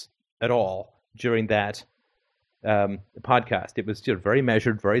voice at all during that podcast. It was just very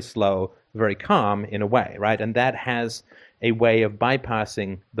measured, very slow, very calm in a way, right? And that has a way of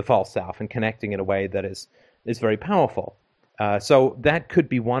bypassing the false self and connecting in a way that is very powerful. So that could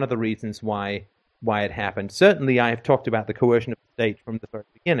be one of the reasons why it happened. Certainly, I have talked about the coercion of the state from the very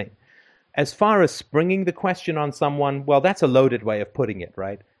beginning. As far as springing the question on someone, well, that's a loaded way of putting it,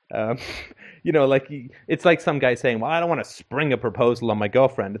 right? It's like some guy saying, well, I don't want to spring a proposal on my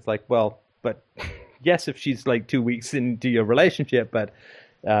girlfriend. It's like, well, but yes, if she's like 2 weeks into your relationship, but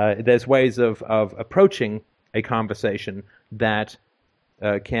there's ways of approaching a conversation that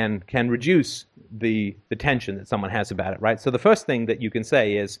can reduce the tension that someone has about it, right? So the first thing that you can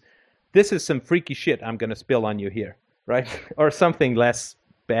say is, this is some freaky shit I'm going to spill on you here, right? Or something less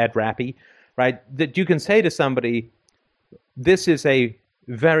bad rappy, right? That you can say to somebody, this is a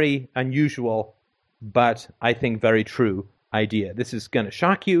very unusual, but I think very true idea. This is going to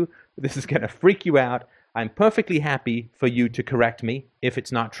shock you. This is going to freak you out. I'm perfectly happy for you to correct me if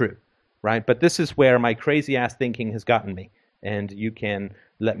it's not true, right? But this is where my crazy-ass thinking has gotten me, and you can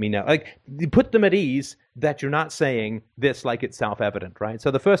let me know. Like, you put them at ease that you're not saying this like it's self-evident, right?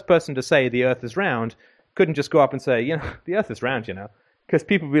 So the first person to say the Earth is round couldn't just go up and say, the Earth is round, because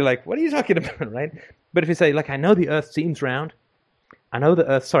people would be like, what are you talking about, right? But if you say, I know the Earth seems round. I know the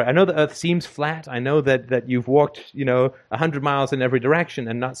Earth seems flat. I know that you've walked, 100 miles in every direction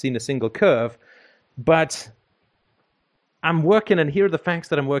and not seen a single curve. But I'm working, and here are the facts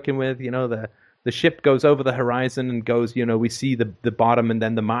that I'm working with. The ship goes over the horizon and goes, we see the bottom and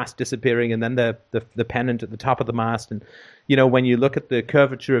then the mast disappearing and then the pennant at the top of the mast. And, when you look at the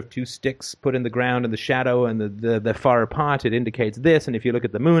curvature of two sticks put in the ground and the shadow and they're far apart, it indicates this. And if you look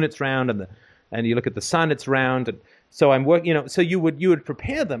at the moon, it's round, and you look at the sun, it's round. And so I'm working, so you would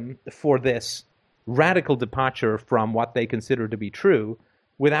prepare them for this radical departure from what they consider to be true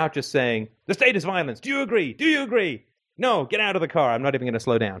without just saying, the state is violence. Do you agree? Do you agree? No, get out of the car. I'm not even going to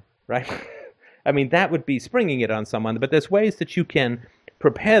slow down, right? I mean, that would be springing it on someone. But there's ways that you can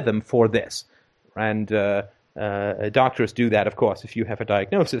prepare them for this. And doctors do that, of course. If you have a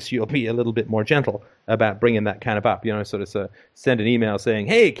diagnosis, you'll be a little bit more gentle about bringing that kind of up. Sort of send an email saying,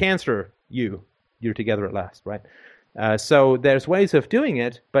 "Hey, cancer, you're together at last," right? So there's ways of doing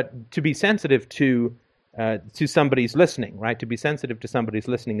it, but to be sensitive to somebody's listening, right? To be sensitive to somebody's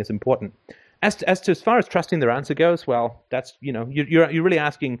listening is important. As far as trusting their answer goes, well, that's you're really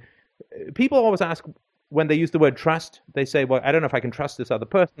asking. People always ask when they use the word trust. They say, "Well, I don't know if I can trust this other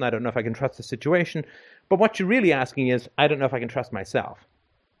person. I don't know if I can trust the situation." But what you're really asking is, "I don't know if I can trust myself,"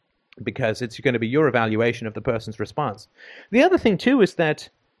 because it's going to be your evaluation of the person's response. The other thing too is that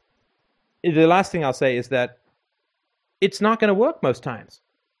the last thing I'll say is that it's not going to work most times,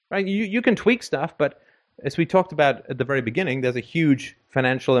 right? You can tweak stuff, but as we talked about at the very beginning, there's a huge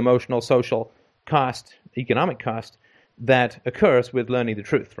financial, emotional, social cost, economic cost that occurs with learning the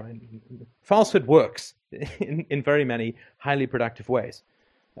truth, right? Falsehood works in very many highly productive ways.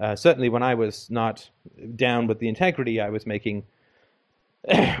 Certainly when I was not down with the integrity, I was making,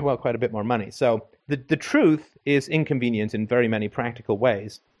 quite a bit more money. So the truth is inconvenient in very many practical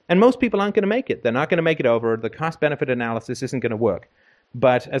ways. And most people aren't going to make it. They're not going to make it over. The cost-benefit analysis isn't going to work.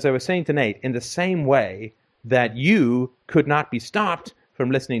 But as I was saying to Nate, in the same way that you could not be stopped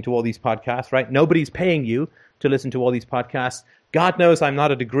from listening to all these podcasts, right? Nobody's paying you to listen to all these podcasts. God knows I'm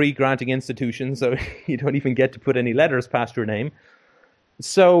not a degree-granting institution, so you don't even get to put any letters past your name.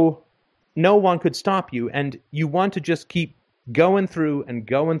 So no one could stop you, and you want to just keep going through and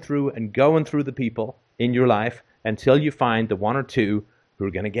going through and going through the people in your life until you find the one or two who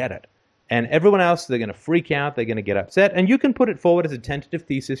are going to get it. And everyone else, they're going to freak out, they're going to get upset. And you can put it forward as a tentative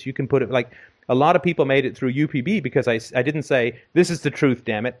thesis. You can put it like a lot of people made it through UPB because I didn't say, this is the truth,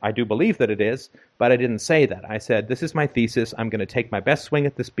 damn it. I do believe that it is, but I didn't say that. I said, this is my thesis. I'm going to take my best swing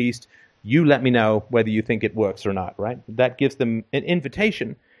at this beast. You let me know whether you think it works or not, right? That gives them an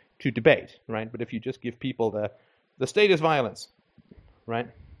invitation to debate, right? But if you just give people the state is violence, right?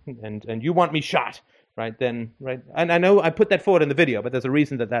 And you want me shot. Right then, right, and I know I put that forward in the video, but there's a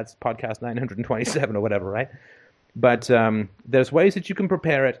reason that that's podcast 927 or whatever, right? But there's ways that you can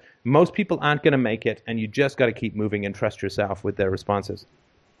prepare it. Most people aren't going to make it, and you just got to keep moving and trust yourself with their responses.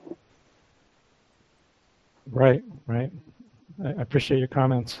 Right. I appreciate your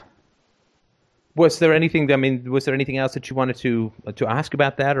comments. Was there anything? I mean, was there anything else that you wanted to ask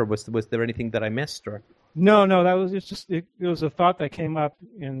about that, or was there anything that I missed, or? No, that was it was a thought that came up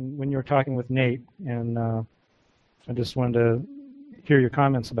when you were talking with Nate, and I just wanted to hear your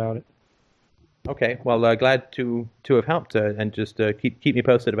comments about it. Okay, well, glad to have helped, and just keep me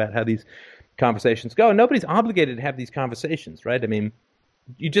posted about how these conversations go. And nobody's obligated to have these conversations, right? I mean,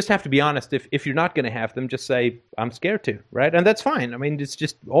 you just have to be honest. If you're not going to have them, just say, I'm scared to, right? And that's fine. I mean, it's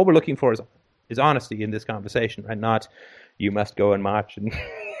just all we're looking for is honesty in this conversation, right? Not you must go and march and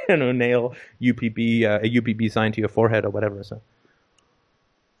nail a UPB sign to your forehead or whatever. So,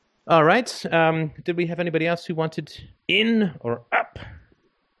 all right. Did we have anybody else who wanted in or up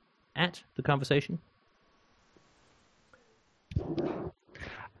at the conversation?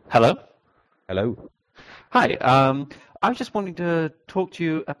 Hello. Hi. I was just wanting to talk to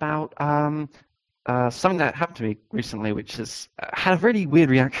you about something that happened to me recently, which has had a really weird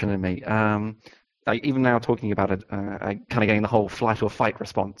reaction in me. Even now talking about it, I kind of getting the whole flight or fight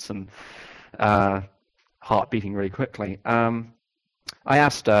response and heart beating really quickly. I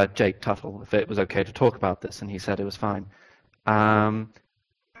asked Jake Tuttle if it was okay to talk about this, and he said it was fine. I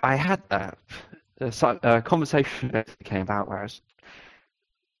had a conversation that came about where I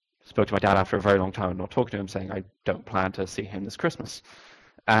spoke to my dad after a very long time, not talking to him, saying I don't plan to see him this Christmas.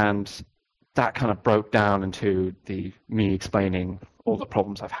 And that kind of broke down into me explaining all the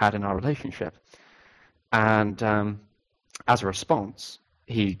problems I've had in our relationship. And as a response,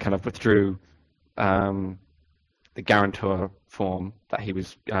 he kind of withdrew the guarantor form that he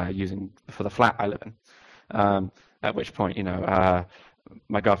was using for the flat I live in. At which point,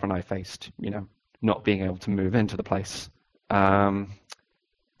 my girlfriend and I faced, not being able to move into the place. And,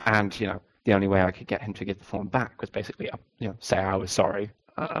 the only way I could get him to give the form back was basically, say I was sorry,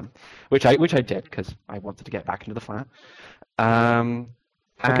 which I did because I wanted to get back into the flat.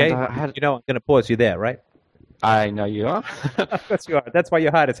 Okay, I'm going to pause you there, right? I know you are. Of course you are. That's why your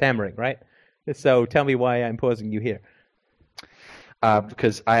heart is hammering, right? So tell me why I'm pausing you here.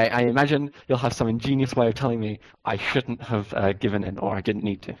 Because I imagine you'll have some ingenious way of telling me I shouldn't have given in or I didn't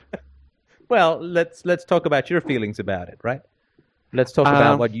need to. Well, let's talk about your feelings about it, right? Let's talk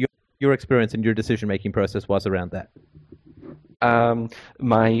about what your experience and your decision-making process was around that.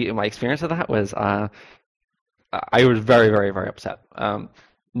 My experience of that was I was very, very, very upset.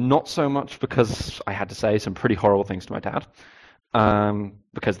 Not so much because I had to say some pretty horrible things to my dad,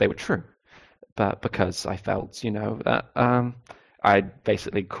 because they were true, but because I felt, that I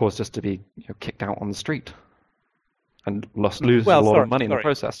basically caused us to be kicked out on the street and lose a lot of money in the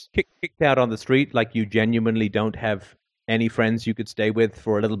process. Kicked out on the street, like you genuinely don't have any friends you could stay with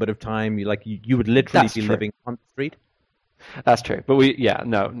for a little bit of time. You would literally be living on the street. That's true, but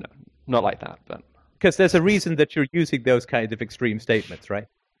no, not like that. But because there's a reason that you're using those kinds of extreme statements, right?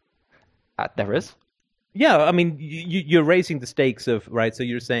 There is. Yeah, I mean, you're raising the stakes of, right? So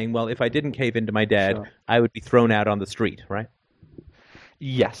you're saying, well, if I didn't cave into my dad, sure, I would be thrown out on the street, right?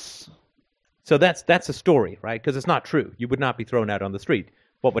 Yes. So that's a story, right? Because it's not true. You would not be thrown out on the street.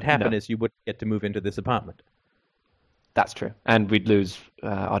 What would happen is you wouldn't get to move into this apartment. That's true. And we'd lose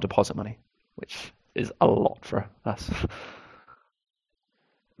our deposit money, which is a lot for us.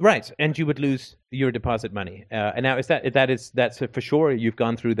 Right, and you would lose your deposit money. And now that's for sure. You've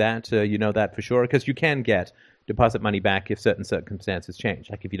gone through that. You know that for sure, because you can get deposit money back if certain circumstances change,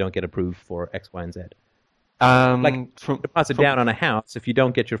 like if you don't get approved for X, Y, and Z. Deposit down on a house. If you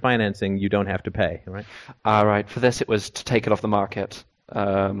don't get your financing, you don't have to pay, right? Right. For this, it was to take it off the market.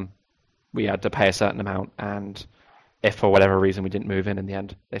 We had to pay a certain amount, and if for whatever reason we didn't move in the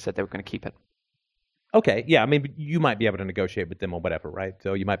end, they said they were going to keep it. Okay, yeah, I mean, you might be able to negotiate with them or whatever, right?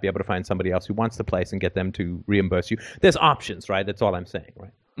 So you might be able to find somebody else who wants the place and get them to reimburse you. There's options, right? That's all I'm saying,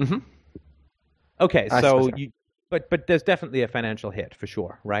 right? Mm-hmm. Okay, but there's definitely a financial hit for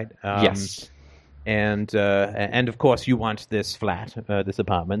sure, right? Yes. And of course you want this flat, this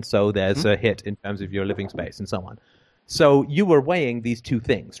apartment, so there's a hit in terms of your living space and so on. So you were weighing these two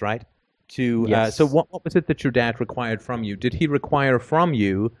things, right? Yes. So what was it that your dad required from you? Did he require from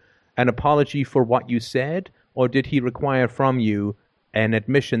you an apology for what you said, or did he require from you an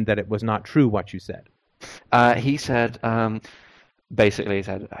admission that it was not true what you said? He said, basically, he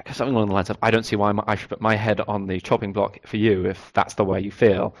said something along the lines of, "I don't see why I should put my head on the chopping block for you if that's the way you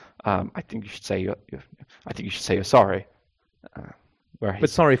feel. I think you should say you're sorry." But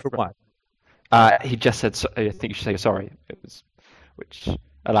sorry for what? He just said, "I think you should say you're sorry." Which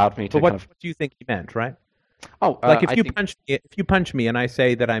allowed me to. But what do you think he meant, right? Oh, like if you punch me and I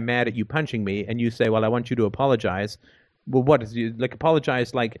say that I'm mad at you punching me, and you say, "Well, I want you to apologize." Well, what is you like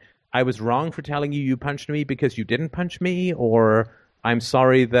apologize? Like I was wrong for telling you punched me because you didn't punch me, or I'm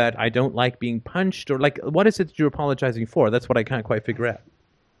sorry that I don't like being punched, or like what is it that you're apologizing for? That's what I can't quite figure out.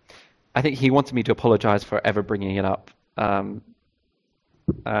 I think he wanted me to apologize for ever bringing it up. And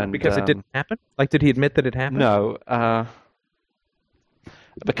because it didn't happen? Like, did he admit that it happened? No.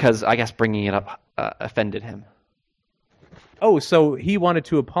 Because I guess bringing it up offended him. Oh, so he wanted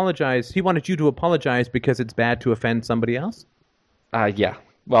to apologize. He wanted you to apologize because it's bad to offend somebody else? Yeah.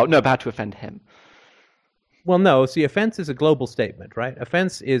 Well, no, bad to offend him. Well, no. See, offense is a global statement, right?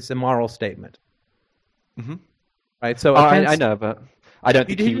 Offense is a moral statement. Mm-hmm. Right. So I know, but I don't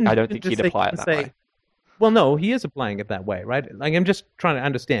think he'd apply it that way. Well, no, he is applying it that way, right? Like I'm just trying to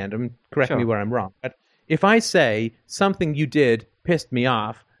understand. Correct me where I'm wrong. But if I say something you did pissed me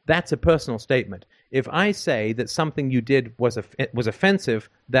off, that's a personal statement. If I say that something you did was offensive,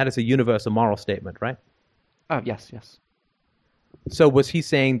 that is a universal moral statement, right? Oh, yes. So was he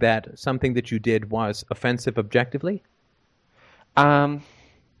saying that something that you did was offensive objectively? I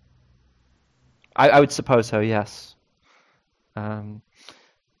would suppose so, yes.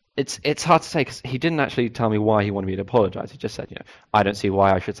 It's hard to say because he didn't actually tell me why he wanted me to apologize. He just said, I don't see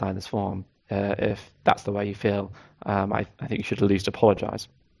why I should sign this form. If that's the way you feel, I think you should at least apologize.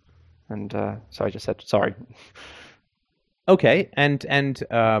 And so I just said sorry. Okay, and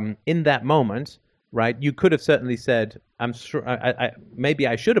in that moment, right, you could have certainly said, "I'm sure. Maybe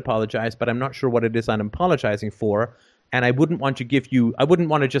I should apologize, but I'm not sure what it is I'm apologizing for." And I wouldn't want to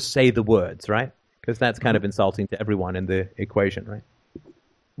just say the words, right? Because that's kind of insulting to everyone in the equation, right?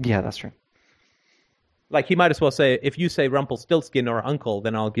 Yeah, that's true. Like he might as well say, if you say Rumpelstiltskin or uncle,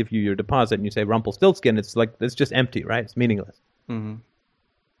 then I'll give you your deposit. And you say Rumpelstiltskin, it's just empty, right? It's meaningless. Mm-hmm.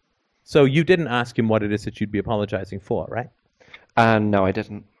 So you didn't ask him what it is that you'd be apologizing for, right? No, I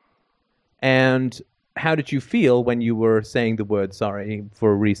didn't. And how did you feel when you were saying the word sorry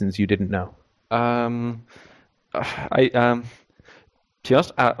for reasons you didn't know? To be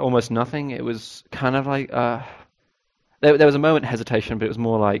honest, almost nothing. It was kind of like there was a moment of hesitation, but it was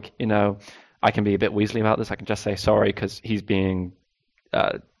more like, I can be a bit weaselly about this. I can just say sorry because he's being.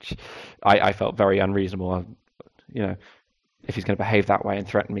 I felt very unreasonable. If he's going to behave that way and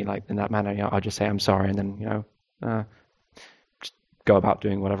threaten me like in that manner, I'll just say I'm sorry, and then just go about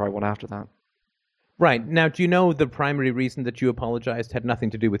doing whatever I want after that. Right. Now, do you know the primary reason that you apologized had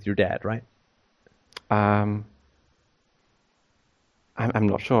nothing to do with your dad, right? I I'm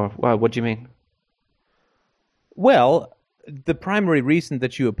not sure. Well, what do you mean? Well, the primary reason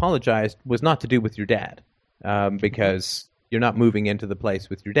that you apologized was not to do with your dad, because you're not moving into the place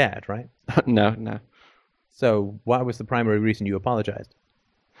with your dad, right? No. So why was the primary reason you apologized?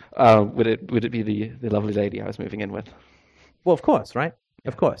 Would it be the lovely lady I was moving in with? Well, of course, right?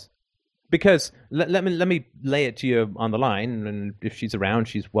 Of course. Because let me lay it to you on the line, and if she's around,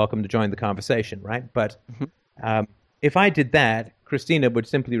 she's welcome to join the conversation, right? But if I did that, Christina would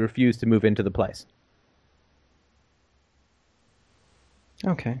simply refuse to move into the place.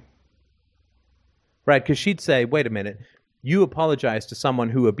 Okay. Right, because she'd say, wait a minute, you apologize to someone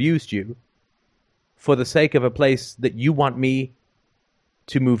who abused you for the sake of a place that you want me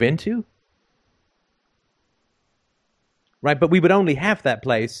to move into? Right, but we would only have that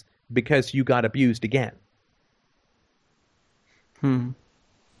place because you got abused again.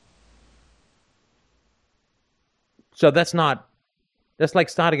 So that's like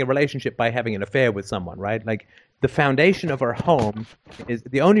starting a relationship by having an affair with someone, right? Like, the foundation of our home is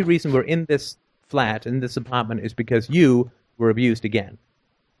the only reason we're in this flat, in this apartment, is because you were abused again.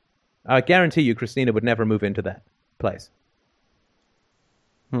 I guarantee you Christina would never move into that place.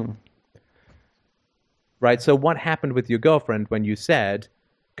 Right, so what happened with your girlfriend when you said,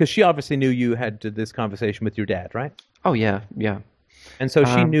 because she obviously knew you had this conversation with your dad, right? Oh, yeah. And so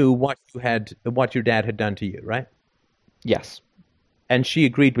she knew what your dad had done to you, right? Yes. And she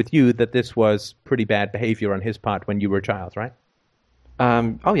agreed with you that this was pretty bad behavior on his part when you were a child, right?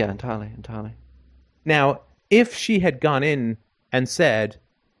 Oh, yeah, entirely. Now, if she had gone in and said,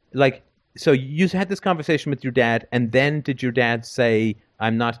 like, so you had this conversation with your dad, and then did your dad say,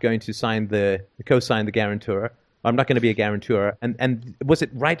 I'm not going to co-sign the guarantor, I'm not going to be a guarantor, and was it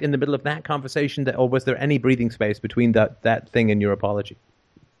right in the middle of that conversation, or was there any breathing space between that thing and your apology?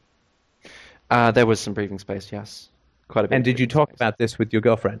 There was some breathing space, yes. Quite a bit. And did you talk about this with your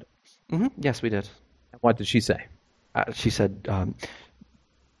girlfriend? Yes, we did. What did she say? She said,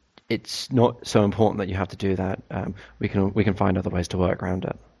 it's not so important that you have to do that. We can find other ways to work around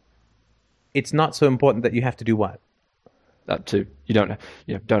it. It's not so important that you have to do what?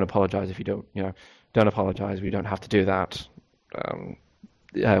 Don't apologize if you don't apologize. We don't have to do that.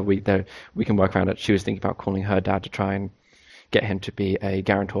 We can work around it. She was thinking about calling her dad to try and get him to be a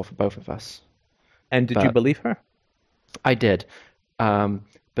guarantor for both of us. And did you believe her? I did,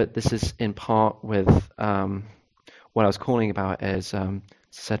 but this is in part with what I was calling about is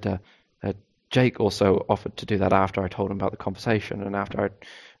said Jake also offered to do that after I told him about the conversation and after I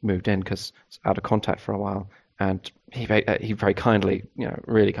moved in because I was out of contact for a while, and he very kindly,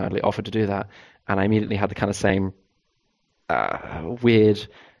 really kindly offered to do that, and I immediately had the kind of same weird,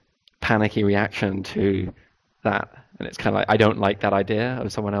 panicky reaction to that, and it's kind of like I don't like that idea of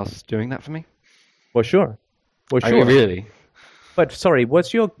someone else doing that for me. Well, sure. Really? But sorry,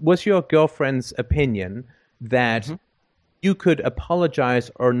 was your girlfriend's opinion that you could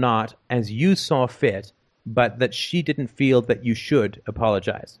apologize or not as you saw fit, but that she didn't feel that you should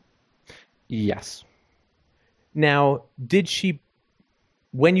apologize? Yes. Now,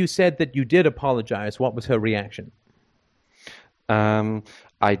 when you said that you did apologize, what was her reaction?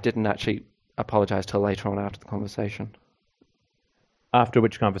 I didn't actually apologize till later on after the conversation. After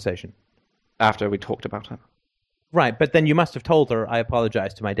which conversation? After we talked about it. Right, but then you must have told her, I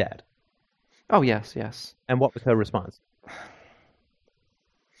apologize to my dad. Oh, yes. And what was her response?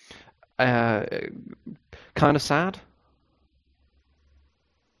 Kind of sad.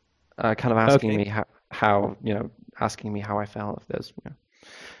 Kind of asking me how asking me how I felt. If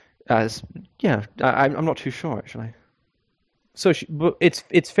there's, I'm not too sure actually. So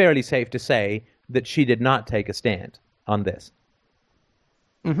it's fairly safe to say that she did not take a stand on this.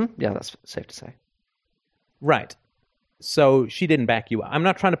 Yeah, that's safe to say. Right. So she didn't back you up. I'm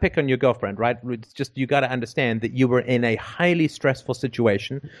not trying to pick on your girlfriend, right? It's just you got to understand that you were in a highly stressful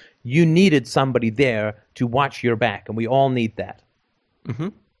situation. You needed somebody there to watch your back, and we all need that.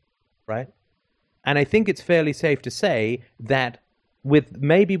 Right? And I think it's fairly safe to say that with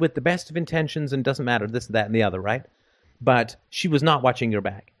the best of intentions, and doesn't matter this, that, and the other, right? But she was not watching your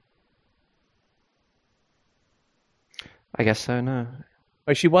back. I guess so, no.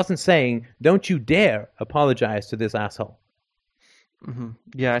 Or she wasn't saying, don't you dare apologize to this asshole.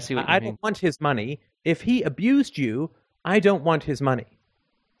 Yeah, I see what you mean. I don't want his money. If he abused you, I don't want his money.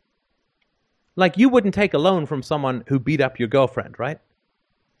 Like, you wouldn't take a loan from someone who beat up your girlfriend, right?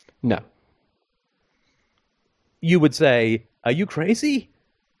 No. You would say, are you crazy?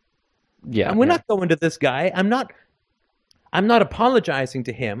 Yeah. And we're not going to this guy. I'm not apologizing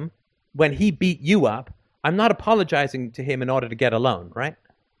to him when he beat you up. I'm not apologizing to him in order to get a loan, right?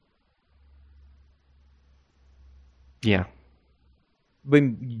 Yeah.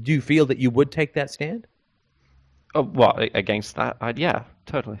 do you feel that you would take that stand? Oh, what, against that? Yeah,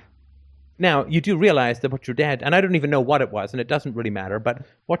 totally. Now, you do realize that what your dad, and I don't even know what it was, and it doesn't really matter, but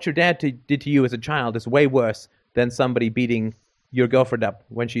what your dad did to you as a child is way worse than somebody beating your girlfriend up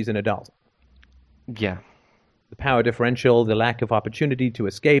when she's an adult. Yeah. The power differential, the lack of opportunity to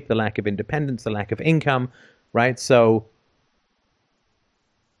escape, the lack of independence, the lack of income, right? So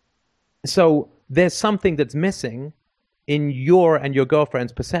there's something that's missing in your and your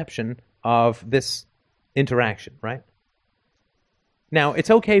girlfriend's perception of this interaction, right? Now, it's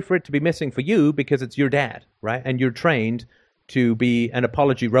okay for it to be missing for you because it's your dad, right? And you're trained to be an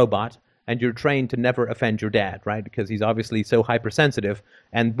apology robot, and you're trained to never offend your dad, right? Because he's obviously so hypersensitive,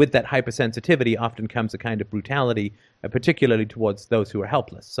 and with that hypersensitivity often comes a kind of brutality, particularly towards those who are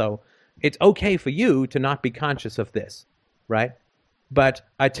helpless. So it's okay for you to not be conscious of this, right? But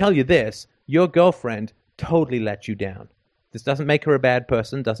I tell you this, your girlfriend totally let you down. This doesn't make her a bad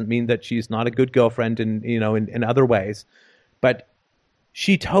person, doesn't mean that she's not a good girlfriend in other ways, but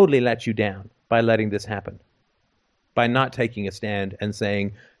she totally let you down by letting this happen, by not taking a stand and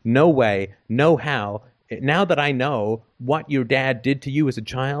saying, no way, no how. Now that I know what your dad did to you as a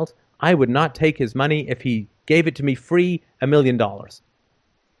child, I would not take his money if he gave it to me free, $1 million.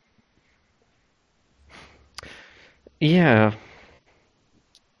 Yeah.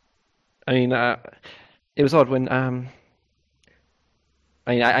 I mean, it was odd when.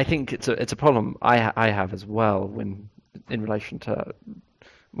 I think it's a problem I have as well when in relation to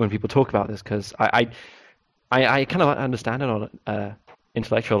when people talk about this, because I kind of understand it on an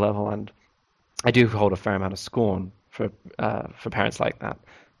intellectual level, and I do hold a fair amount of scorn for parents like that.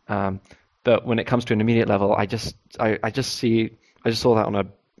 But when it comes to an immediate level, I just saw that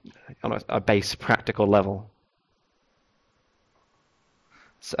on a base practical level.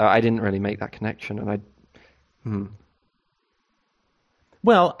 So I didn't really make that connection, and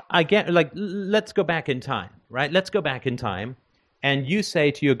Well, I get, let's go back in time, right? Let's go back in time, and you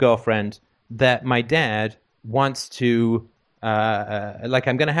say to your girlfriend that my dad wants to, I'm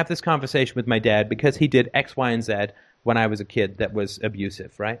going to have this conversation with my dad because he did X, Y, and Z when I was a kid that was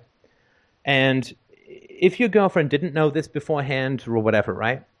abusive, right? And if your girlfriend didn't know this beforehand or whatever,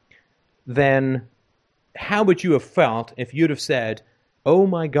 right, then how would you have felt if you'd have said, oh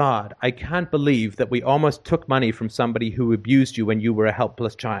my God, I can't believe that we almost took money from somebody who abused you when you were a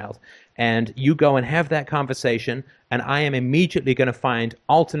helpless child. And you go and have that conversation, and I am immediately going to find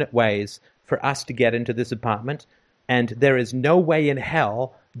alternate ways for us to get into this apartment. And there is no way in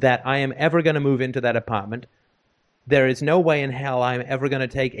hell that I am ever going to move into that apartment. There is no way in hell I'm ever going to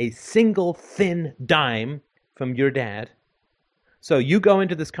take a single thin dime from your dad. So you go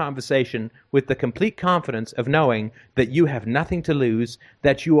into this conversation with the complete confidence of knowing that you have nothing to lose,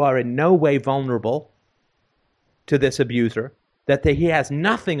 that you are in no way vulnerable to this abuser, that he has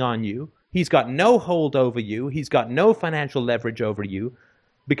nothing on you, he's got no hold over you, he's got no financial leverage over you,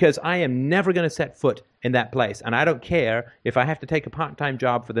 because I am never going to set foot in that place. And I don't care if I have to take a part-time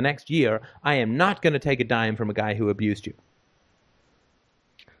job for the next year, I am not going to take a dime from a guy who abused you.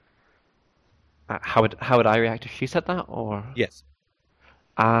 how would I react if she said that? Or Yes.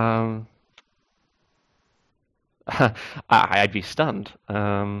 I'd be stunned.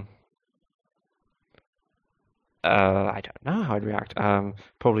 I don't know how I'd react.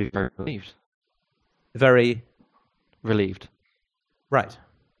 Probably very relieved. Very Relieved. right.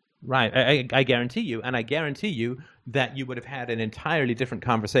 Right. I guarantee you, and I guarantee you that you would have had an entirely different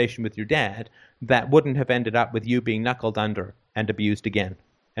conversation with your dad that wouldn't have ended up with you being knuckled under and abused again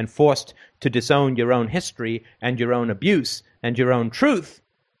and forced to disown your own history and your own abuse and your own truth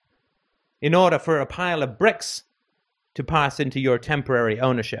in order for a pile of bricks to pass into your temporary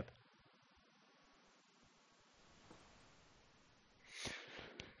ownership.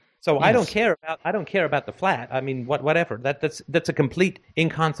 So I don't care about the flat. I mean, whatever. That's a complete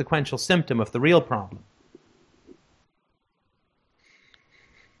inconsequential symptom of the real problem.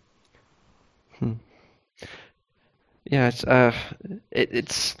 Yeah,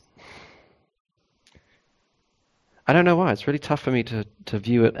 it's I don't know why. It's really tough for me to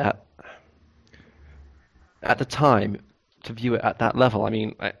view it at the time, to view it at that level. I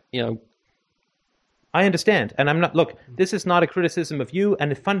mean, I understand. And I'm not, look, this is not a criticism of you,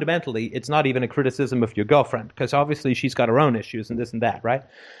 and fundamentally, it's not even a criticism of your girlfriend, because obviously she's got her own issues and this and that, right?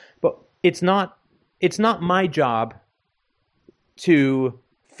 But it's not my job to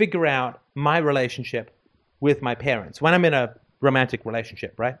figure out my relationship with my parents when I'm in a romantic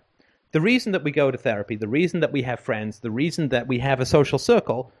relationship, right? The reason that we go to therapy, the reason that we have friends, the reason that we have a social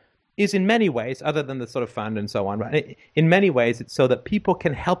circle is in many ways, other than the sort of fun and so on, right? In many ways, it's so that people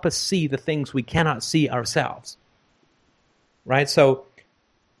can help us see the things we cannot see ourselves, right? So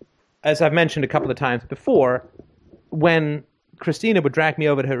as I've mentioned a couple of times before, when Christina would drag me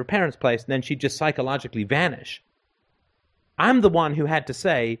over to her parents' place and then she'd just psychologically vanish, I'm the one who had to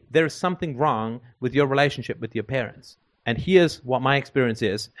say, there's something wrong with your relationship with your parents. And here's what my experience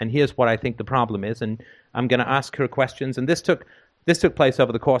is, and here's what I think the problem is, and I'm going to ask her questions. And this took place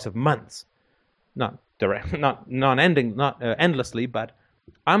over the course of months, not endlessly, but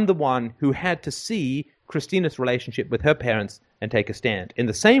I'm the one who had to see Christina's relationship with her parents and take a stand. In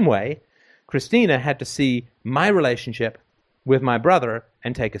the same way, Christina had to see my relationship with my brother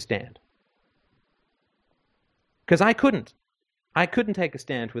and take a stand. Because I couldn't. I couldn't take a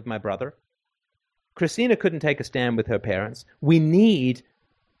stand with my brother. Christina couldn't take a stand with her parents. We need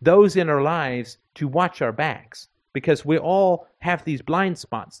those in our lives to watch our backs, because we all have these blind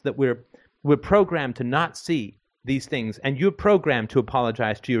spots that we're programmed to not see these things. And you're programmed to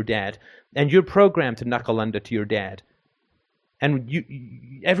apologize to your dad, and you're programmed to knuckle under to your dad.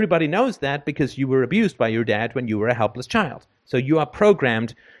 And everybody knows that because you were abused by your dad when you were a helpless child. So you are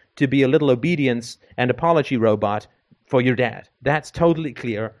programmed to be a little obedience and apology robot for your dad. That's totally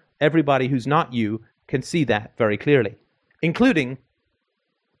clear. Everybody who's not you can see that very clearly, including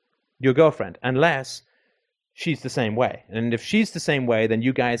your girlfriend, unless she's the same way. And if she's the same way, then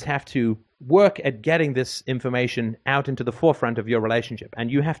you guys have to work at getting this information out into the forefront of your relationship. And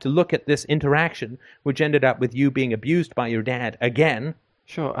you have to look at this interaction, which ended up with you being abused by your dad again.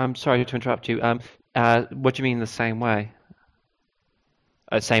 Sure. I'm sorry to interrupt you. What do you mean the same way?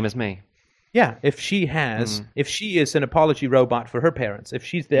 Same as me? Yeah, if she is an apology robot for her parents, if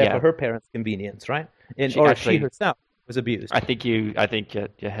she's there for her parents' convenience, right? If she herself was abused. I think you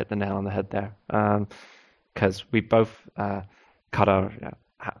hit the nail on the head there. Because we both cut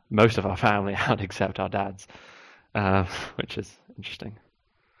most of our family out except our dads, which is interesting.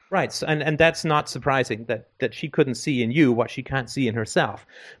 Right, so, and that's not surprising that she couldn't see in you what she can't see in herself.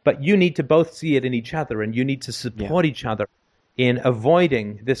 But you need to both see it in each other, and you need to support each other in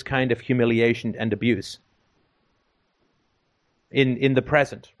avoiding this kind of humiliation and abuse in the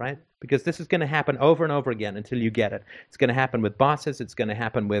present, right? Because this is going to happen over and over again until you get it. It's going to happen with bosses. It's going to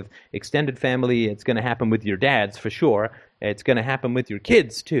happen with extended family. It's going to happen with your dads, for sure. It's going to happen with your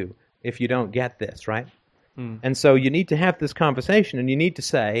kids, too, if you don't get this, right? And so you need to have this conversation, and you need to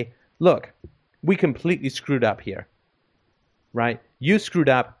say, look, we completely screwed up here, right? You screwed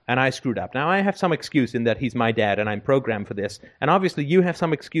up, and I screwed up. Now, I have some excuse in that he's my dad, and I'm programmed for this. And obviously, you have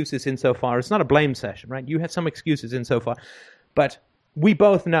some excuses insofar. It's not a blame session, right? You have some excuses insofar. But we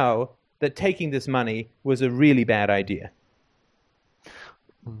both know that taking this money was a really bad idea.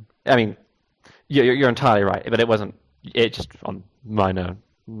 I mean, you're entirely right, but it just on minor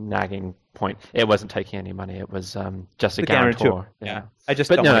nagging point, it wasn't taking any money. It was just a guarantor. Yeah. I just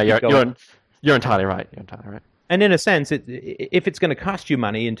but no, you're entirely right. You're entirely right. And in a sense, if it's going to cost you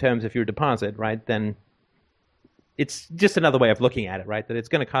money in terms of your deposit, right, then it's just another way of looking at it, right? That it's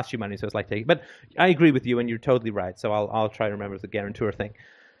going to cost you money, so it's like taking. But I agree with you, and you're totally right. So I'll try to remember the guarantor thing.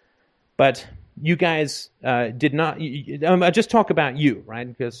 But you guys did not. I just talk about you, right?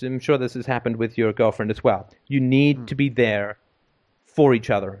 Because I'm sure this has happened with your girlfriend as well. You need to be there for each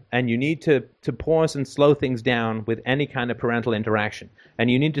other, and you need to pause and slow things down with any kind of parental interaction.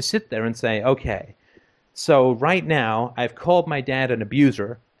 And you need to sit there and say, okay, so right now I've called my dad an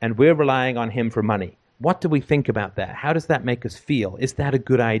abuser, and we're relying on him for money. What do we think about that? How does that make us feel? Is that a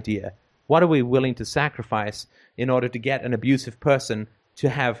good idea? What are we willing to sacrifice in order to get an abusive person to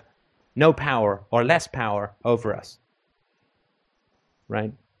have no power or less power over us?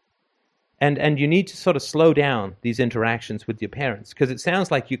 Right? And you need to sort of slow down these interactions with your parents, because it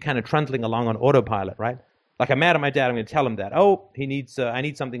sounds like you're kind of trundling along on autopilot, right? Like, I'm mad at my dad, I'm going to tell him that. Oh, I need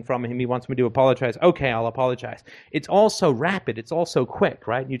something from him, he wants me to apologize. Okay, I'll apologize. It's all so rapid, it's all so quick,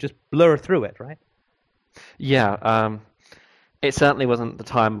 right? You just blur through it, right? Yeah, it certainly wasn't the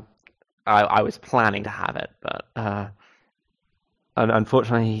time I was planning to have it, but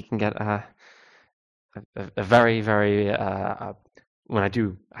unfortunately he can get a very, very...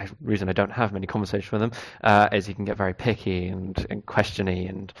 reason I don't have many conversations with him is he can get very picky and questiony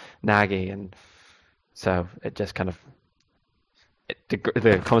and naggy, and so it just kind of the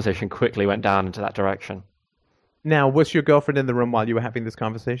conversation quickly went down into that direction. Now, was your girlfriend in the room while you were having this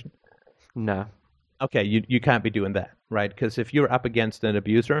conversation? No. Okay, you can't be doing that, right? Because if you're up against an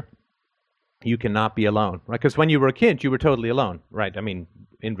abuser, you cannot be alone, right? Because when you were a kid, you were totally alone, right? I mean,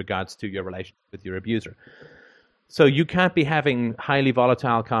 in regards to your relationship with your abuser. So you can't be having highly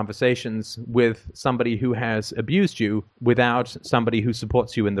volatile conversations with somebody who has abused you without somebody who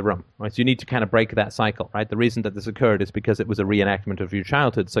supports you in the room, right? So you need to kind of break that cycle, right? The reason that this occurred is because it was a reenactment of your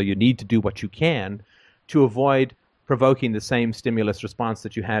childhood, so you need to do what you can to avoid provoking the same stimulus response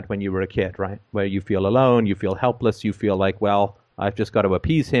that you had when you were a kid, right? Where you feel alone, you feel helpless, you feel like, well, I've just got to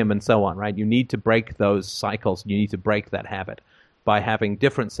appease him and so on, right? You need to break those cycles. You need to break that habit by having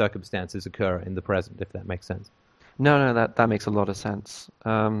different circumstances occur in the present, if that makes sense. No, that makes a lot of sense.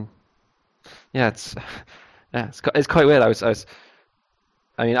 It's quite weird.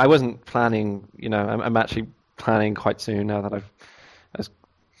 I wasn't planning. I'm actually planning quite soon now that I was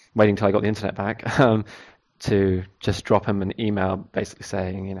waiting till I got the internet back to just drop him an email, basically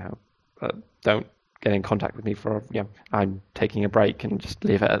saying, don't get in contact with me for, I'm taking a break, and just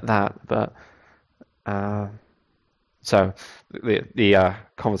leave it at that. But so the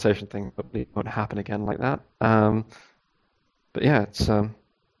conversation thing probably won't happen again like that. But yeah, it's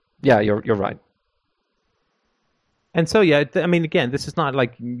you're right. And so, again, this is not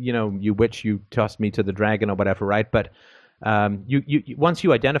like, you witch, you tossed me to the dragon or whatever, right? But you once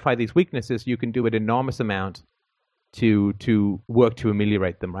you identify these weaknesses, you can do an enormous amount to work to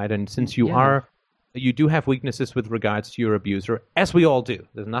ameliorate them, right? And since you do have weaknesses with regards to your abuser, as we all do.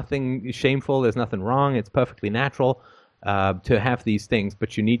 There's nothing shameful, there's nothing wrong, it's perfectly natural to have these things,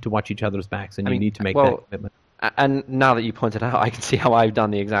 but you need to watch each other's backs, and you need to make that commitment. And now that you pointed out, I can see how I've done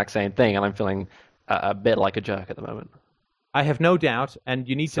the exact same thing, and I'm feeling a bit like a jerk at the moment. I have no doubt, and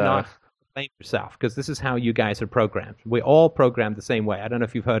you need to not blame yourself, because this is how you guys are programmed. We're all programmed the same way. I don't know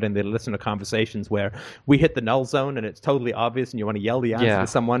if you've heard in the listener conversations where we hit the null zone and it's totally obvious and you want to yell the answer to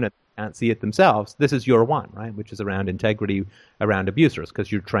someone and they can't see it themselves. This is your one, right, which is around integrity around abusers,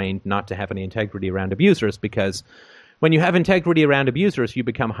 because you're trained not to have any integrity around abusers, because when you have integrity around abusers, you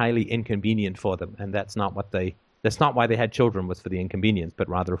become highly inconvenient for them, and that's not why they had children, was for the inconvenience, but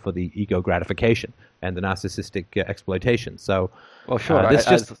rather for the ego gratification and the narcissistic exploitation. So, well, sure.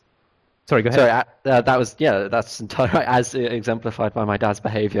 Sorry, go ahead. Sorry, that's entirely right, as exemplified by my dad's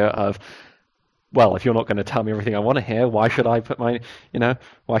behavior of, well, if you're not going to tell me everything I want to hear, why should I why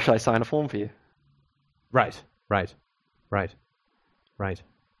should I sign a form for you? Right.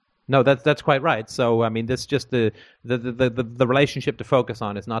 No, that's quite right. So, this just the relationship to focus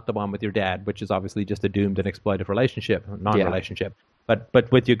on is not the one with your dad, which is obviously just a doomed and exploitive relationship, non-relationship.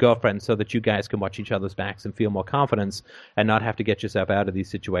 But with your girlfriend, so that you guys can watch each other's backs and feel more confidence and not have to get yourself out of these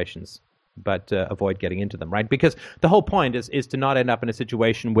situations, but avoid getting into them, right? Because the whole point is to not end up in a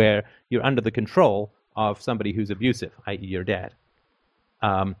situation where you're under the control of somebody who's abusive, i.e. your dad.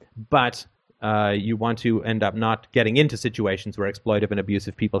 But you want to end up not getting into situations where exploitive and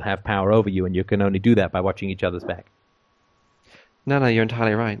abusive people have power over you, and you can only do that by watching each other's back. No, you're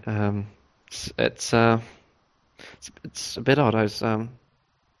entirely right. It's a bit odd. I was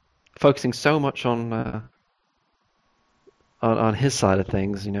focusing so much on his side of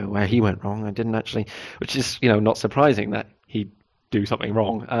things, where he went wrong. I didn't actually, which is, not surprising that he'd do something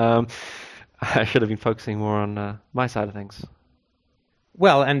wrong. I should have been focusing more on my side of things.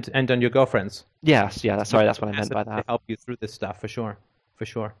 Well, and on your girlfriends. Yes, that's what I meant by that. To help you through this stuff, for sure.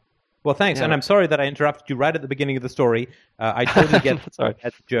 Well, thanks, and I'm sorry that I interrupted you right at the beginning of the story. I totally get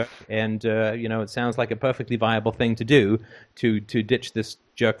that jerk, and it sounds like a perfectly viable thing to do to ditch this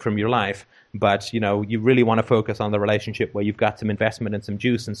jerk from your life. But you really want to focus on the relationship where you've got some investment and some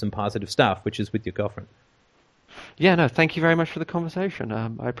juice and some positive stuff, which is with your girlfriend. Yeah, no, thank you very much for the conversation.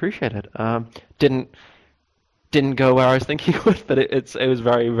 I appreciate it. Didn't go where I was thinking it would, but it was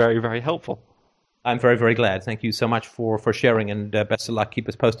very, very, very helpful. I'm very, very glad. Thank you so much for sharing, and best of luck. Keep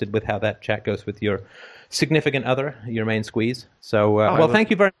us posted with how that chat goes with your significant other, your main squeeze. So,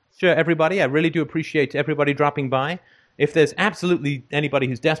 thank you very much, everybody. I really do appreciate everybody dropping by. If there's absolutely anybody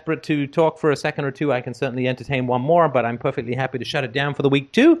who's desperate to talk for a second or two, I can certainly entertain one more, but I'm perfectly happy to shut it down for the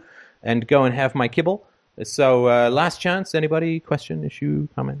week too and go and have my kibble. So, last chance. Anybody? Question, issue,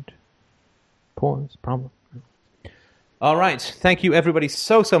 comment, pause, problem? All right. Thank you, everybody,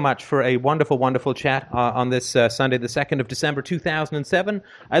 so much for a wonderful, wonderful chat on this Sunday, the 2nd of December, 2007.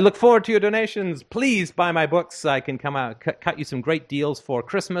 I look forward to your donations. Please buy my books. I can come out, cut you some great deals for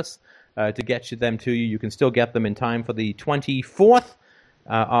Christmas to get them to you. You can still get them in time for the 24th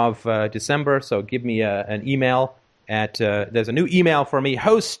of December. So give me an email at, there's a new email for me,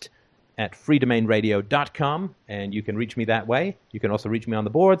 host@freedomainradio.com, and you can reach me that way. You can also reach me on the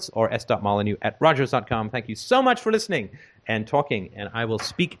boards or s.molyneux@rogers.com. Thank you so much for listening and talking, and I will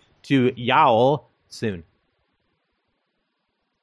speak to y'all soon.